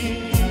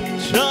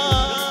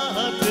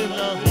चाहत न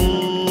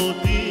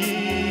होती,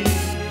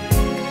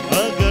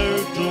 अगर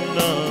तुम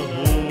ना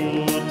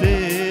होते,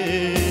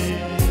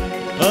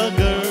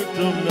 अगर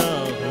तुम ना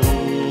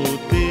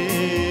होते।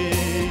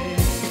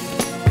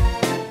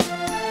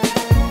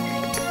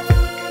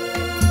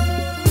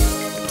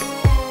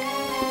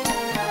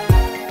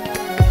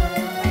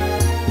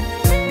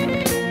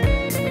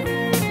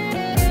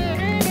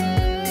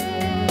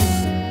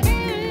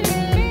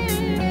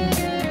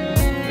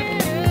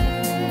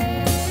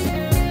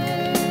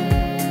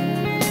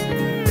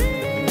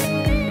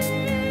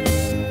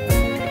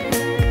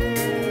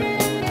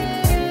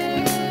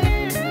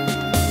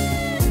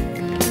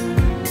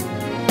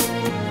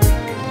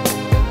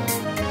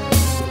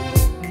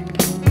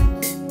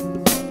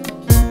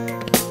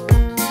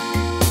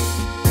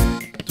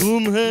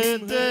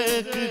 तुम्हें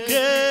देख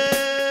के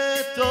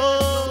तो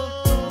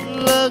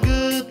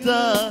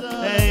लगता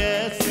है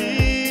ऐसी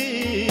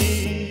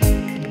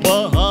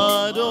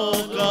बहारों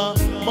का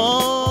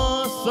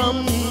मौसम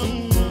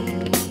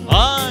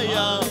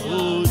आया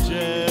हो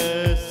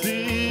जैसी,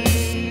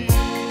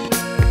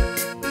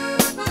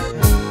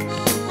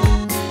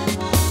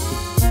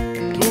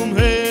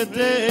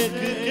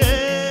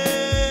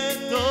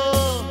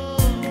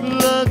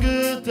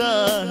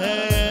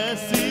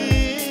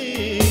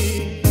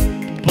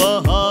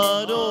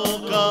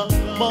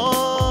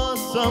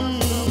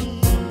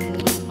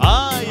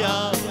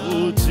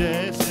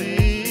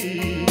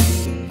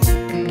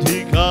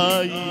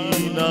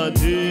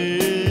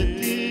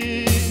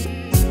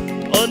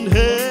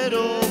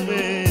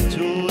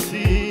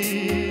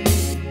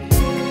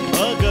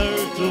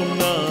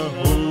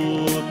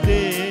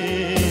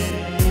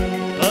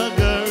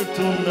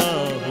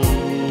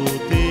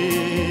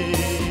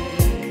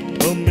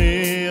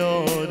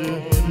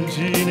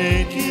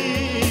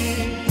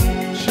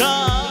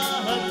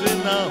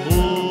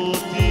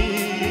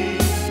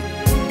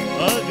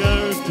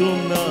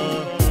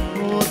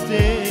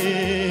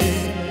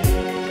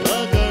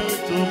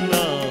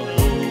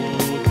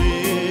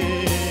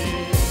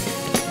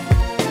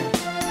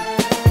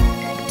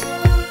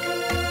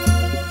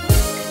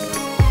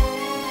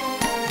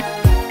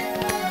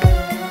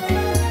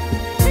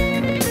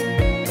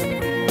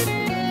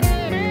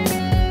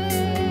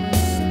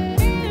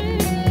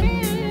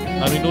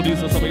 know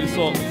these are some of these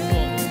songs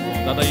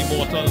that are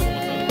immortal,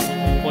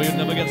 or you'll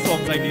never get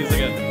songs like these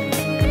again.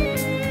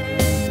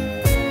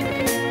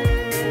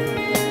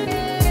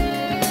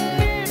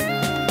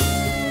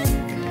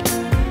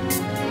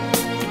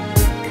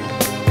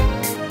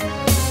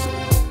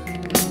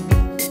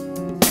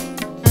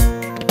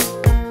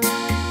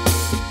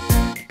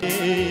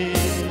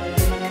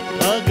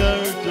 अगर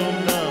तुम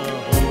ना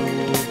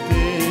होते,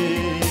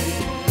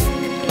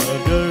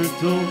 अगर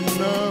तुम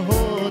ना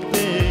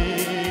होते,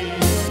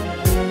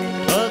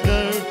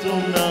 अगर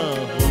तुम ना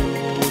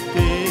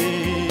होते,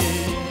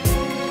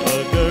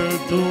 अगर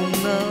तुम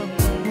ना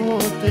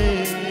होते,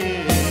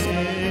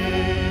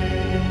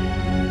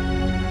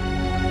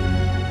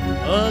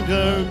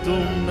 अगर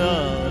तुम ना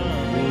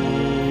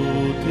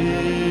होते.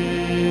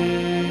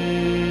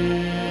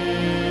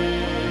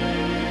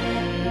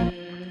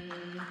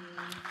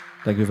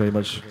 Thank you very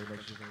much.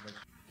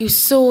 You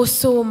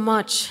so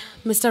much,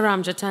 Mr.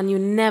 Ramjit, and you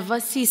never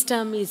cease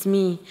to amaze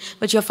me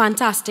with your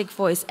fantastic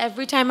voice.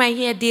 Every time I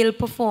hear Dale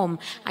perform,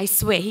 I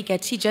swear he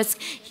gets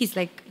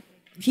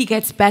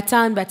better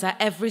and better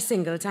every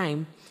single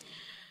time.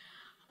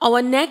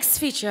 Our next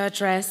feature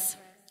address,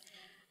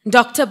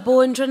 Dr.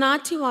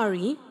 Boindranath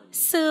Tiwari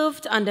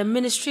served under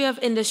Ministry of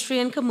Industry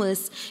and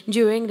Commerce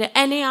during the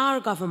NAR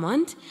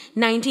government,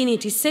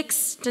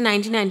 1986 to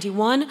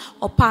 1991,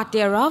 or part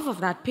thereof of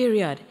that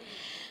period.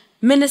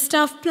 Minister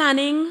of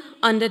Planning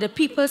under the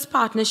People's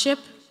Partnership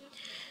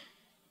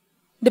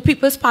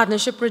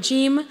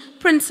regime,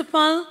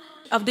 principal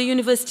of the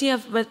University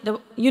of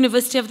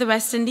the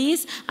West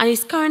Indies, and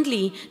is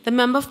currently the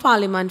Member of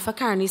Parliament for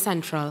Carney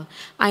Central.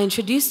 I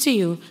introduce to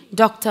you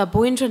Dr.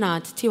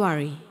 Boindranath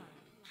Tiwari.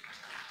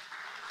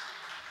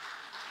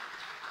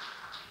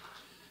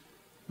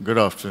 Good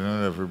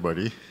afternoon,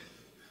 everybody.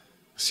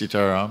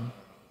 Sitaram.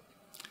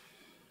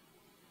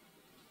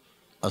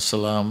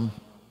 Assalamu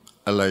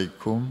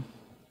alaikum.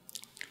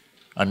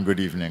 And good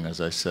evening, as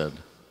I said.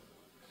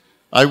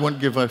 I won't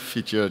give a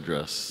feature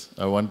address.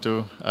 I want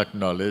to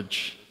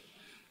acknowledge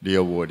the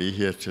awardee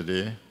here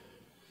today,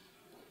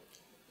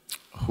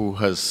 who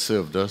has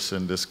served us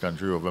in this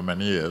country over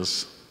many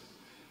years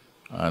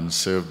and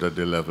served at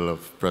the level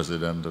of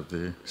President of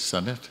the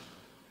Senate.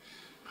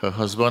 Her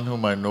husband,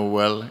 whom I know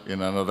well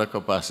in another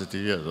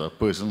capacity as a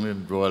person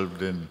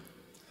involved in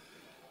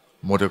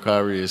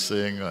motorcar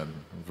racing and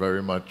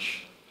very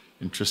much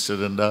interested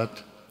in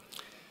that,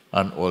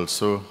 and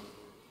also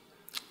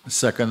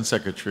Second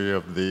Secretary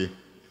of the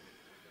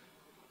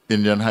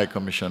Indian High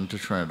Commission to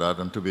Trinidad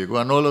and Tobago,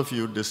 and all of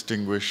you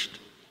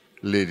distinguished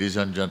ladies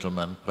and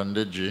gentlemen,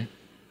 Panditji.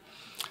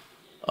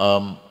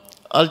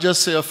 I'll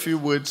just say a few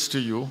words to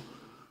you.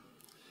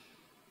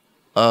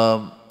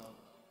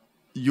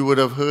 You would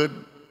have heard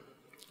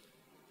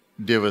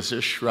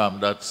Devasish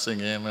Ramdat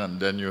singing, and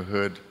then you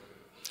heard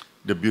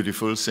the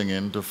beautiful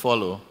singing to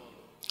follow.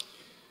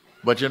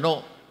 But you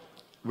know,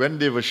 when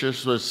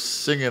Devasish was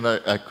singing,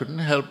 I couldn't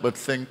help but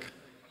think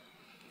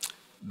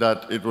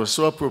that it was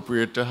so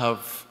appropriate to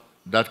have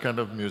that kind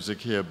of music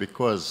here,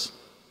 because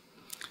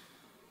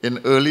in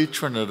early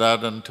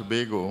Trinidad and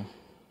Tobago,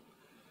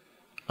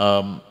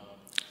 out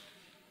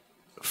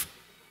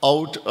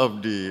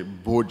of the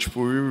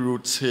Bhojpuri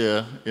roots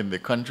here in the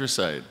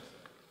countryside,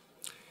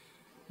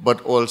 but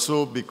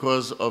also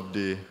because of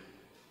the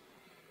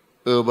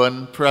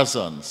urban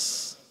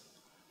presence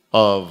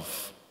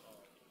of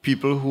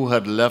people who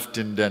had left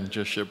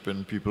indentureship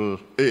in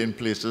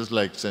places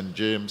like St.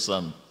 James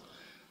and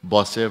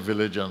Basso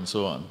village and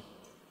so on.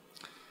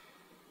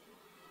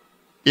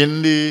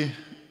 In the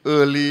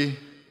early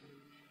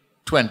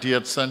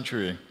 20th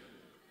century,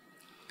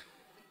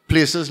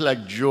 places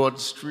like George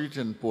Street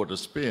in Port of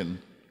Spain,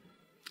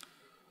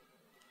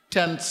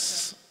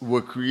 tents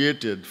were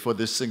created for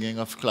the singing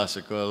of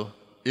classical,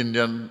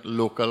 Indian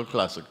local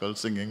classical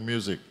singing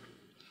music.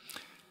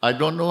 I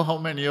don't know how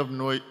many of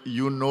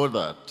you know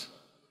that,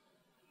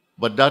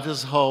 but that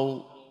is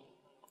how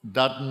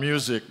that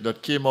music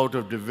that came out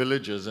of the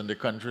villages in the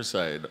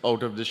countryside,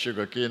 out of the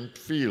sugarcane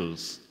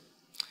fields,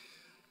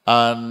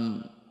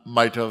 and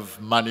might have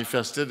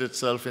manifested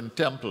itself in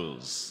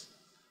temples,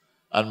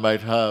 and might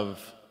have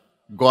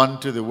gone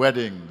to the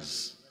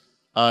weddings,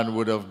 and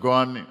would have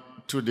gone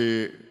to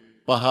the,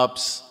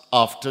 perhaps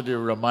after the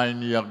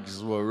Ramayana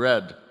yags were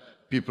read,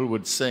 people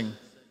would sing.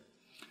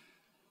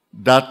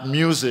 That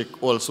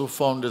music also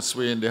found its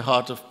way in the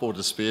heart of Port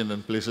of Spain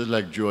and places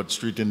like George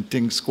Street in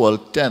things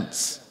called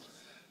tents,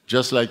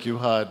 just like you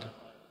had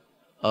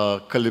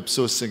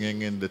calypso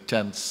singing in the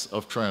tents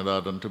of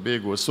Trinidad and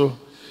Tobago. So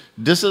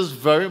this is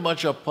very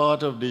much a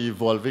part of the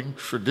evolving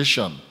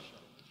tradition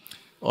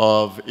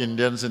of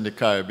Indians in the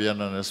Caribbean,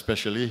 and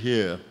especially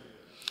here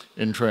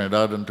in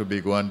Trinidad and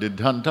Tobago. And the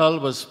dhantal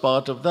was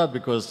part of that,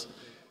 because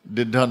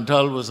the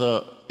dhantal was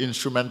an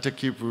instrument to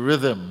keep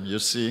rhythm, you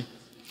see.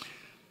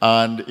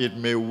 And it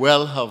may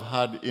well have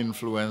had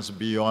influence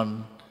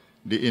beyond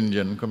the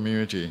Indian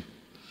community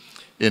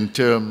in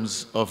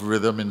terms of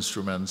rhythm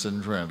instruments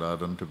in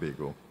Trinidad and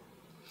Tobago.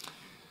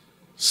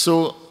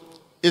 So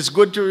it's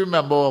good to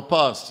remember our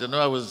past. You know,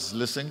 I was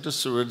listening to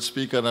Suraj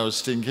speak and I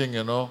was thinking,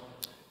 you know,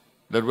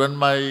 that when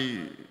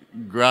my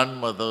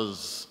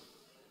grandmother's,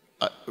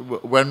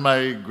 when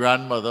my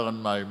grandmother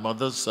on my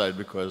mother's side,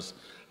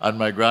 and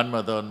my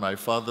grandmother on my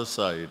father's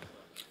side,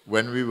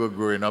 when we were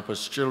growing up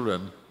as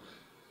children,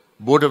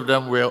 both of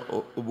them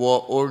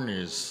wore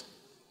ornis.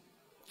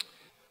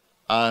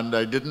 And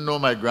I didn't know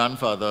my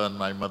grandfather on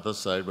my mother's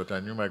side, but I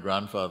knew my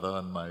grandfather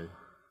on my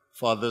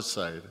father's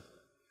side.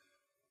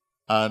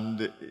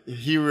 And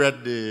he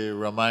read the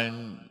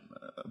Ramayana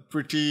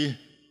pretty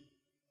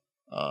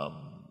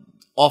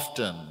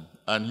often.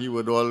 And he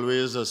would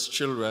always, as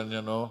children,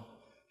 you know,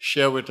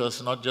 share with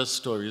us not just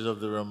stories of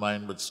the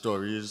Ramayana, but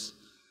stories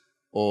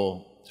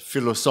or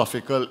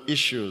philosophical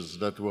issues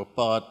that were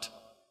part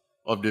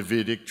of the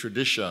Vedic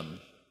tradition.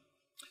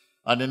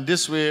 And in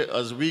this way,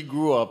 as we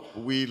grew up,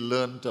 we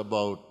learned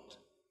about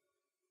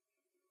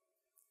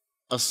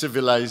a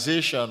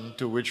civilization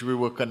to which we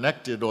were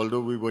connected, although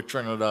we were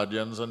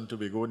Trinidadians and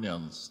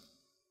Tobagonians.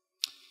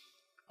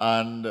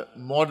 And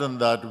more than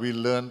that, we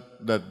learned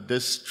that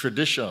this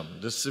tradition,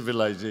 this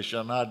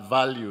civilization had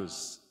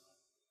values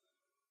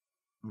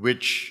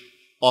which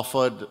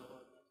offered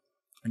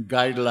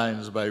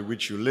guidelines by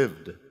which you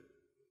lived.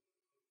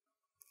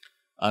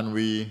 And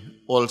we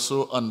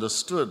also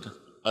understood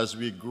as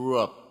we grew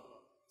up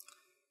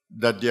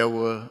that there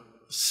were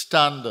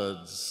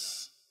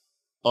standards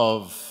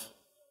of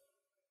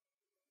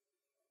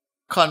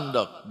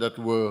conduct that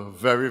were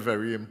very,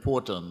 very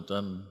important.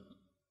 And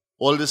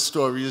all the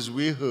stories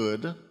we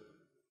heard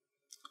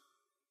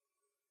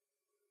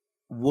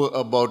were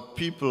about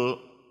people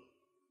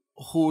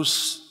who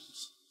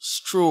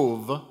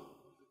strove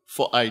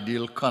for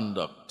ideal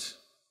conduct,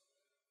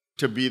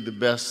 to be the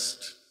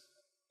best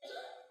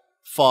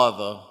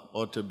father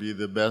or to be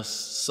the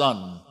best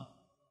son,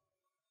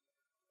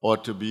 or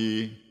to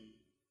be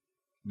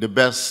the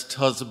best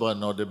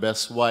husband or the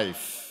best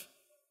wife.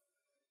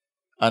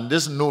 And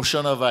this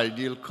notion of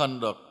ideal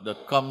conduct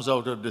that comes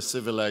out of the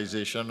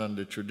civilization and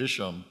the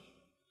tradition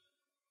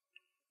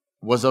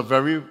was a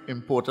very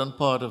important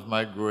part of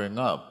my growing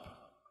up.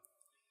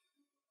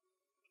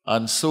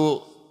 And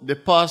so the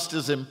past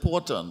is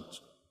important.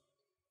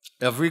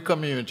 Every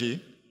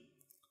community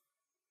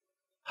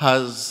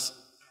has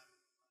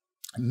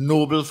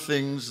noble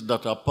things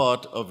that are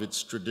part of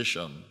its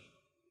tradition.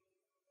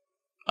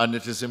 And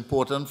it is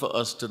important for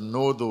us to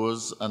know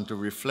those and to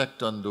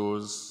reflect on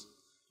those,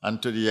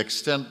 and to the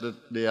extent that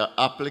they are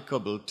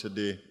applicable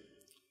today,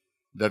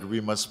 that we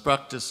must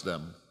practice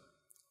them.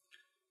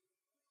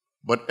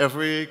 But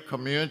every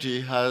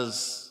community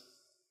has,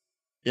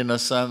 in a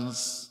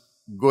sense,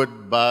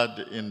 good,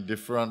 bad,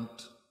 indifferent,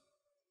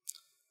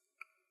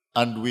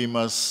 and we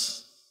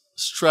must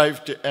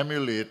strive to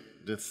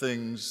emulate the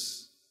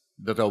things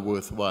that are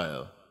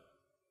worthwhile.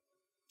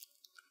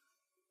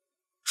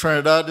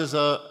 Trinidad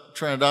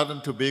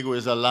and Tobago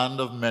is a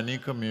land of many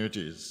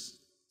communities,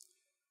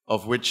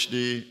 of which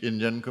the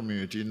Indian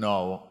community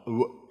now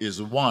is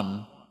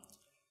one,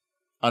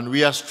 and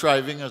we are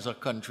striving as a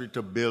country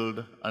to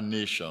build a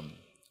nation.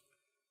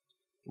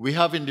 We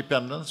have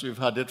independence, we've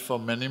had it for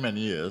many,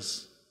 many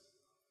years,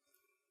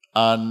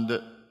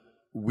 and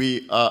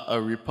we are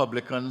a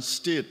Republican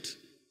state,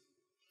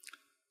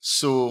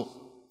 so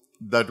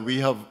we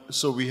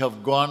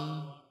have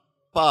gone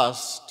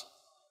past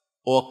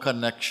our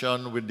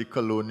connection with the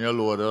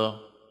colonial order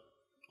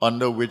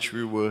under which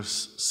we were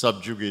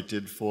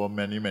subjugated for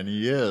many, many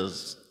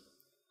years.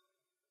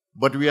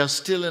 But we are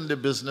still in the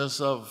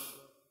business of,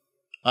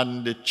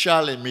 and the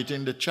challenge,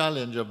 meeting the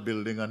challenge of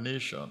building a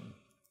nation.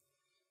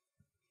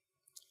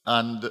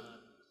 And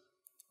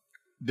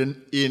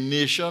a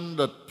nation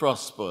that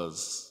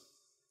prospers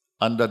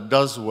and that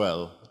does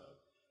well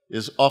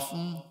is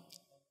often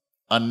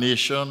a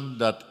nation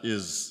that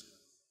is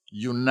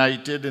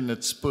united in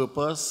its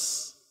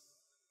purpose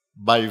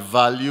by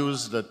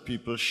values that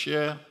people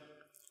share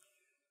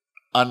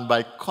and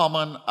by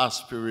common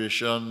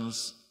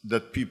aspirations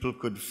that people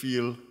could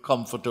feel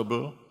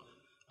comfortable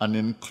and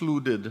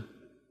included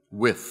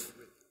with.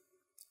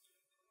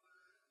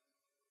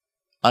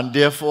 And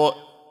therefore,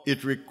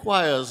 it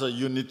requires a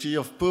unity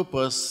of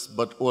purpose,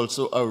 but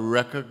also a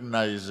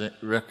recognition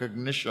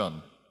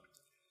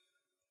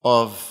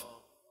of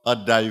a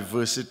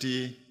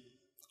diversity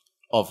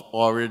of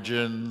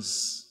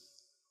origins,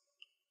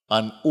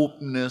 an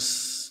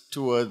openness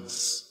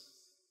towards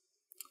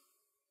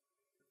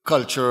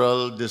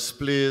cultural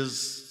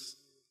displays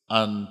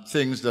and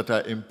things that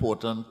are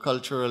important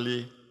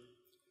culturally,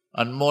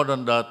 and more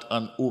than that,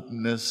 an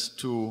openness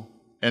to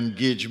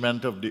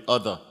engagement of the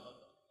other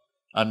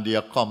and the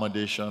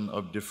accommodation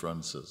of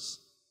differences.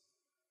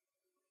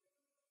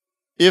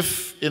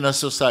 If in a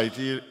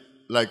society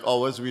like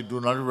ours we do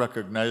not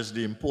recognize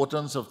the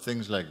importance of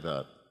things like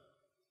that,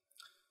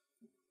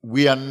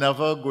 we are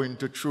never going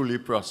to truly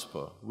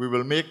prosper. We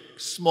will make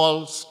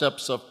small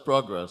steps of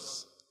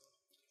progress,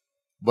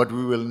 but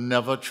we will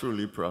never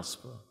truly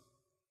prosper.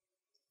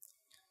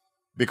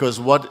 Because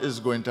what is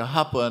going to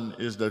happen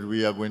is that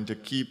we are going to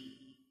keep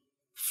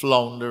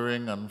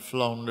floundering and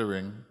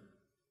floundering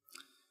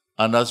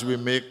And as we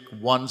make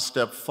one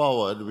step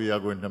forward, we are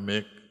going to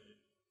make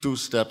 2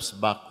 steps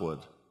backward.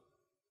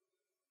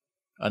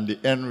 And the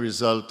end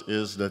result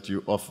is that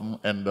you often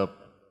end up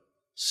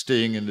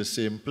staying in the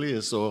same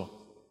place, or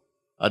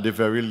at the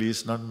very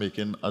least not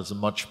making as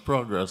much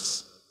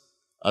progress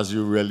as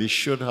you really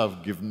should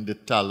have given the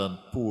talent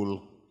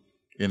pool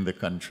in the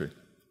country.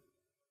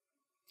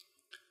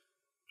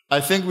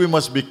 I think we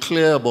must be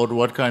clear about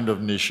what kind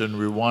of nation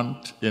we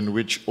want in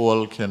which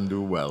all can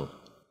do well.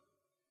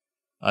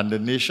 And the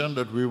nation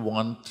that we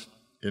want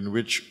in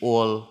which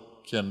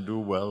all can do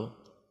well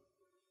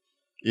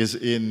is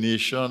a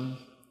nation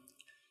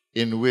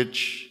in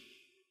which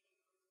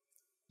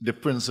the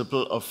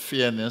principle of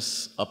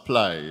fairness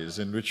applies,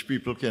 in which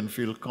people can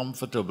feel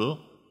comfortable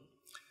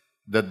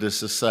that the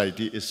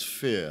society is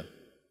fair,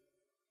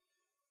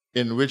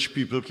 in which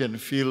people can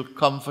feel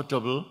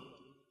comfortable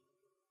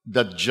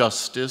that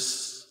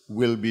justice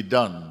will be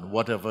done,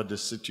 whatever the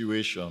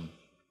situation,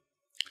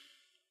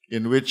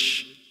 in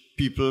which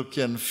people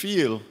can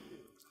feel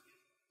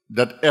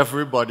that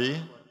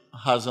everybody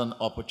has an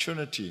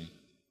opportunity,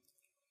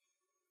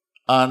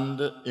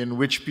 and in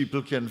which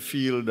people can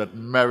feel that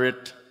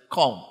merit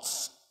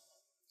counts,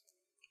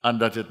 and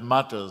that it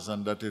matters,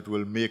 and that it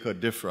will make a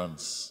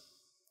difference,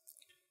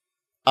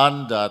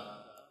 and that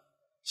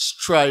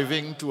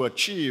striving to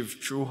achieve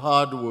through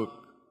hard work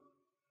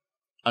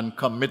and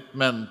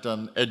commitment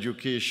and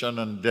education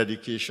and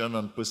dedication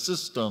and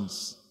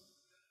persistence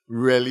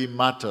really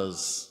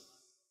matters,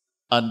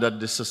 and that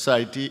the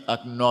society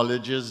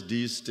acknowledges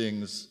these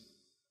things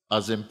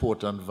as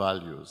important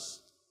values.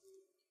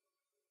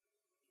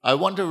 I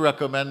want to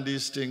recommend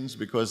these things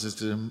because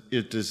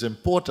it is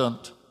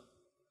important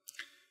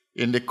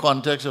in the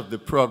context of the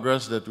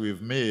progress that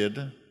we've made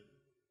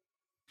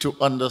to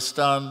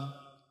understand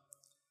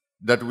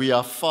that we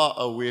are far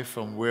away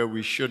from where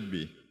we should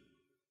be.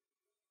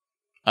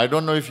 I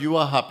don't know if you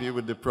are happy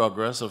with the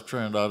progress of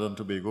Trinidad and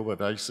Tobago,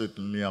 but I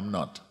certainly am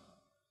not.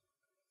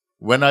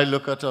 When I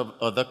look at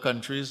other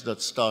countries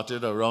that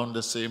started around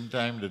the same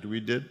time that we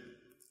did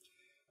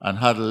and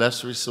had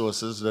less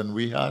resources than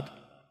we had,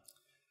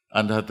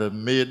 and had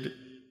made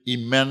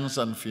immense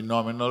and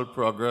phenomenal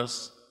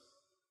progress,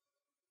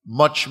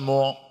 much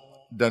more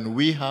than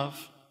we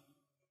have,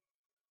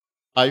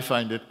 I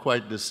find it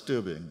quite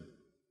disturbing.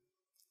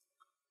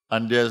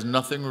 And there's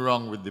nothing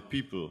wrong with the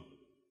people.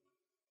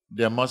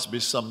 There must be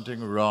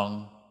something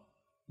wrong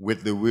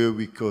with the way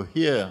we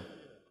cohere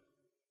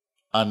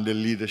and the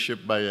leadership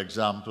by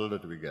example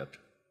that we get.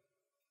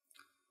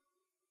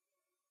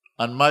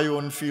 And my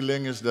own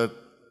feeling is that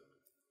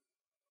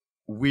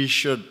we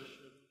should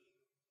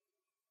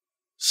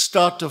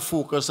start to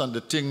focus on the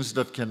things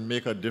that can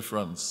make a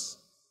difference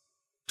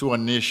to a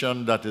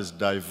nation that is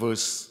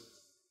diverse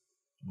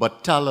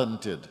but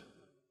talented,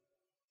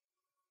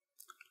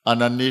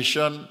 and a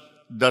nation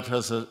that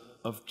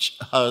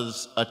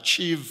has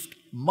achieved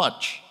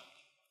much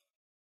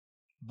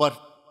but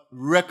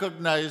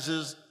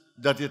recognizes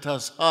that it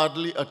has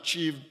hardly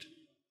achieved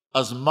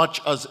as much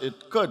as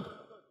it could,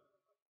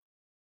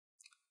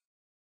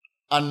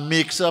 and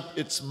makes up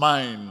its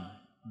mind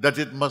that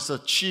it must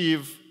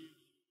achieve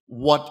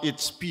what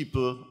its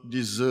people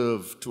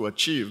deserve to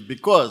achieve.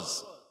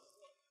 Because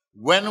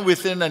when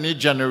within any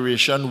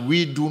generation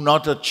we do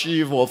not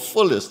achieve our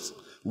fullest,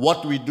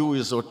 what we do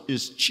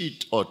is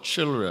cheat our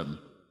children.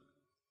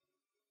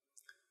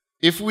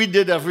 If we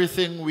did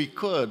everything we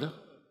could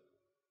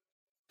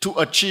to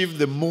achieve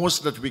the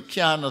most that we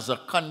can as a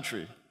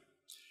country,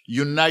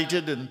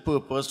 united in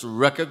purpose,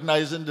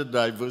 recognizing the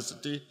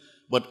diversity,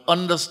 but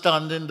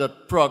understanding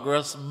that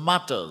progress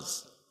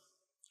matters,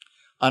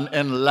 and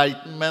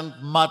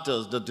enlightenment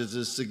matters, that it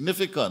is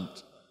significant,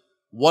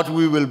 what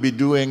we will be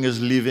doing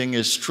is leaving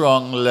a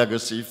strong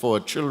legacy for our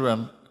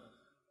children,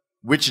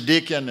 which they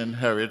can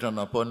inherit and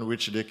upon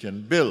which they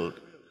can build.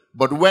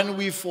 But when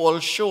we fall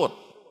short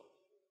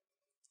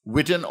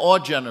within our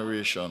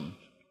generation,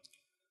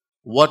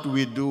 what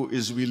we do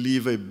is we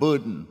leave a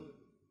burden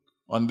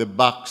on the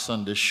backs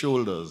and the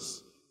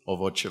shoulders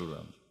of our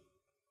children.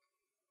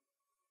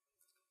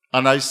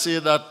 And I say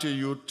that to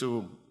you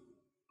to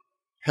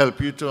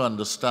help you to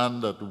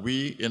understand that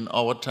we in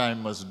our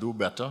time must do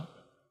better,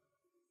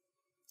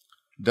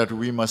 that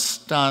we must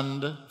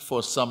stand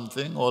for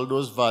something, all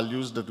those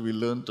values that we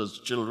learned as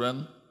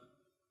children,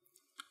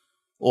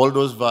 all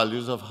those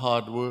values of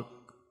hard work,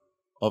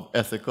 of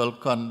ethical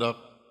conduct,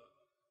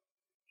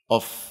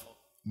 of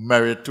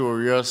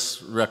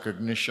meritorious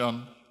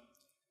recognition,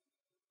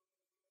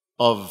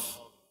 of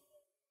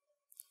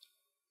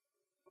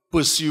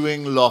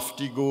pursuing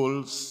lofty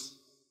goals.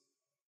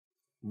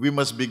 We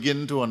must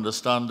begin to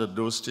understand that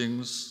those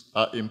things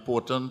are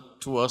important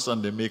to us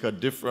and they make a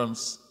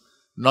difference,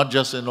 not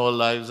just in our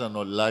lives and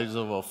the lives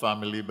of our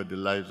family, but the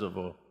lives of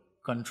our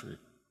country.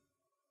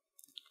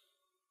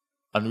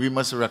 And we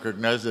must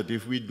recognize that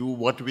if we do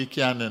what we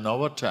can in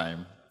our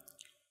time,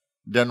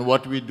 then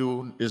what we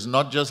do is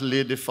not just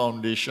lay the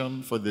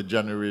foundation for the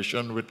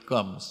generation which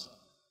comes,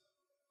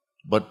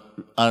 but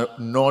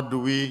nor do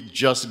we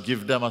just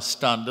give them a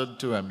standard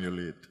to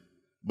emulate,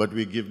 but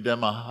we give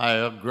them a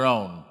higher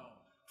ground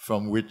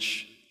from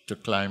which to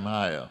climb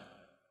higher.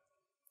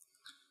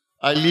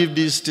 I leave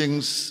these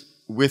things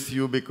with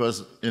you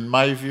because, in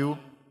my view,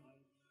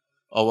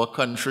 our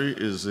country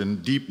is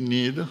in deep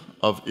need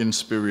of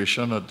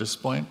inspiration at this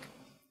point,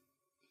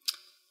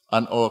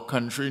 and our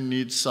country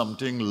needs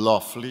something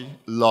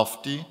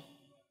lofty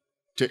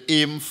to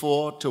aim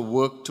for, to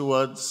work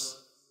towards,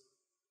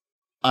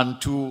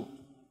 and to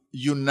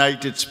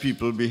unite its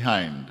people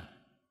behind.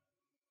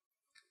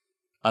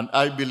 And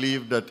I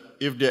believe that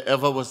if there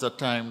ever was a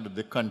time that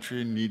the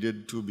country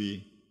needed to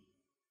be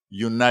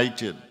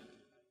united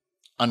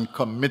and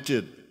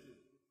committed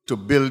to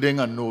building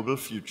a noble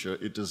future,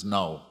 it is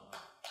now.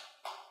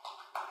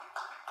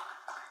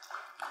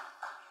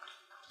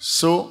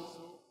 So,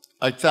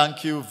 I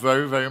thank you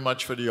very, very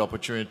much for the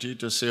opportunity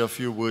to say a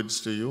few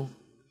words to you.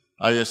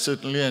 I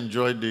certainly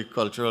enjoyed the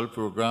cultural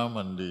program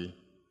and the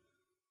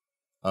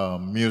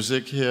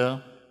music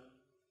here.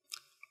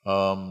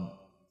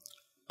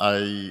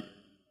 I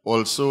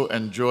also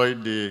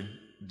enjoyed the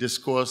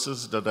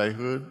discourses that I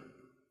heard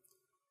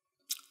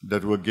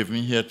that were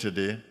given here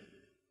today.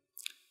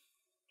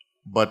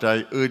 But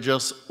I urge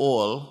us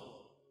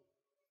all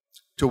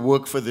to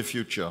work for the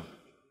future.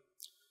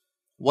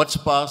 What's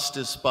past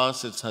is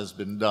past, it has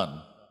been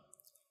done.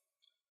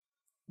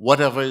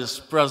 Whatever is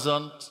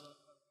present,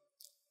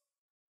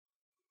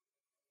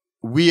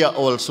 we are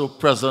also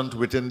present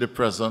within the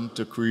present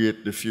to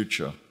create the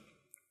future.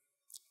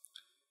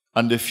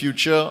 And the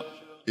future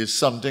is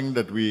something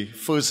that we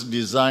first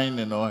design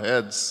in our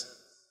heads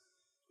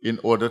in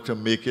order to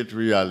make it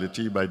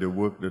reality by the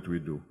work that we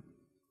do.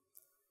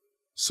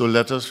 So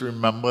let us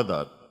remember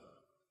that.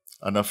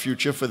 And a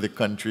future for the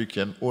country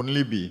can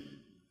only be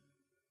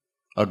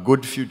a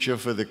good future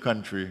for the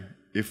country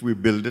if we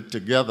build it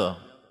together.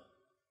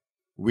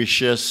 We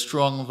share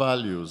strong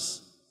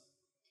values,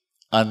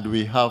 and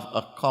we have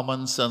a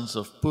common sense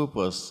of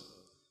purpose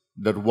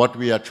that what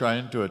we are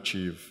trying to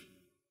achieve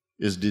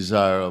is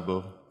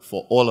desirable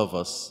for all of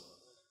us,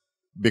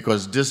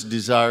 because this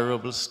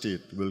desirable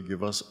state will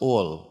give us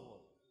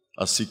all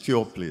a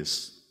secure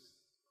place.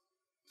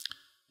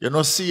 You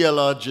know,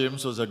 C.L.R.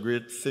 James was a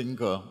great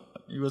thinker.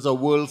 He was a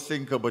world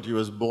thinker, but he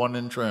was born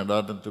in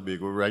Trinidad and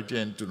Tobago, right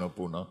here in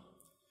Tunapuna.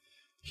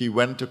 He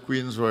went to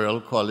Queen's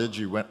Royal College.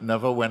 He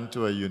never went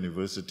to a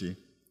university.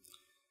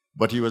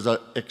 But he was an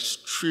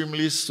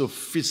extremely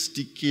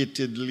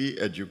sophisticatedly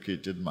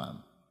educated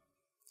man.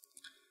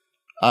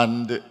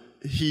 And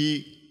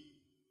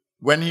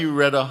when he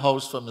read A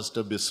House for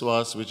Mr.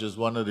 Biswas, which is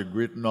one of the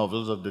great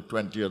novels of the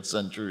 20th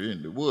century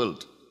in the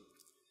world,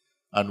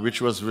 and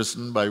which was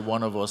written by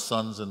one of our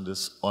sons of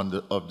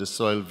the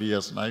soil,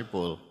 V.S.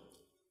 Naipaul,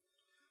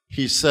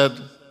 he said,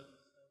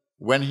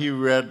 when he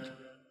read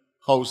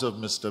House of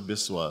Mr.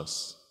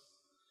 Biswas,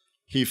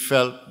 he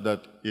felt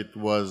that it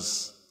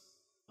was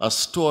a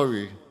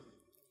story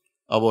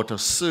about a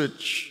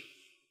search,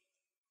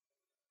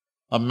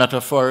 a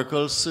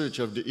metaphorical search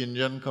of the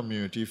Indian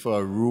community for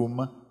a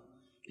room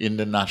in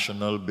the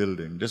National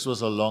Building. This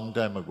was a long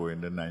time ago, in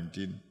the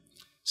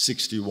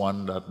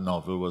 1961 that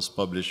novel was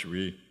published.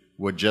 We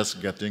were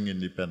just getting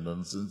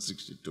independence in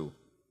 62.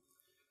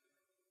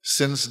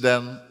 Since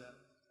then,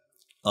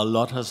 a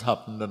lot has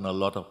happened and a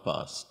lot has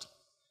passed.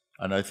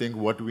 And I think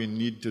what we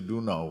need to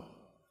do now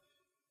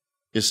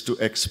is to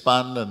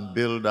expand and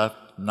build that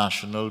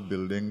national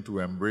building to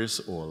embrace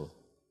all,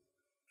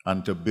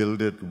 and to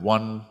build it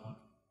one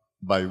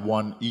by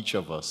one, each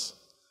of us,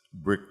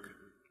 brick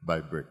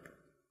by brick.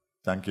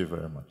 Thank you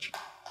very much.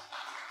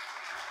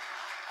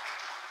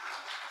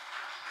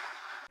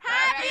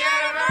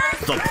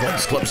 The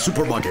Price Club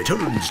Supermarket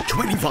turns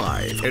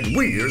 25, and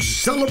we're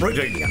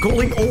celebrating.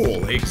 Calling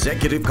all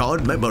executive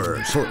card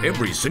members. For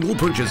every single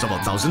purchase of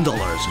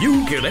 $1,000,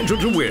 you can enter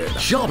to win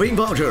shopping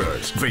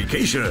vouchers,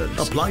 vacations,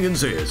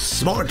 appliances,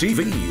 smart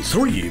TVs,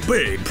 3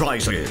 big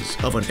prizes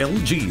of an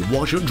LG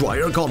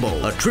washer-dryer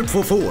combo, a trip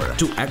for 4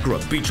 to Accra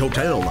Beach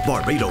Hotel,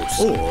 Barbados,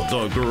 or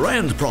the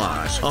grand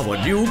prize of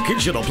a new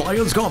kitchen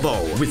appliance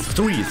combo with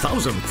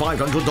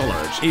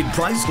 $3,500 in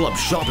Price Club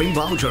shopping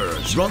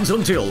vouchers. Runs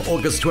until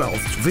August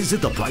 12th. Visit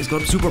the Price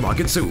Club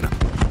Supermarket soon.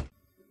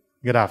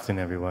 Good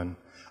afternoon, everyone.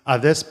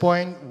 At this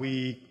point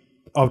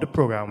of the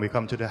program, we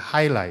come to the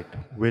highlight,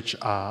 which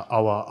are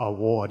our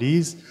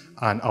awardees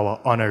and our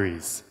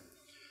honorees.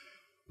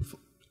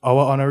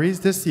 Our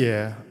honorees this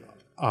year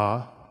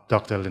are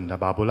Dr. Linda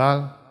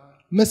Babulal,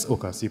 Ms.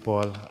 Oka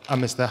Sipol,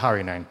 and Mr.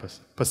 Harinain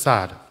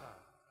Prasad.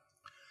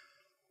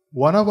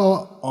 One of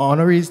our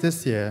honorees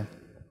this year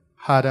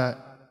had an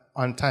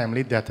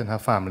untimely death in her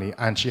family,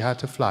 and she had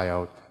to fly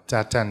out to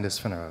attend this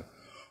funeral.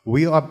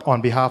 We,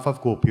 on behalf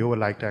of GOPIO, would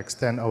like to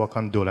extend our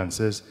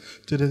condolences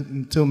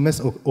to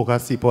Ms. Oka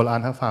Sipol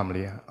and her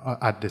family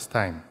at this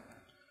time.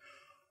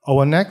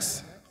 Our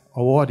next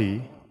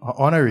awardee, or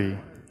honoree,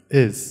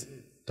 is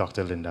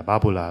Dr. Linda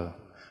Babulal,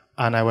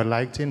 and I would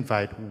like to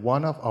invite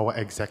one of our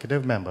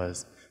executive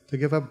members to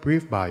give a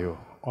brief bio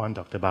on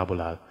Dr.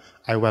 Babulal.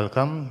 I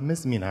welcome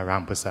Ms. Meena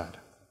Ramprasad.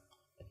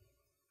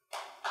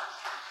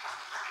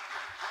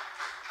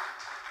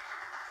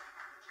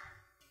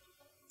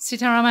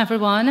 Sitaram,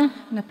 everyone,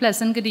 and a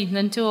pleasant good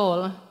evening to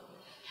all.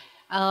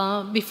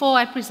 Before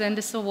I present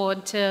this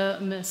award to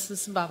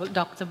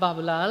Dr.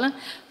 Babulal,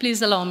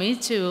 please allow me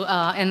to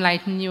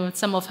enlighten you with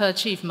some of her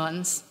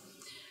achievements.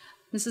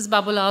 Mrs.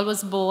 Babulal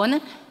was born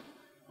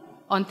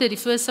on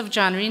 31st of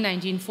January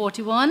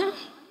 1941,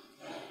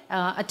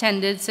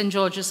 attended St.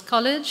 George's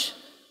College,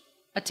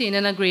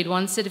 attaining a grade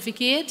 1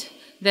 certificate,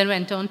 then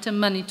went on to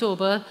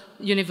Manitoba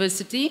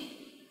University.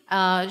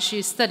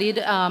 She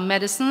studied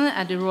medicine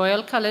at the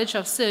Royal College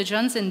of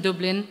Surgeons in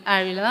Dublin,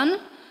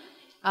 Ireland.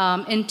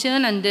 In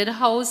turn, and did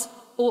house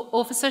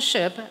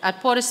officership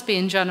at Port of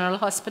Spain General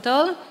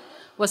Hospital,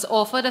 was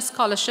offered a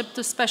scholarship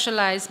to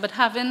specialize, but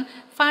having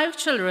 5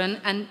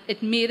 children, and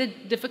it made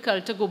it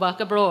difficult to go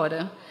back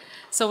abroad.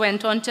 So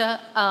went on to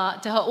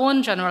her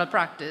own general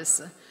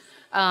practice.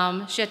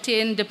 She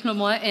attained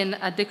diploma in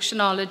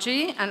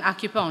addictionology and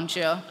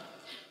acupuncture.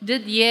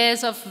 Did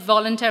years of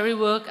voluntary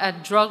work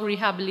at Drug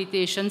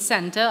Rehabilitation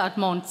Center at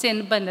Mount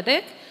St.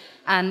 Benedict,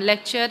 and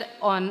lectured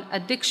on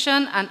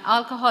addiction and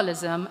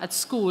alcoholism at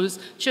schools,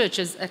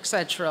 churches,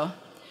 etc.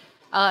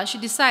 She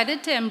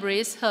decided to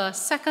embrace her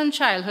second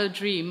childhood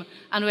dream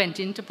and went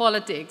into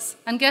politics.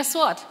 And guess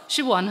what?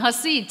 She won her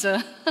seat.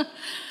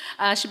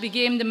 She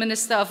became the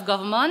Minister of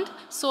Government,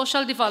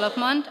 Social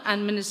Development,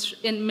 and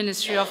in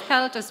Ministry of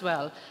Health as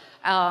well.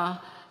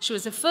 She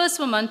was the first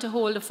woman to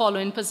hold the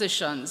following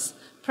positions: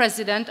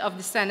 President of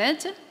the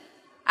Senate,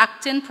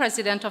 Acting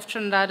President of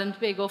Trinidad and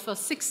Tobago for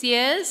 6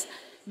 years,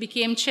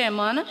 became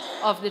chairman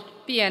of the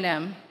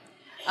PNM.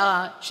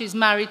 She's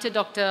married to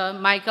Dr.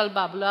 Michael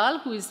Babulal,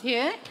 who is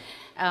here.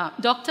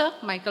 Dr.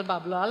 Michael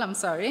Babulal, I'm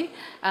sorry,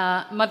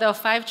 mother of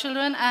 5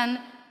 children and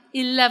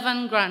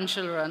 11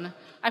 grandchildren.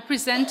 I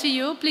present to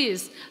you,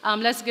 please,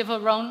 let's give a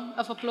round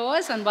of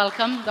applause and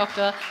welcome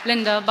Dr.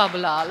 Linda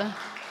Babulal.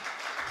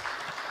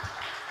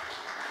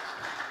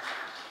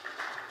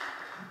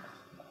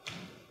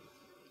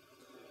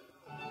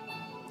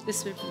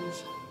 This way,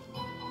 please.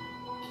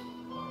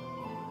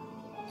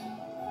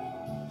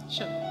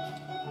 Sure.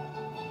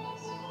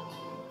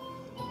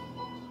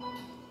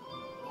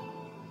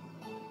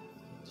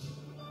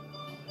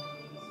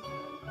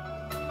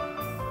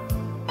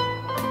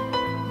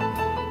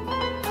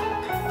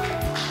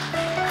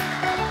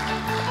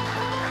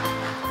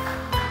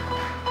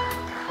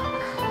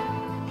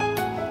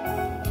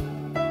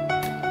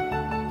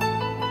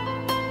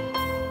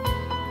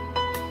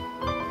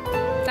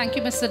 Thank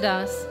you, Mr.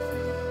 Das.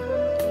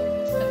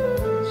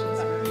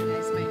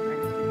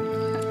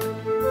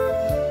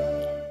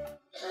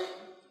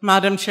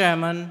 Madam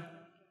Chairman,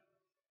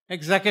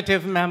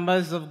 executive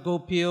members of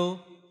GOPIO,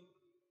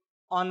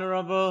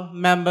 honorable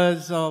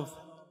members of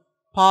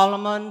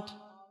Parliament,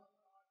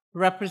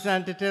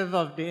 representative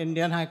of the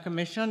Indian High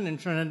Commission in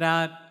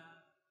Trinidad,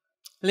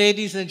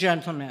 ladies and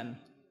gentlemen,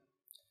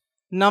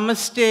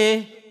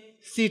 Namaste,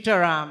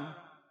 Sitaram,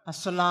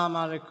 Assalamu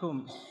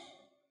alaikum.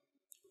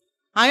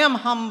 I am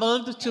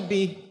humbled to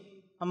be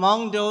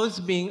among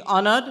those being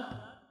honored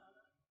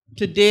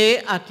today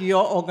at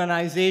your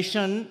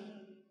organization,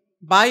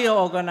 by your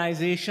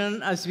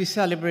organization, as we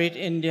celebrate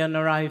Indian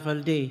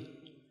Arrival Day.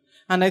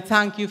 And I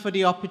thank you for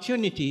the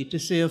opportunity to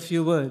say a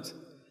few words.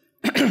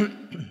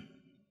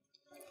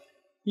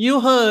 You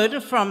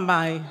heard from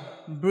my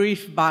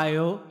brief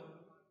bio,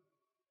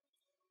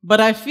 but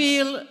I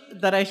feel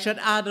that I should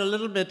add a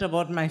little bit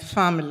about my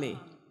family.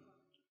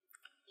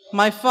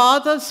 My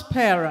father's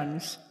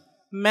parents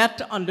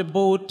met on the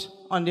boat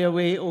on their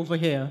way over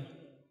here,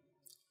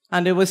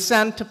 and they were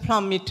sent to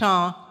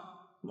Plum-Mitan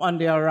on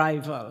their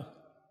arrival.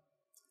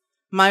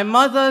 My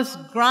mother's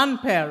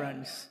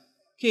grandparents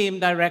came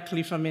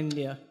directly from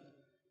India,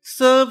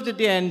 served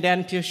their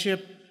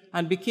indentureship,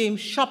 and became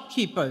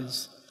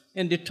shopkeepers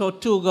in the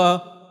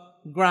Tortuga,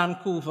 Grand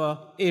Couva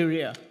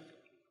area.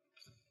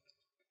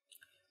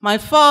 My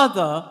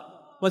father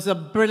was a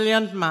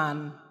brilliant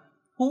man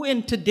who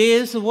in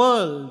today's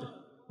world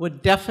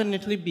would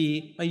definitely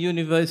be a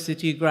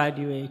university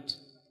graduate.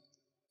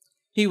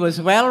 He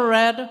was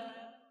well-read,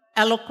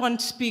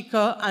 eloquent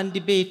speaker and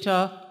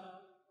debater.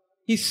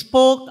 He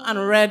spoke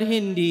and read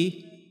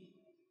Hindi.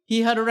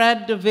 He had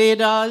read the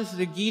Vedas,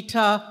 the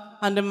Gita,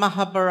 and the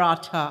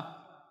Mahabharata,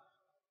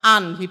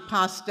 and he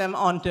passed them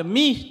on to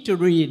me to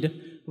read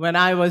when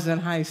I was in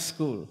high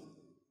school.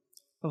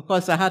 Of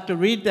course, I had to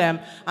read them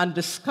and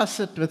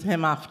discuss it with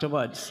him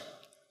afterwards.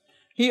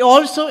 He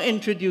also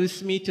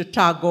introduced me to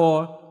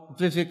Tagore,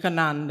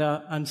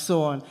 Vivekananda, and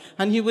so on.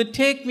 And he would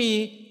take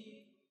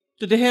me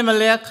to the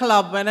Himalaya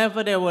Club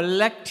whenever there were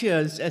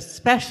lectures,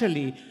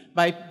 especially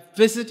by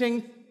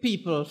visiting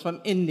people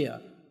from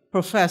India,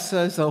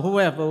 professors or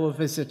whoever were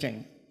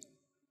visiting.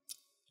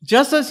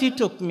 Just as he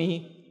took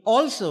me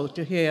also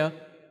to hear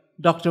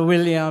Dr.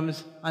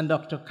 Williams and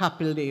Dr.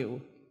 Kapil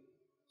Dev.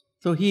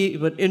 So he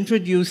would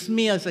introduce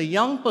me as a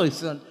young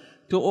person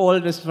to all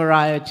this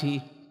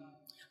variety.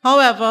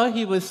 However,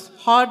 he was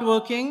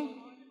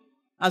hardworking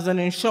as an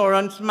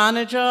insurance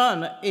manager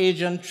and an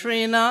agent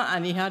trainer,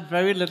 and he had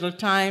very little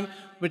time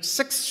with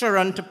 6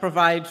 children to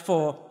provide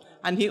for.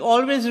 And he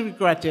always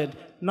regretted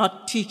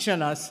not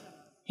teaching us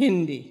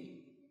Hindi.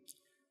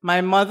 My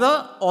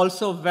mother,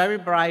 also very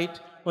bright,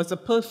 was a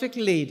perfect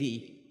lady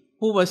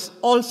who was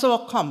also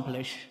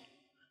accomplished.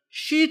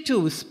 She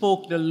too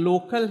spoke the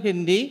local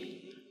Hindi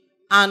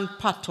and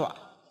Patwa,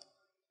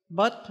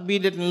 but we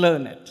didn't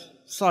learn it,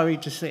 sorry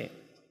to say.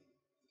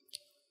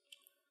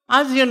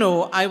 As you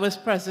know, I was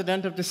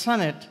president of the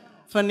Senate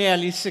for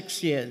nearly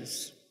 6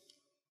 years.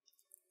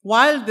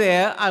 While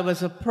there, I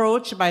was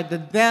approached by the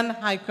then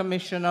High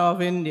Commissioner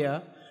of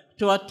India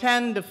to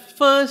attend the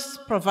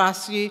first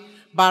Pravasi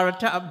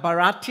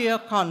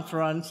Bharatiya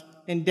conference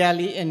in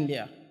Delhi,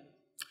 India,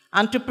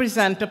 and to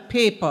present a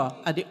paper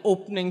at the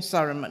opening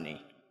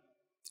ceremony.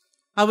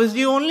 I was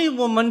the only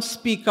woman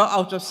speaker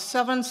out of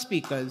 7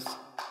 speakers.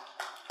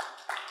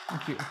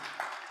 Thank you.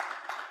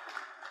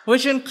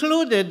 Which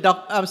included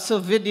Sir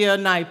Vidya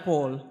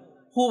Naipol,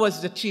 who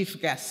was the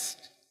chief guest.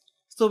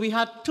 So we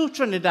had 2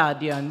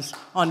 Trinidadians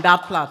on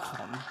that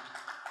platform.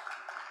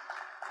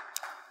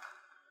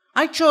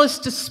 I chose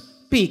to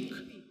speak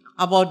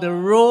about the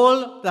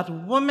role that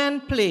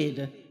women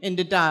played in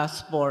the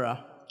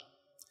diaspora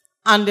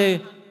and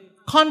the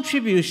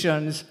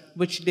contributions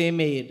which they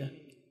made.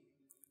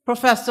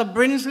 Professor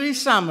Brinsley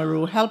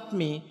Samaru helped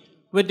me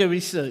with the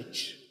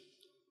research.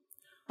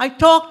 I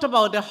talked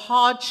about the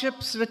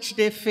hardships which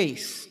they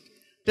faced,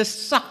 the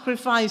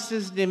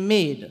sacrifices they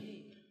made,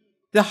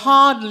 the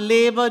hard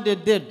labor they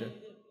did,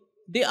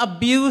 the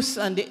abuse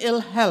and the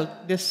ill health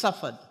they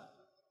suffered.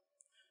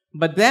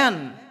 But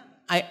then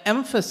I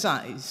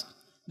emphasized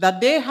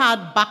that they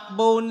had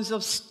backbones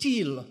of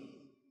steel,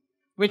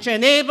 which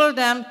enabled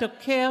them to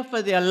care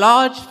for their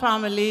large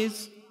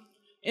families,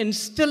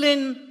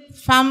 instilling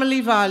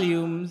family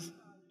values,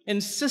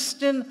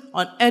 insisting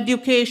on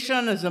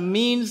education as a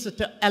means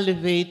to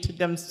elevate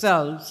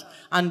themselves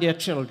and their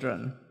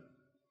children.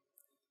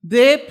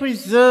 They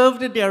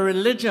preserved their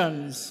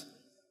religions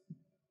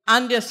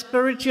and their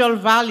spiritual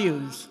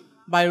values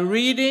by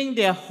reading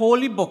their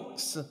holy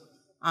books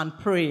and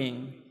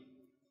praying.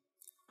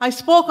 I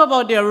spoke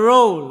about their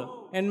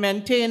role in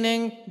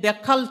maintaining their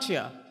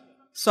culture,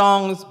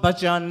 songs,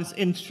 bhajans,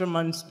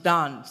 instruments,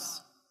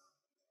 dance.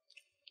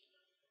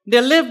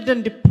 They lived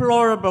in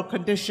deplorable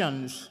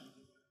conditions,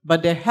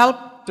 but they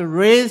helped to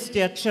raise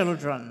their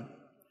children,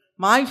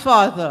 my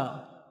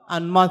father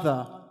and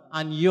mother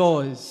and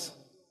yours,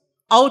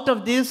 out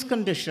of these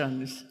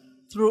conditions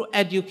through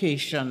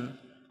education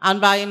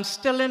and by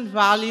instilling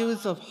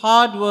values of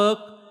hard work,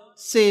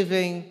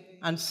 saving,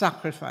 and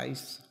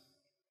sacrifice.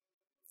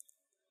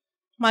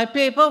 My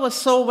paper was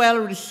so well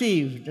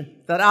received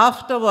that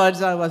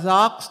afterwards I was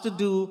asked to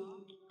do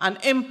an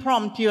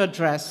impromptu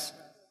address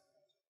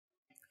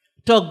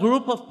to a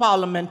group of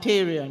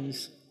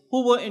parliamentarians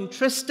who were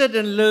interested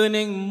in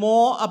learning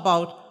more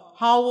about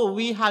how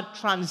we had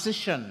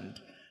transitioned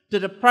to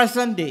the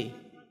present day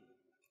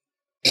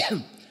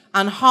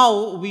and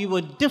how we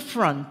were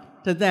different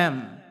to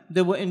them.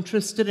 They were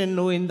interested in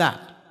knowing that.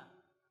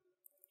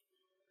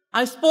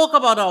 I spoke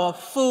about our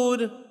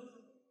food,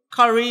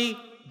 curry,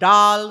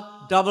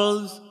 dal,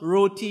 doubles,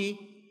 roti,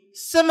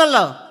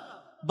 similar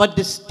but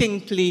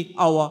distinctly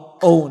our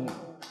own.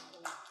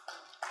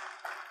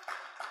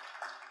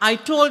 I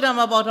told them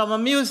about our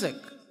music.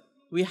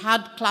 We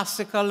had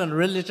classical and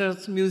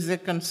religious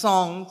music and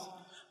songs,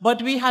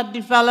 but we had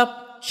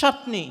developed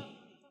chutney,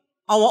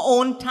 our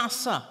own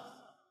tassa,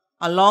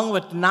 along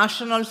with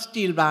National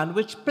Steel Band,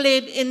 which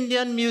played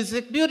Indian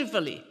music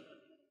beautifully.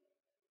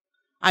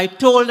 I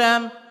told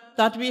them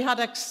that we had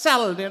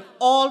excelled in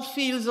all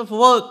fields of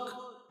work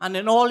and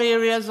in all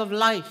areas of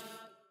life.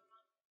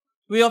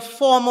 We are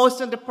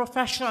foremost in the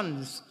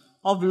professions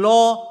of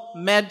law,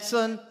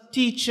 medicine,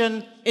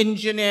 teaching,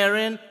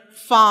 engineering,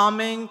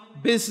 farming,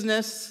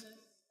 business.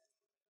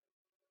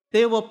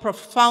 They were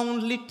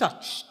profoundly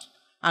touched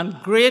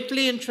and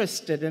greatly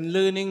interested in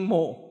learning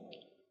more.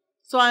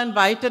 So I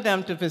invited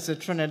them to visit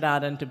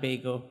Trinidad and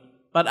Tobago,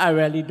 but I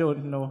really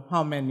don't know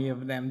how many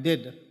of them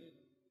did.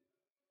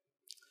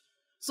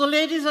 So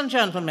ladies and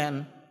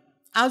gentlemen,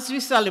 as we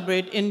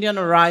celebrate Indian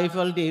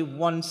Arrival Day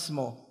once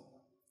more,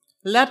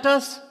 let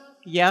us,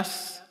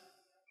 yes,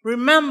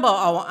 remember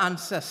our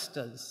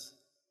ancestors.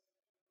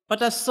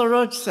 But as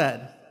Saroj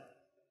said,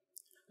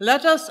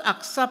 let us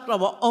accept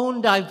our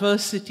own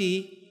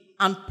diversity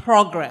and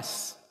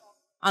progress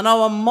and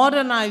our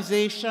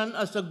modernization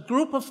as a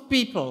group of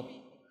people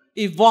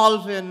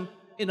evolving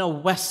in a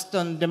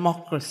Western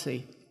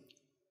democracy.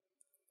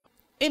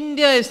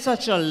 India is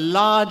such a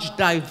large,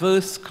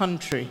 diverse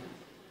country.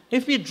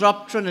 If we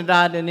drop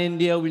Trinidad in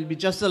India, we'll be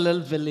just a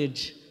little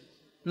village,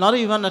 not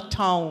even a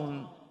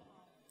town.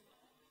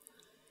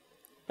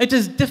 It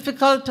is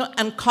difficult to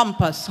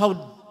encompass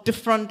how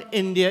different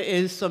India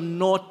is from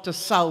north to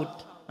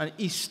south and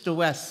east to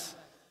west.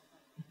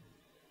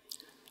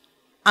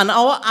 And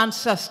our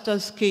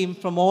ancestors came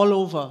from all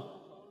over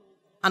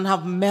and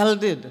have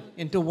melded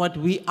into what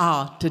we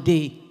are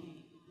today.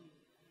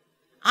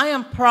 I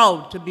am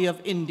proud to be of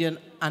Indian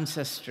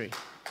ancestry.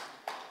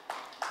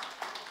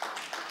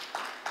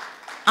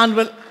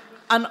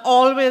 And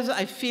always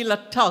I feel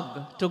a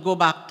tug to go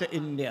back to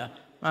India.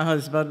 My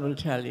husband will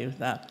tell you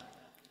that.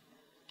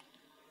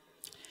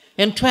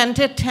 In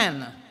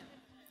 2010,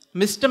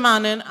 Mr.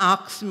 Manning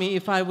asked me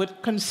if I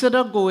would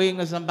consider going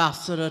as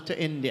ambassador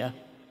to India.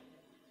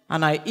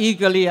 And I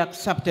eagerly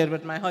accepted,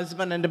 with my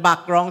husband in the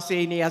background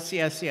saying yes,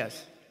 yes,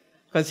 yes,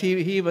 because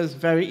he was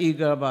very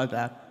eager about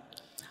that.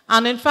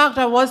 And in fact,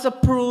 I was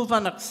approved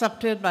and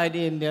accepted by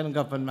the Indian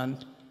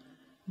government.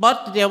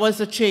 But there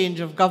was a change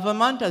of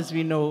government, as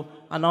we know,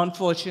 and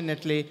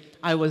unfortunately,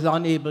 I was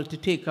unable to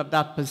take up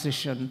that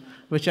position,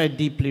 which I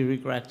deeply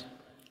regret.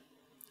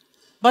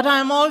 But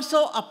I am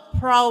also a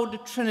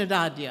proud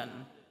Trinidadian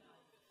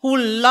who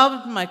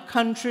loved my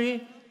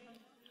country,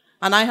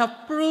 and I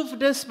have proved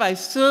this by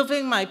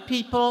serving my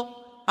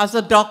people as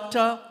a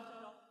doctor,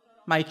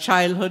 my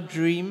childhood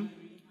dream,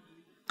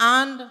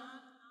 and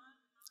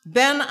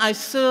then I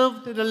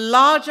served the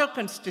larger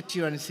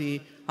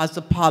constituency as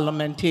a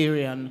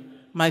parliamentarian,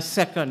 my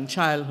second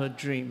childhood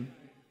dream.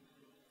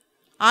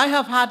 I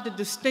have had the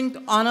distinct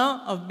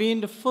honor of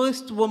being the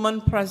first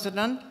woman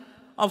president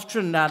of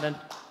Trinidad and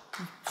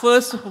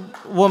first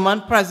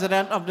woman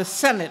president of the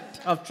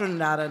Senate of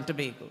Trinidad and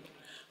Tobago,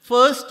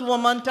 first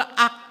woman to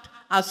act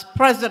as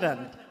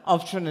president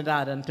of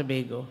Trinidad and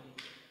Tobago.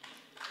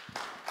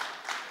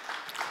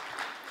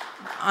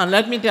 And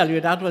let me tell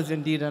you, that was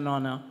indeed an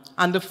honor.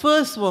 And the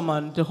first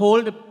woman to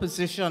hold the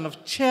position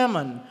of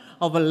chairman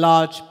of a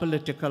large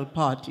political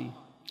party.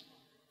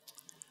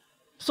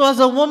 So as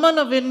a woman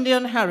of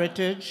Indian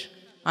heritage,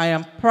 I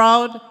am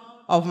proud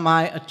of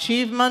my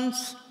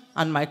achievements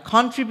and my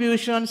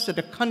contributions to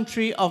the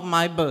country of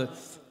my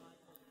birth.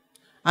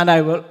 And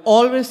I will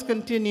always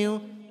continue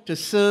to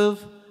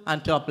serve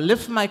and to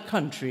uplift my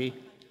country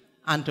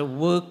and to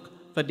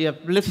work for the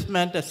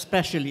upliftment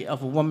especially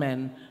of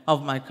women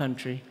of my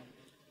country.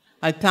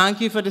 I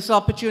thank you for this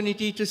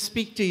opportunity to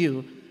speak to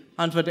you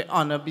and for the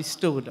honor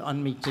bestowed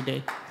on me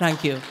today.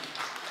 Thank you.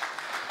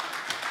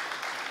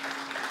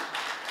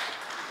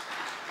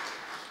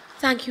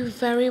 Thank you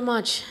very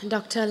much,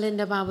 Dr.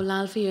 Linda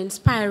Babulal, for your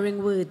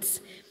inspiring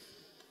words.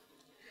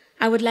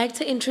 I would like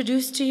to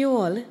introduce to you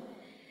all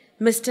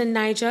Mr.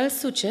 Nigel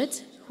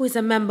Suchet, who is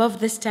a member of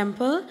this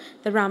temple,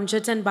 the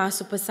Ramjit and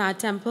Basso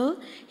Temple.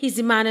 He's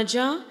the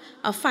manager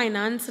of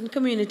Finance and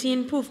Community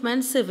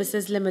Improvement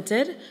Services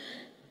Limited,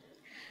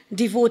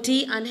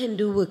 devotee and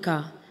Hindu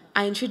worker.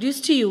 I introduce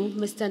to you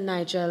Mr.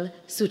 Nigel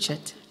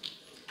Suchet.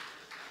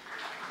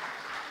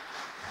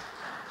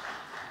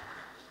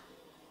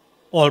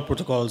 All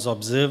protocols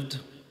observed.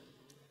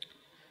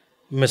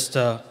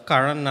 Mr.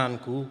 Karan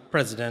Nanku,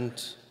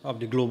 President of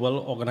the Global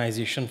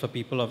Organization for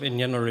People of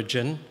Indian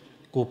Origin,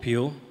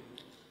 GOPIO,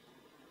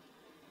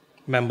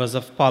 members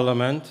of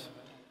Parliament,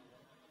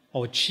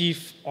 our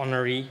Chief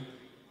Honorary,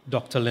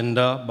 Dr.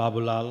 Linda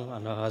Babulal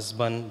and her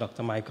husband,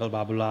 Dr. Michael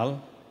Babulal,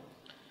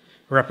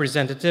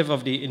 representative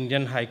of the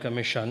Indian High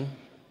Commission,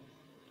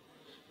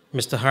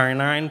 Mr.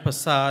 Harinaran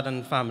Prasad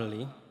and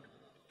family,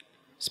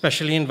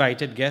 specially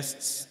invited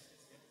guests,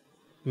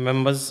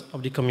 members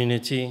of the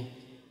community,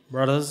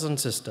 brothers and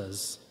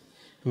sisters,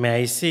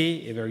 may I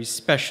say a very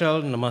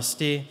special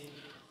namaste,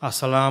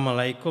 assalamu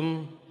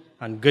alaikum,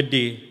 and good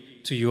day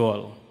to you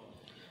all.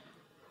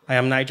 I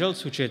am Nigel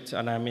Suchet,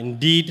 and I am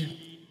indeed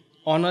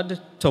honored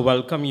to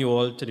welcome you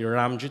all to the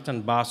Ramjit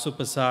and Basso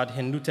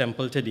Hindu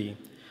Temple today,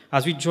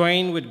 as we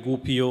join with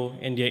GOPIO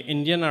in their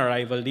Indian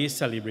Arrival Day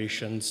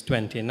celebrations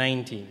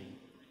 2019.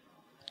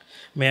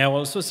 May I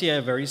also say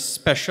a very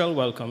special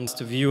welcome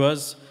to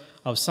viewers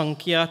of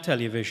Sankhya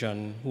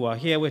Television who are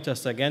here with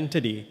us again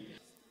today.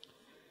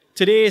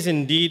 Today is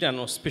indeed an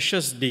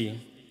auspicious day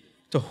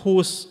to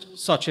host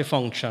such a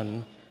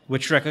function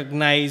which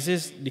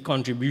recognizes the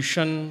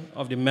contribution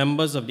of the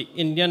members of the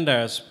Indian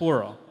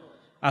diaspora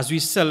as we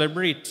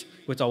celebrate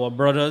with our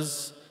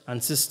brothers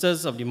and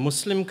sisters of the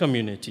Muslim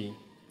community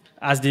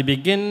as they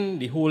begin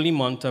the holy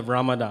month of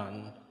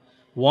Ramadan,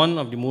 one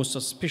of the most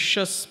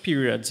auspicious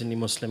periods in the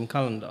Muslim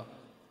calendar.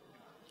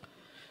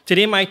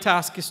 Today my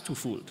task is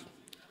twofold.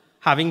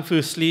 Having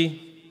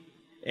firstly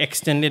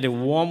extended a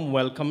warm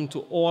welcome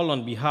to all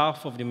on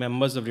behalf of the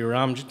members of the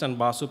Ramjit and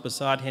Basso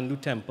Hindu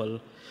Temple,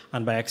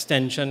 and by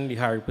extension, the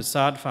Hari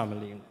Prasad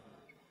family.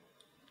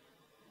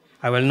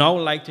 I will now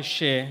like to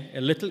share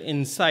a little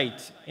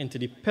insight into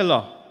the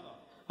pillar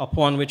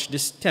upon which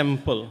this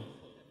temple,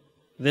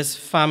 this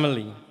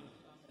family,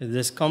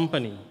 this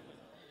company,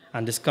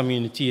 and this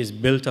community is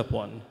built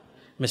upon,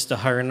 Mr.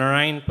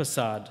 Harinaran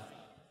Prasad,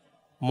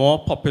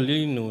 more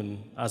popularly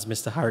known as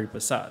Mr. Hari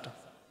Prasad.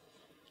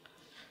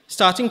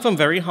 Starting from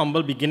very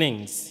humble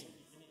beginnings,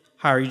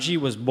 Hariji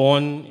was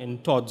born in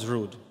Todd's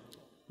Road,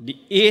 the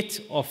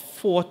 8th of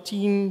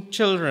 14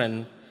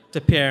 children to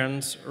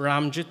parents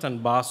Ramjit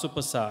and Basso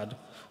Prasad,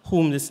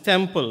 whom this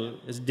temple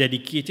is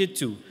dedicated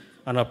to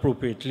and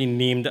appropriately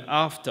named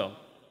after.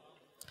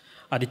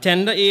 At the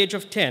tender age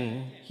of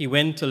 10, he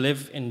went to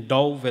live in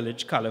Dow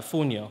Village,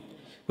 California,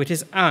 with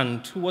his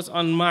aunt who was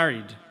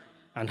unmarried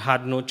and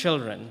had no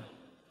children.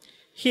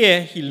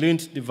 Here he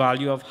learned the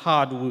value of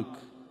hard work,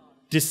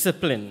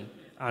 discipline,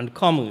 and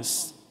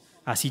commerce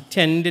as he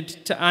tended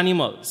to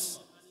animals,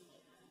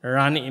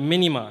 ran a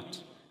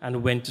mini-mart,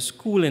 and went to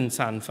school in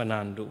San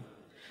Fernando.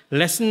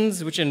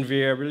 lessons which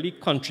invariably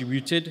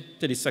contributed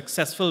to the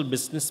successful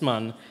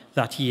businessman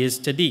that he is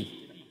today.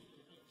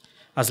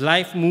 As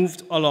life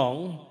moved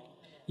along,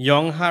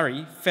 young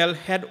Harry fell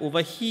head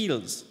over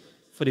heels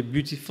for the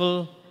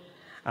beautiful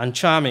and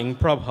charming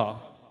Prabha,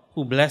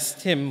 who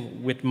blessed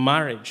him with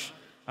marriage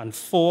and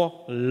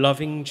 4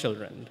 loving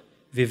children,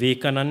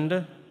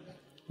 Vivekananda,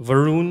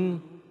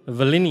 Varun,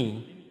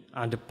 Valini,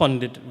 and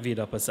Pandit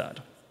Veda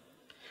Prasad.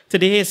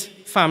 Today, his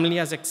family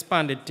has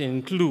expanded to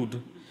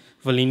include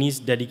Valini's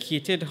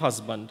dedicated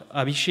husband,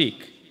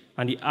 Abhishek,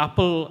 and the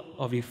apple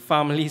of the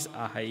family's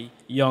eye,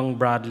 young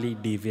Bradley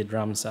David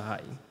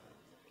Ramsahai.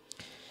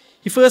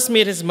 He first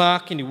made his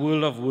mark in the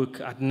world of work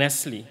at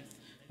Nestle,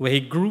 where he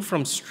grew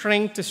from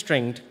strength to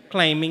strength,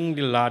 climbing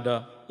the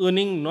ladder,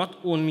 earning not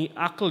only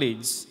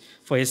accolades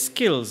for his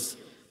skills,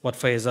 but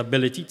for his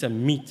ability to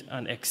meet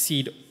and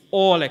exceed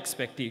all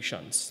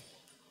expectations.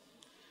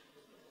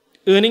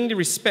 Earning the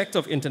respect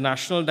of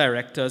international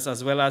directors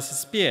as well as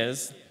his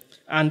peers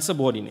and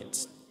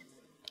subordinates.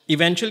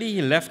 Eventually,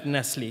 he left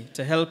Nestle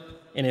to help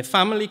in a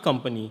family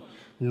company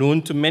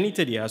known to many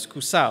today as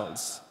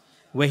Kusals,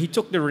 where he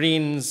took the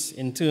reins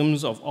in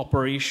terms of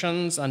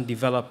operations and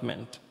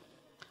development.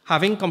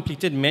 Having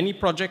completed many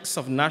projects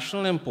of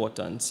national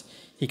importance,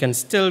 he can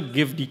still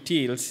give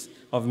details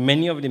of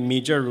many of the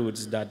major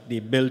roads that they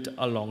built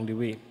along the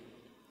way.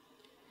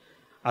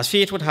 As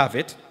fate would have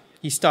it,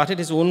 he started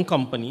his own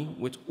company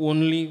with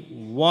only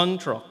 1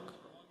 truck,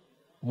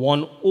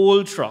 1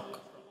 old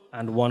truck,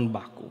 and 1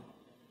 backhoe.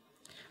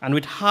 And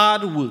with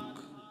hard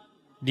work,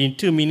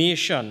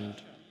 determination,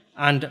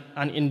 and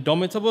an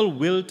indomitable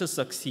will to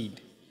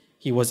succeed,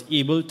 he was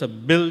able to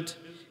build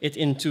it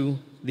into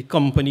the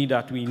company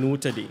that we know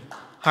today,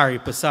 Harry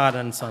Prasad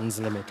and Sons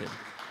Limited.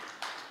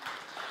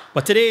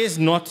 But today is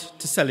not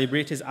to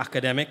celebrate his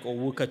academic or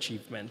work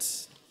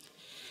achievements.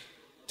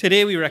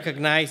 Today we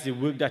recognize the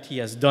work that he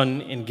has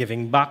done in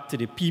giving back to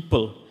the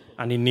people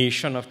and the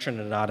nation of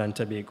Trinidad and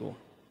Tobago.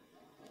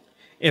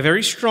 A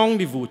very strong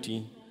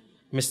devotee,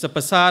 Mr.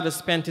 Prasad has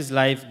spent his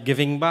life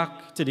giving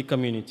back to the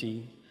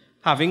community,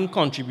 having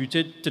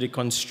contributed to the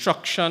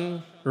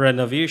construction,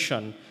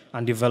 renovation,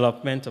 and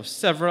development of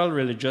several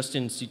religious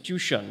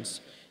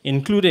institutions,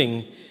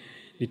 including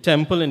the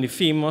temple in the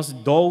famous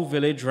Dow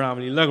village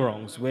Ramlila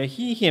grounds, where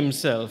he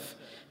himself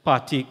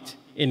partaked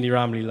in the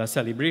Ramlila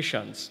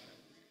celebrations.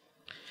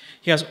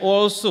 He has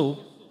also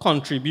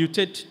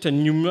contributed to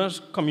numerous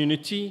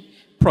community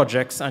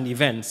projects and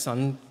events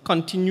and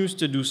continues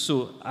to do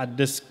so at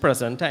this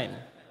present time.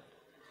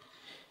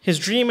 His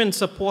dream in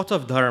support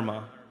of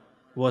Dharma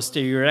was to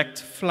erect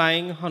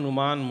flying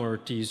Hanuman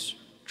Murtis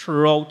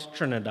throughout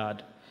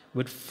Trinidad,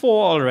 with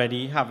 4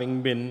 already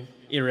having been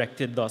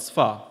erected thus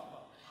far,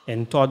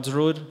 in Todd's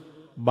Road,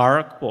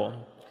 Barakpur,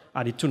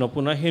 at the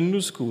Tunapuna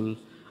Hindu School,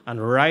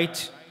 and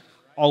right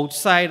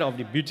outside of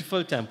the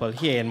beautiful temple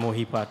here in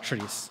Mohipat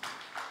Trees.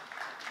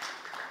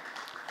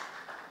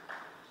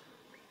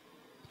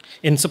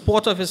 In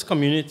support of his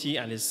community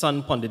and his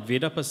son Pandit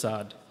Veda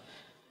Prasad,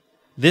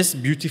 this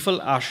beautiful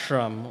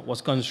ashram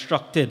was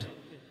constructed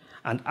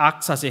and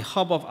acts as a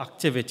hub of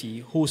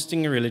activity,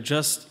 hosting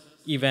religious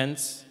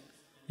events,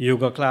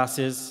 yoga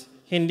classes,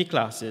 Hindi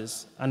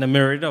classes, and a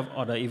myriad of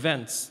other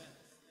events.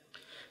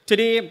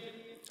 Today,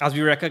 as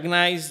we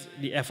recognize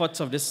the efforts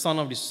of this son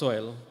of the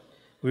soil,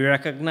 we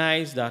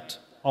recognize that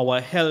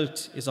our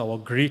health is our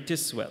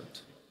greatest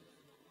wealth.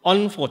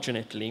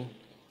 Unfortunately,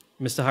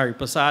 Mr. Hari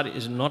Prasad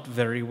is not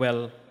very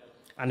well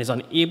and is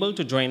unable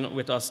to join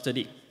with us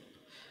today.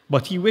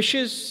 But he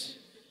wishes,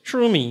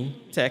 through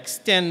me, to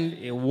extend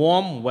a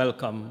warm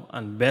welcome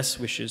and best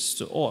wishes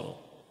to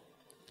all.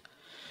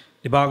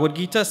 The Bhagavad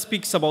Gita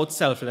speaks about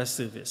selfless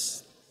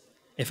service.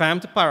 If I am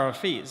to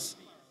paraphrase,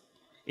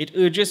 it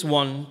urges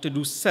one to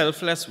do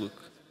selfless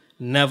work,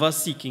 never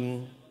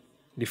seeking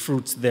the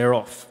fruits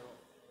thereof.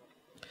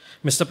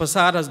 Mr.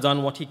 Prasad has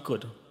done what he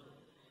could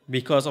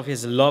because of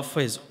his love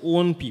for his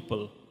own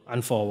people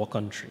and for our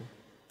country.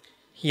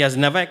 He has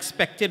never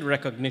expected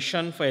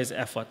recognition for his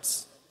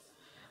efforts,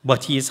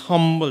 but he is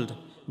humbled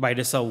by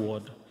this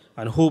award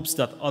and hopes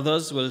that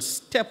others will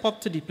step up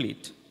to the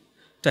plate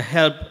to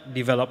help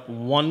develop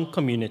one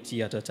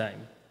community at a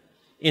time.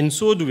 In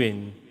so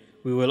doing,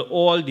 we will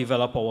all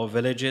develop our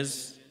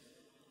villages,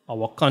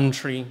 our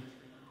country,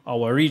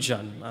 our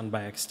region, and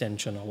by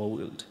extension, our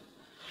world.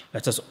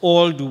 Let us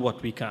all do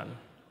what we can.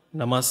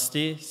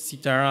 Namaste,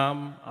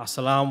 Sitaram,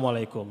 Assalamu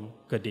alaikum,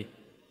 good day.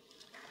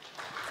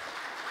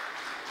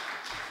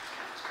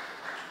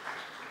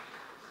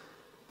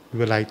 We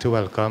would like to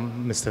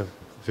welcome Mr.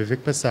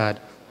 Vivek Prasad,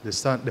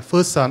 the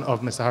first son of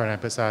Mr. Haran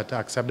Prasad, to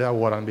accept the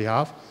award on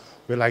behalf.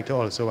 We'd like to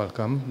also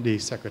welcome the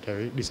second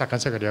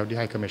secretary of the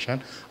High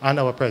Commission and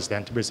our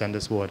president to present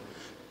this award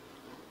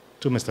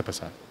to Mr.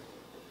 Prasad.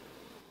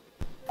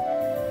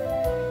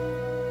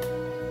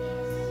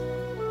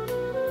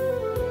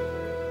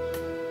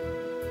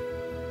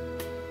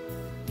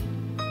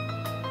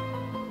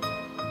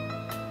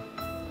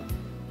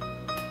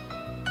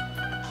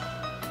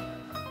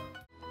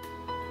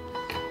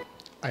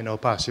 I now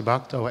pass you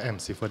back to our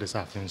MC for this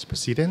afternoon's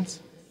proceedings.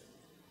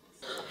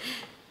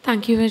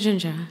 Thank you,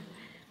 Virginia.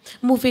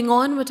 Moving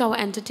on with our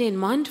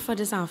entertainment for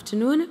this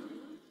afternoon,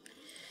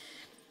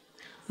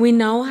 we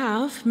now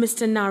have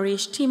Mr.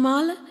 Naresh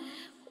Timal,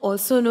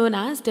 also known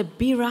as the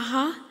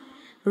Biraha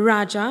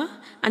Raja,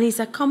 and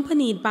he's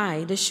accompanied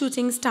by the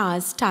Shooting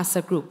Stars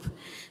Tassa Group.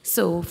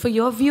 So for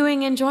your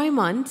viewing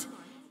enjoyment,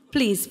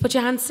 please put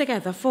your hands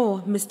together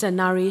for Mr.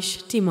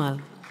 Naresh Timal.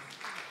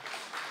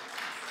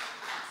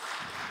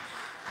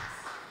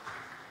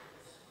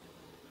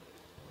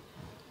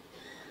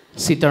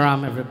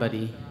 Sitaram,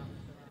 everybody.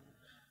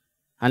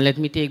 And let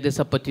me take this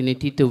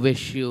opportunity to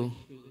wish you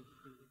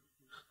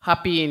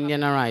happy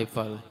Indian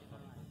arrival.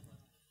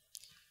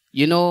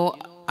 You know,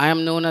 I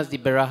am known as the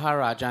Biraha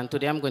Raja, and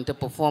today I'm going to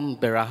perform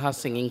Biraha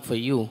singing for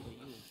you.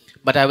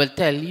 But I will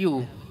tell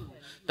you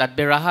that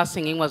Biraha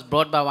singing was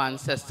brought by our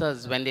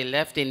ancestors when they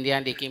left India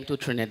and they came to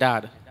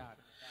Trinidad.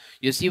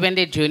 You see, when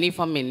they journeyed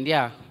from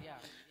India,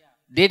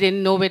 they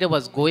didn't know where they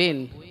was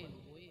going.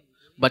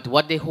 But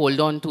what they hold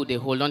on to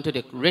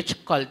the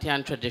rich culture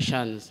and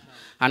traditions.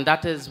 And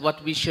that is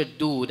what we should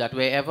do, that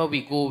wherever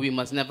we go, we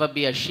must never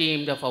be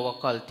ashamed of our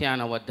culture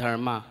and our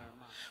dharma.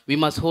 We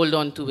must hold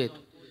on to it.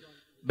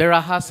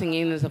 Biraha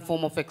singing is a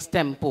form of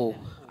extempo,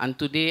 and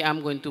today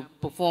I'm going to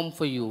perform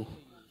for you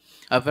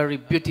a very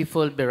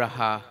beautiful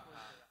Biraha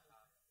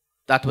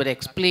that would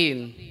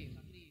explain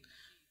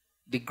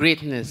the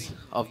greatness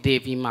of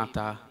Devi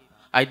Mata.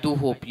 I do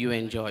hope you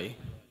enjoy.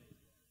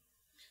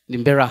 The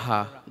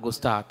Biraha go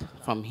start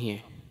from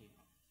here.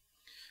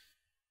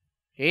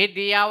 He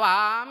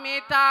diyawa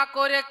mita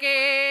kurke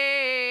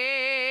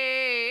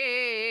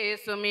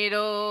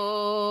sumiro,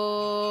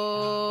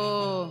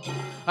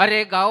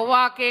 are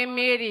gawa ke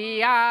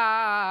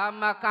meriya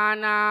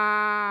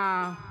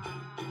makana,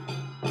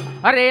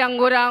 are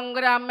angura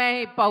angura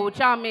mein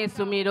paucha mein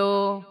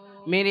sumiro,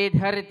 mere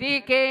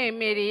dharti ke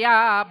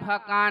meriya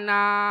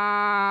bhakana.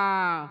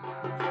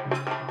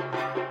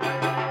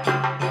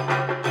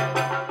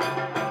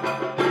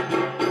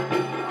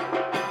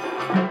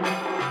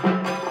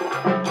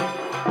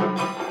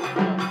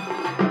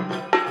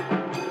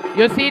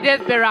 You see, this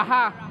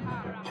Biraha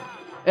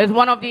is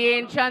one of the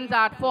ancient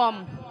art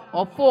form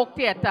of folk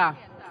theater.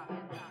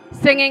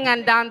 Singing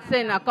and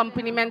dancing,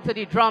 accompaniment to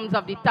the drums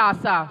of the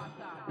tassa.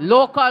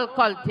 Local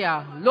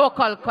culture,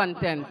 local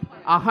content,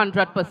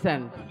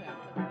 100%.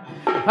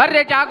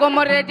 Hare jago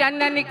more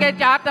janani ke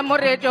jat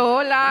more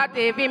jola,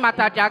 Devi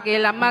Mata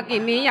jagela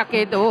magini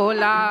ake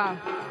dola.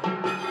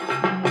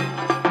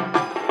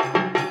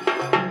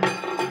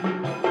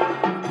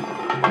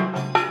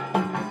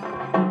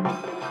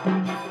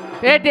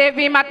 Hey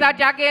Devi Mata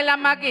jagela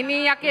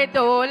magini ake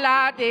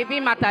dola,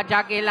 Devi Mata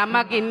jagela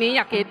magini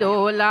ake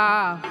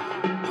dola.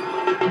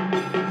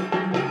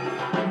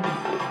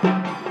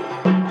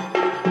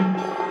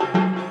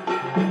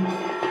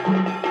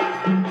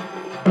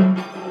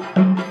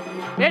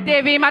 Hey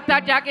Devi Mata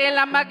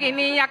jagela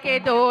magini ake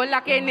dola,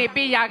 ke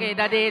nipi yage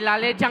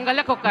dadela le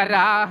jungle ko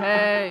kara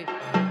hai.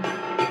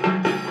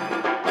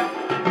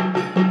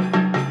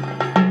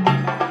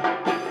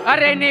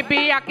 अरे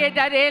निबिया के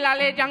डरे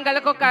लाले जंगल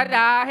को कर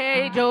रहा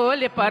है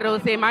झोले परों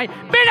से माई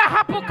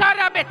बिरहा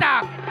पुकारा बेटा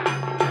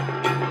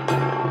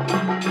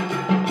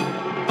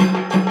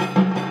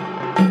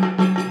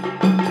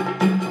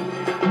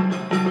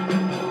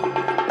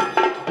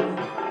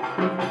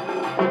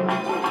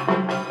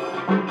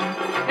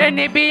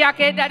निबिया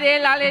के डरे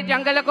लाले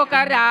जंगल को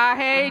कर रहा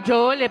है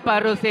झोले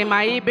परों से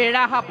माई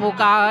बिरहा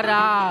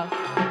पुकारा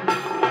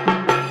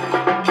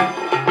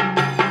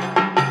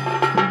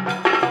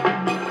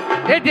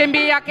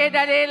डिम्बिया के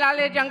डरे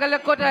लाले जंगल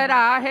को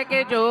डरा है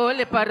के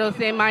झोले परों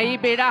से माई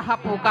बिरहा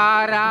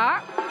पुकारा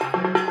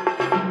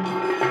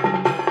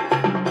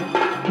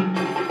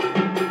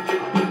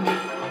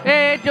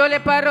झोले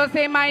परों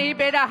से माई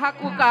बिरहा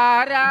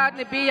पुकारा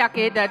डिम्बिया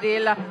के डरे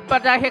ला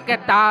पता है के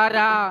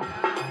तारा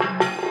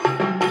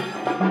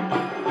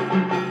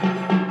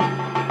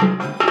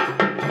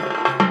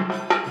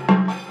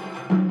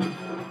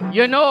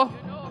You know,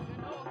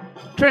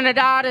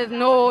 Trinidad is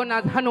known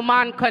as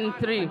Hanuman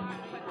country.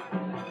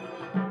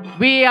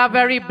 We are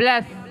very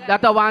blessed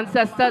that our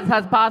ancestors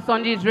has passed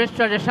on these rich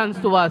traditions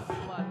to us.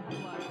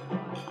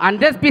 And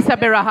this piece of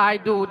Biraha I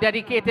do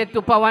dedicated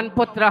to Pawan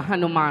Putra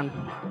Hanuman.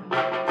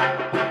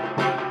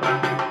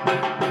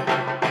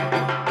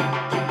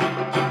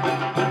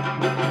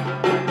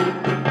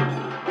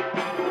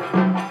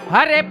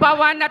 Hare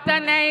Pawan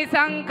Tanai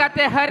Sankat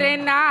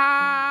Harena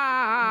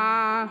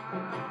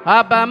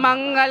Abba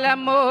Mangala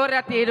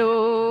Murati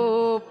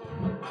Roop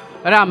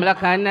Ram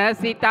Lakhan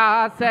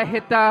Sita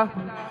Sahita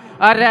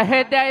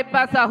Arahday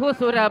Basso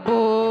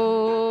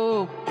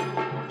Surabu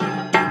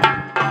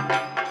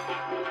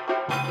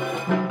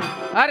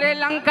Are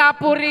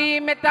Lankapuri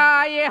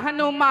Metaye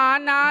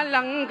Hanumana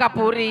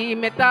Lankapuri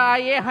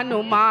Metaye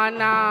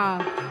Hanumana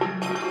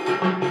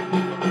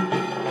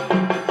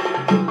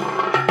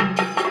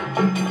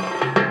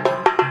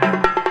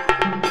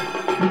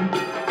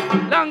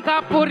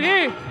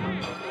Lankapuri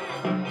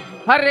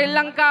Hare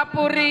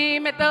Lankapuri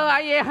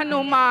Metaye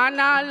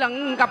Hanumana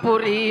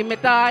Lankapuri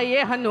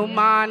Metaye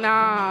Hanumana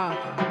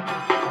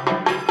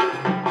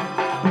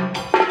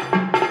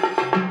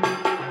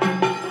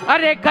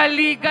अरे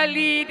गली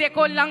गली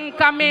देखो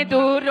लंका में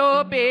दूरो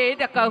बेद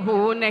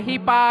कहूँ नहीं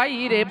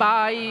पाई रे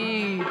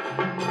by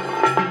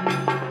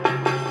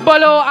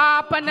बोलो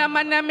आपन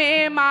मन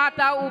में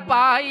माता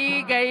उपाई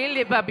गैल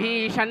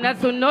विभीषण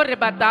सुनो रे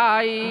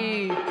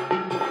बताई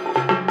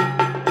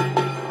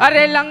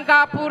अरे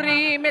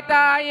लंकापुरी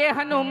मिताये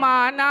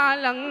हनुमाना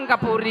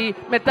लंकापुरी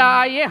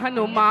मिताये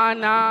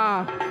हनुमाना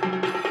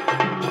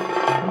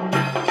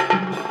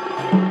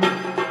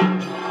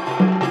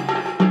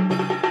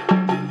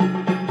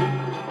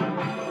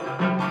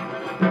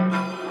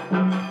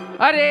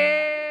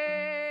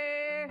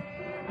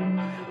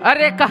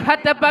अरे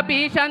कहत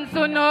विभीषण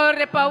सुनो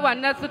रे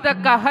पवन सुत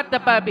कहत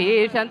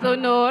विभीषण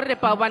सुनो रे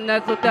पवन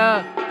सुत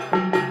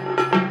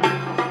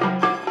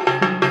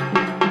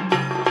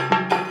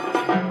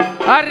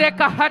अरे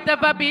कहत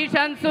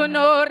विभीषण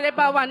सुनो रे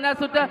पवन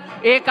सुत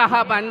एक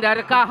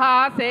बंदर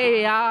कहाँ से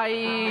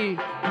आई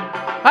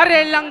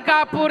अरे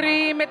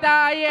लंकापुरी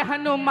मिताये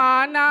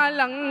हनुमाना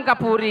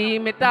लंकापुरी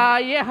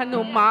मिताये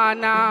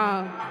हनुमाना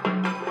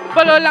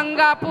बोलो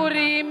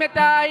लंकापुरी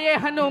मिताये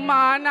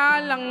हनुमाना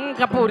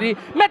लंकापुरी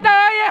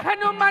मिताये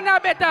हनुमाना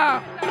बेटा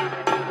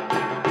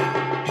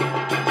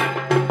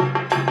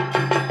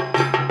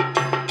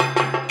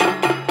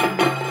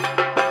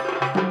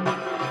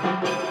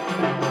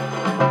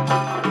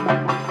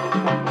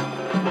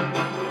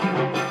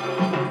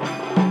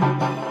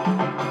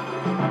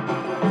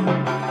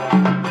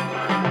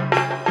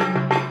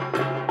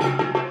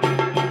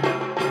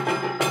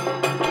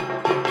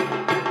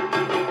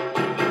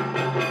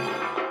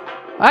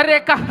अरे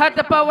कहत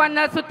पवन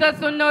सुत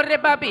सुनो रे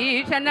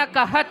विभीषण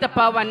कहत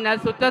पवन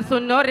सुत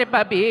सुनो रे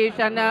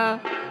विभीषण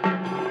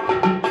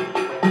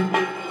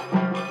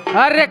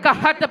अरे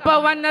कहत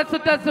पवन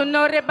सुत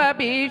सुनो रे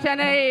विभीषण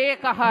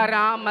एक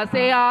राम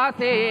से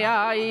आसे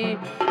आई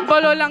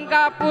बोलो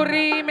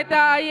लंकापुरी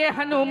मिताये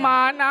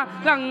हनुमाना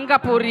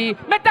लंकापुरी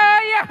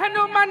मिताये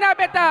हनुमाना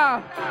बेटा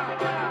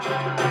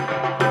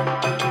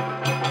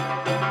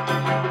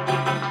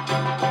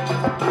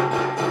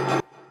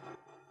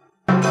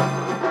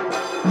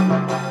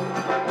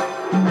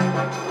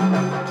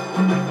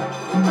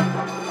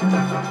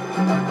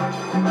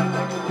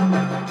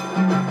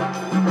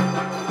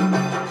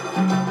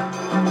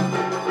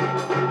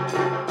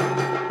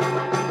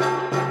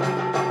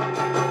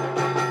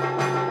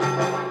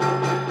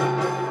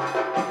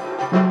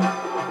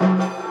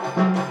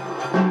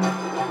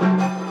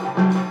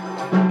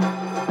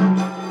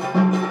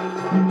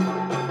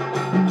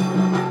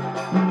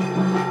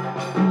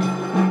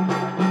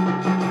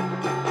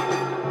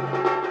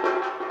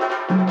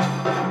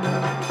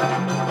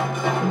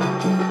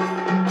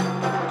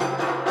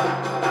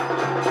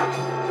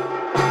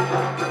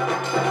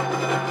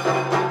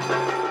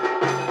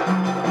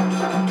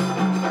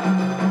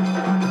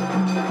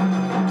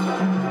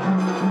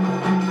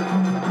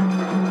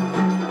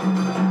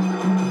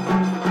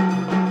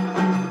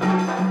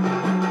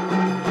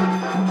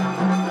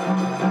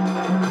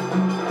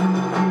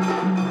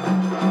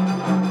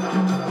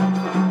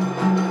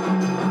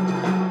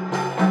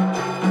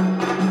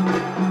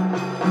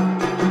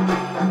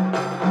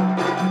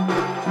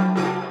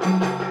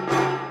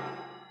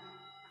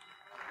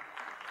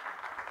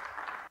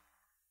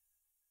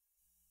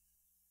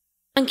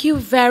Thank you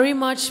very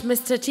much,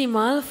 Mr.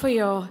 Timal, for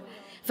your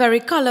very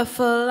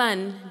colorful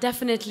and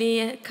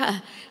definitely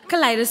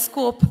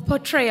kaleidoscope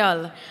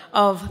portrayal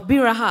of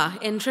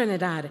Biraha in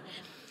Trinidad.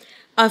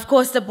 Of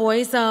course, the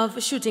boys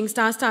of Shooting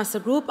Stars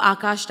Tassa Group,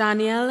 Akash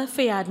Daniel,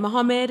 Fayad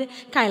Mohammed,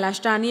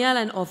 Kailash Daniel,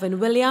 and Owen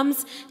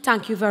Williams,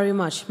 thank you very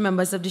much,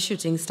 members of the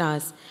Shooting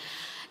Stars.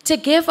 To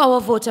give our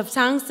vote of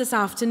thanks this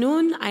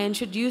afternoon, I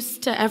introduce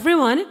to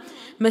everyone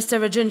Mr.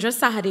 Rajendra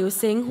Sahadev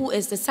Singh, who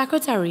is the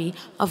Secretary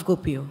of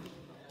GOPIO.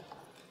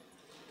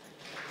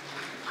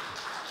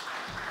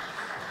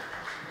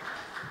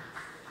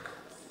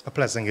 A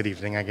pleasant good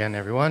evening again,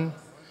 everyone.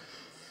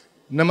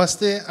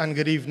 Namaste and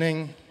good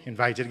evening,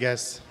 invited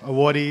guests,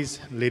 awardees,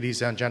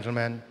 ladies and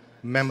gentlemen,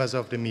 members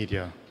of the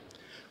media.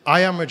 I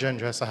am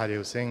Rajendra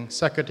Sahadev Singh,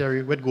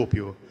 Secretary with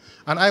GOPIO,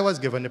 and I was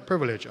given the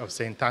privilege of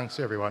saying thanks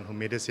to everyone who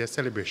made this year's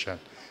celebration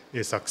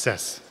a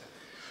success.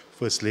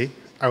 Firstly,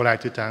 I would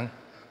like to thank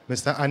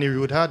Mr.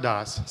 Aniruddha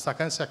Das,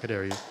 Second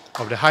Secretary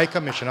of the High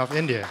Commission of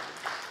India.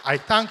 I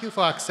thank you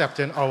for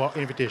accepting our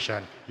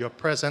invitation. Your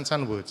presence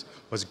and words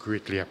was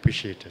greatly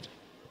appreciated.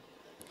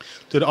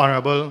 To the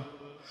Honorable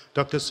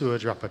Dr.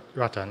 Suraj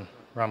Ratan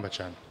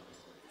Rambachan,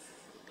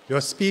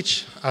 your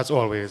speech, as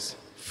always,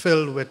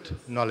 filled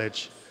with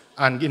knowledge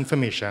and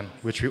information,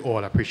 which we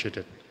all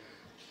appreciated.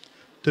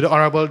 To the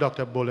Honorable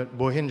Dr.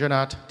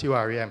 Bohindranath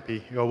Tiwari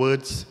MP, your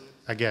words,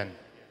 again,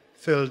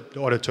 filled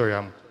the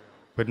auditorium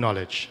with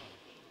knowledge.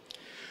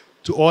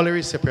 To all the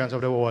recipients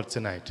of the award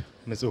tonight,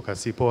 Ms. Oka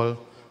Sipol,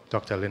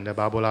 Dr. Linda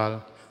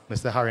Babulal,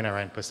 Mr.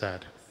 Harinarayan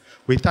Prasad,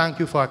 we thank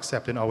you for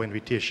accepting our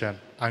invitation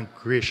and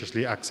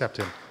graciously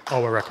accepting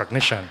our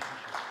recognition.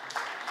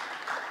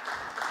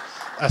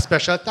 A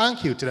special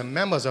thank you to the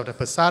members of the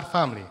Prasad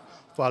family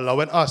for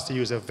allowing us to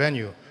use the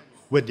venue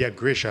with their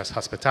gracious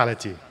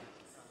hospitality.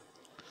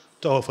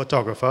 To our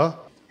photographer,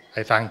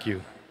 I thank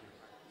you.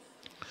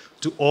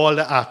 to all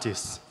the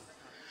artists,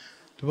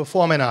 the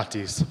performing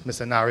artists,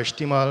 Mr. Naresh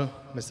Timal,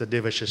 Mr.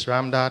 Devashish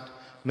Ramdat,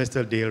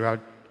 Mr. Dale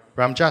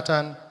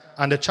Ramjatan,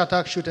 and the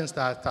Chatak Shooting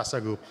Star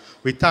Tassa Group,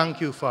 we thank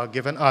you for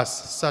giving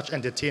us such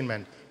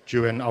entertainment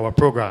during our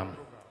program.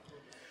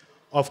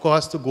 Of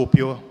course, to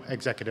GOPIO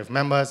executive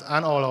members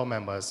and all our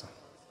members.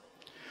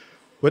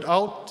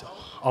 Without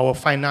our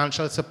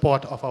financial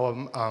support of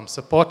our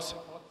support,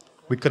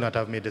 we could not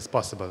have made this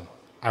possible.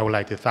 I would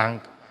like to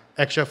thank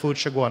Extra Food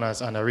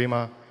Shagwanas and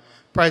Arima,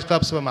 Price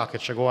Club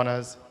Supermarket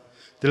Shagwanas,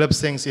 Dilip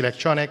Singh's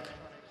Electronic,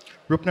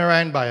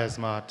 Rupnarayan Buyers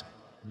Mart,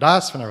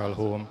 Das Funeral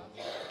Home,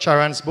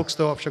 Charan's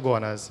Bookstore of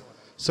Shagwanas,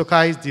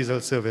 Sukai's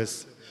Diesel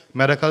Service,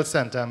 Medical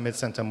Center,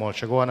 Mid-Center Mall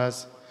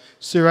Shagwanas,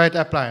 Surite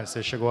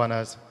Appliances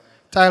Shagwanas,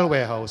 Tile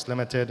Warehouse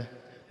Limited,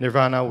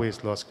 Nirvana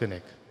Waste Loss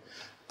Clinic.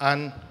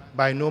 And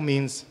by no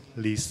means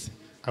least,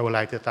 I would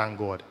like to thank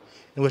God.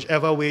 In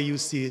whichever way you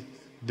see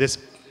this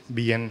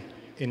being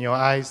in your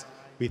eyes,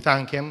 we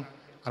thank Him,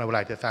 and I would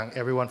like to thank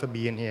everyone for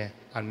being here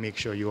and make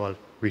sure you all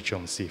reach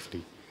home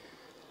safely.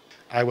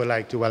 I would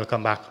like to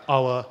welcome back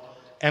our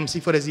MC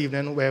for this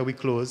evening where we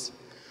close,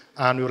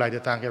 and we would like to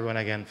thank everyone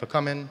again for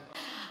coming.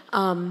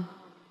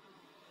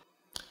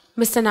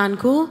 Mr.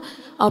 Nanku,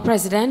 our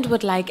president,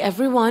 would like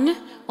everyone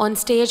on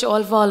stage,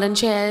 all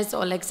volunteers,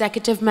 all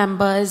executive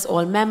members,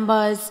 all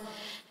members,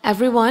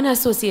 everyone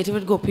associated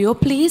with GOPIO,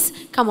 please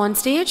come on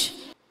stage.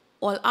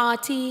 All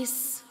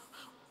artists,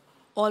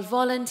 all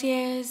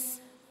volunteers.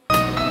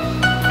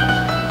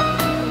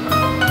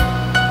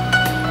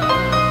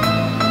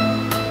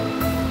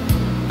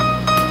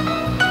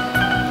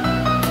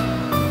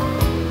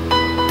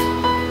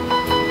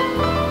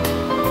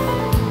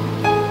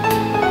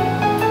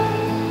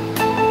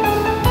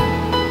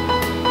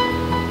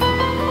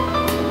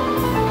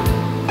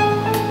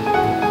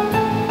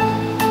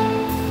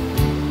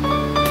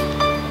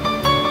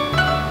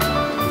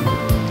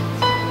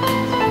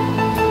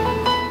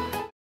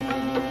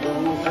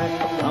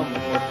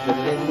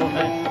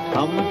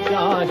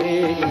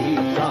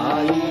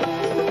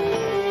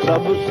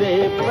 सबसे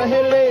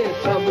पहले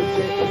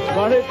सबसे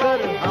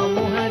बढ़कर हम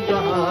हैं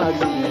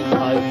जहाजी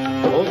भाई,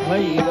 ओ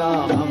भैया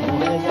हम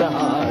हैं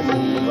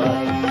जहाजी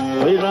भाई,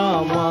 ओ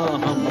रामा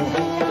हम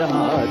हैं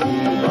जहाजी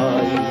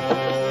भाई।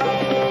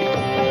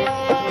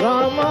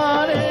 रामा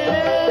रे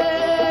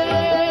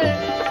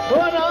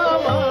ओ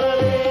रामा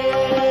रे,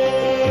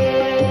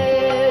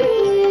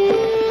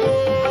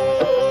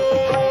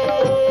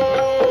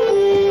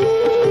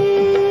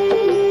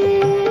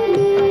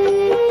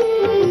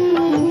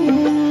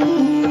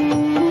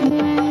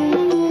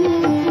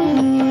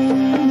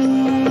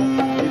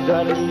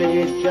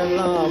 ले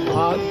चला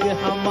भाग्य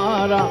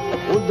हमारा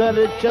उधर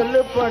चल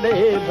पड़े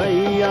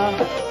भैया,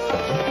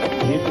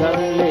 इधर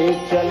ले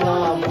चला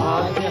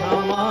भाग्य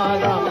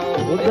हमारा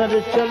उधर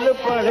चल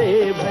पड़े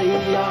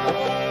भैया।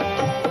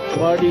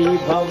 बड़ी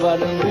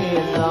भंवर में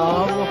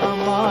नाव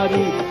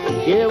हमारी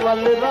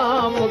केवल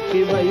राम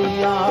की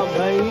भैया,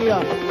 भैया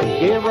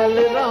केवल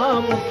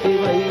राम की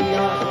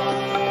भैया।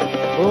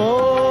 ओ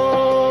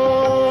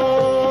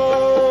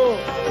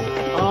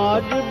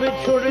आज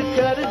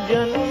बिछुड़कर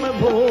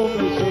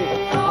जन्मभूमि से,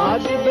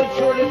 आज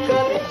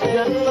बिछुड़कर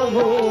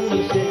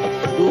जन्मभूमि से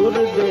दूर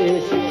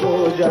देश को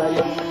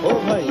जाए, ओ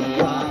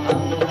भैया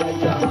हम हैं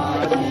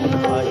जहाजी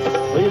भाई,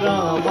 ओ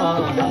रामा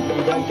हम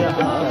हैं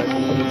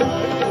जहाजी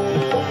भाई।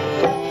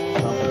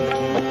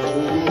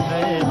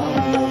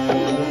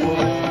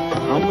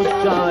 हम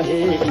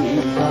चाहे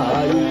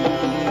ईसाई,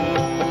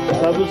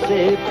 सबसे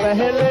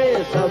पहले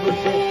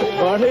सबसे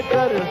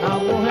बढ़कर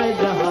हम हैं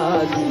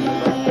जहाजी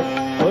भाई,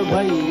 ओ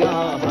भैया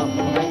हम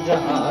हैं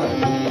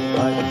जहाजी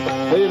भाई,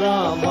 ओ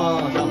रामा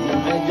हम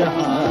हैं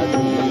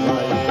जहाजी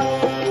भाई।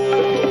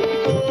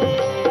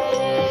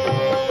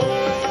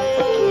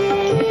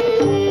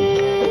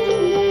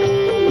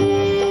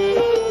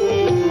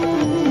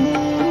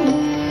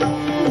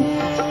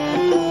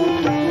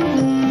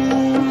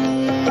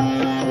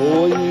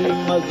 कोई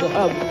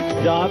मजहब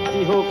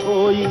जाति हो,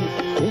 कोई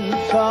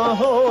हिंसा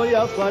हो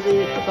या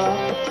फरिश्ता,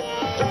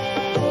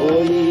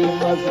 कोई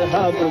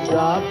मजहब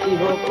जाति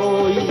हो,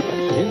 कोई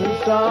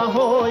हिंसा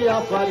हो या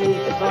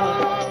फरिश्ता,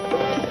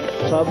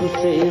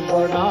 सबसे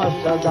बड़ा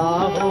सदा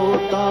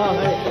होता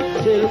है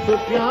सिर्फ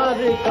प्यार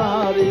का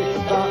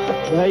रिश्ता,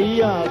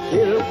 भैया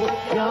सिर्फ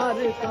प्यार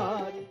का।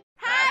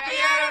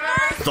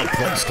 The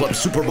Price Club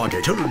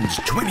Supermarket turns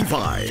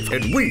 25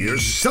 and we're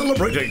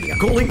celebrating.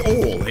 Calling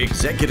all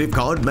executive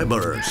card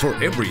members. For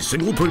every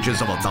single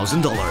purchase of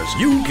 $1,000,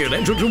 you can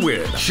enter to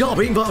win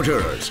shopping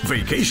vouchers,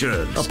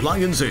 vacations,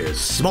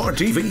 appliances, smart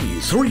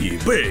TVs, 3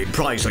 big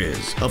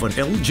prizes of an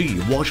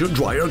LG washer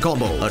dryer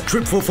combo, a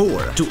trip for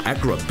 4 to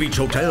Accra Beach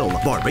Hotel,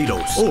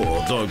 Barbados,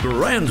 or the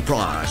grand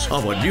prize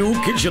of a new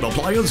kitchen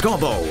appliance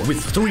combo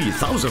with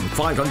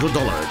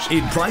 $3,500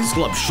 in Price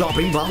Club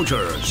shopping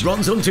vouchers.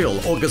 Runs until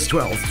August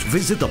 12th.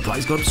 Visit the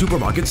Price Club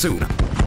Supermarket soon.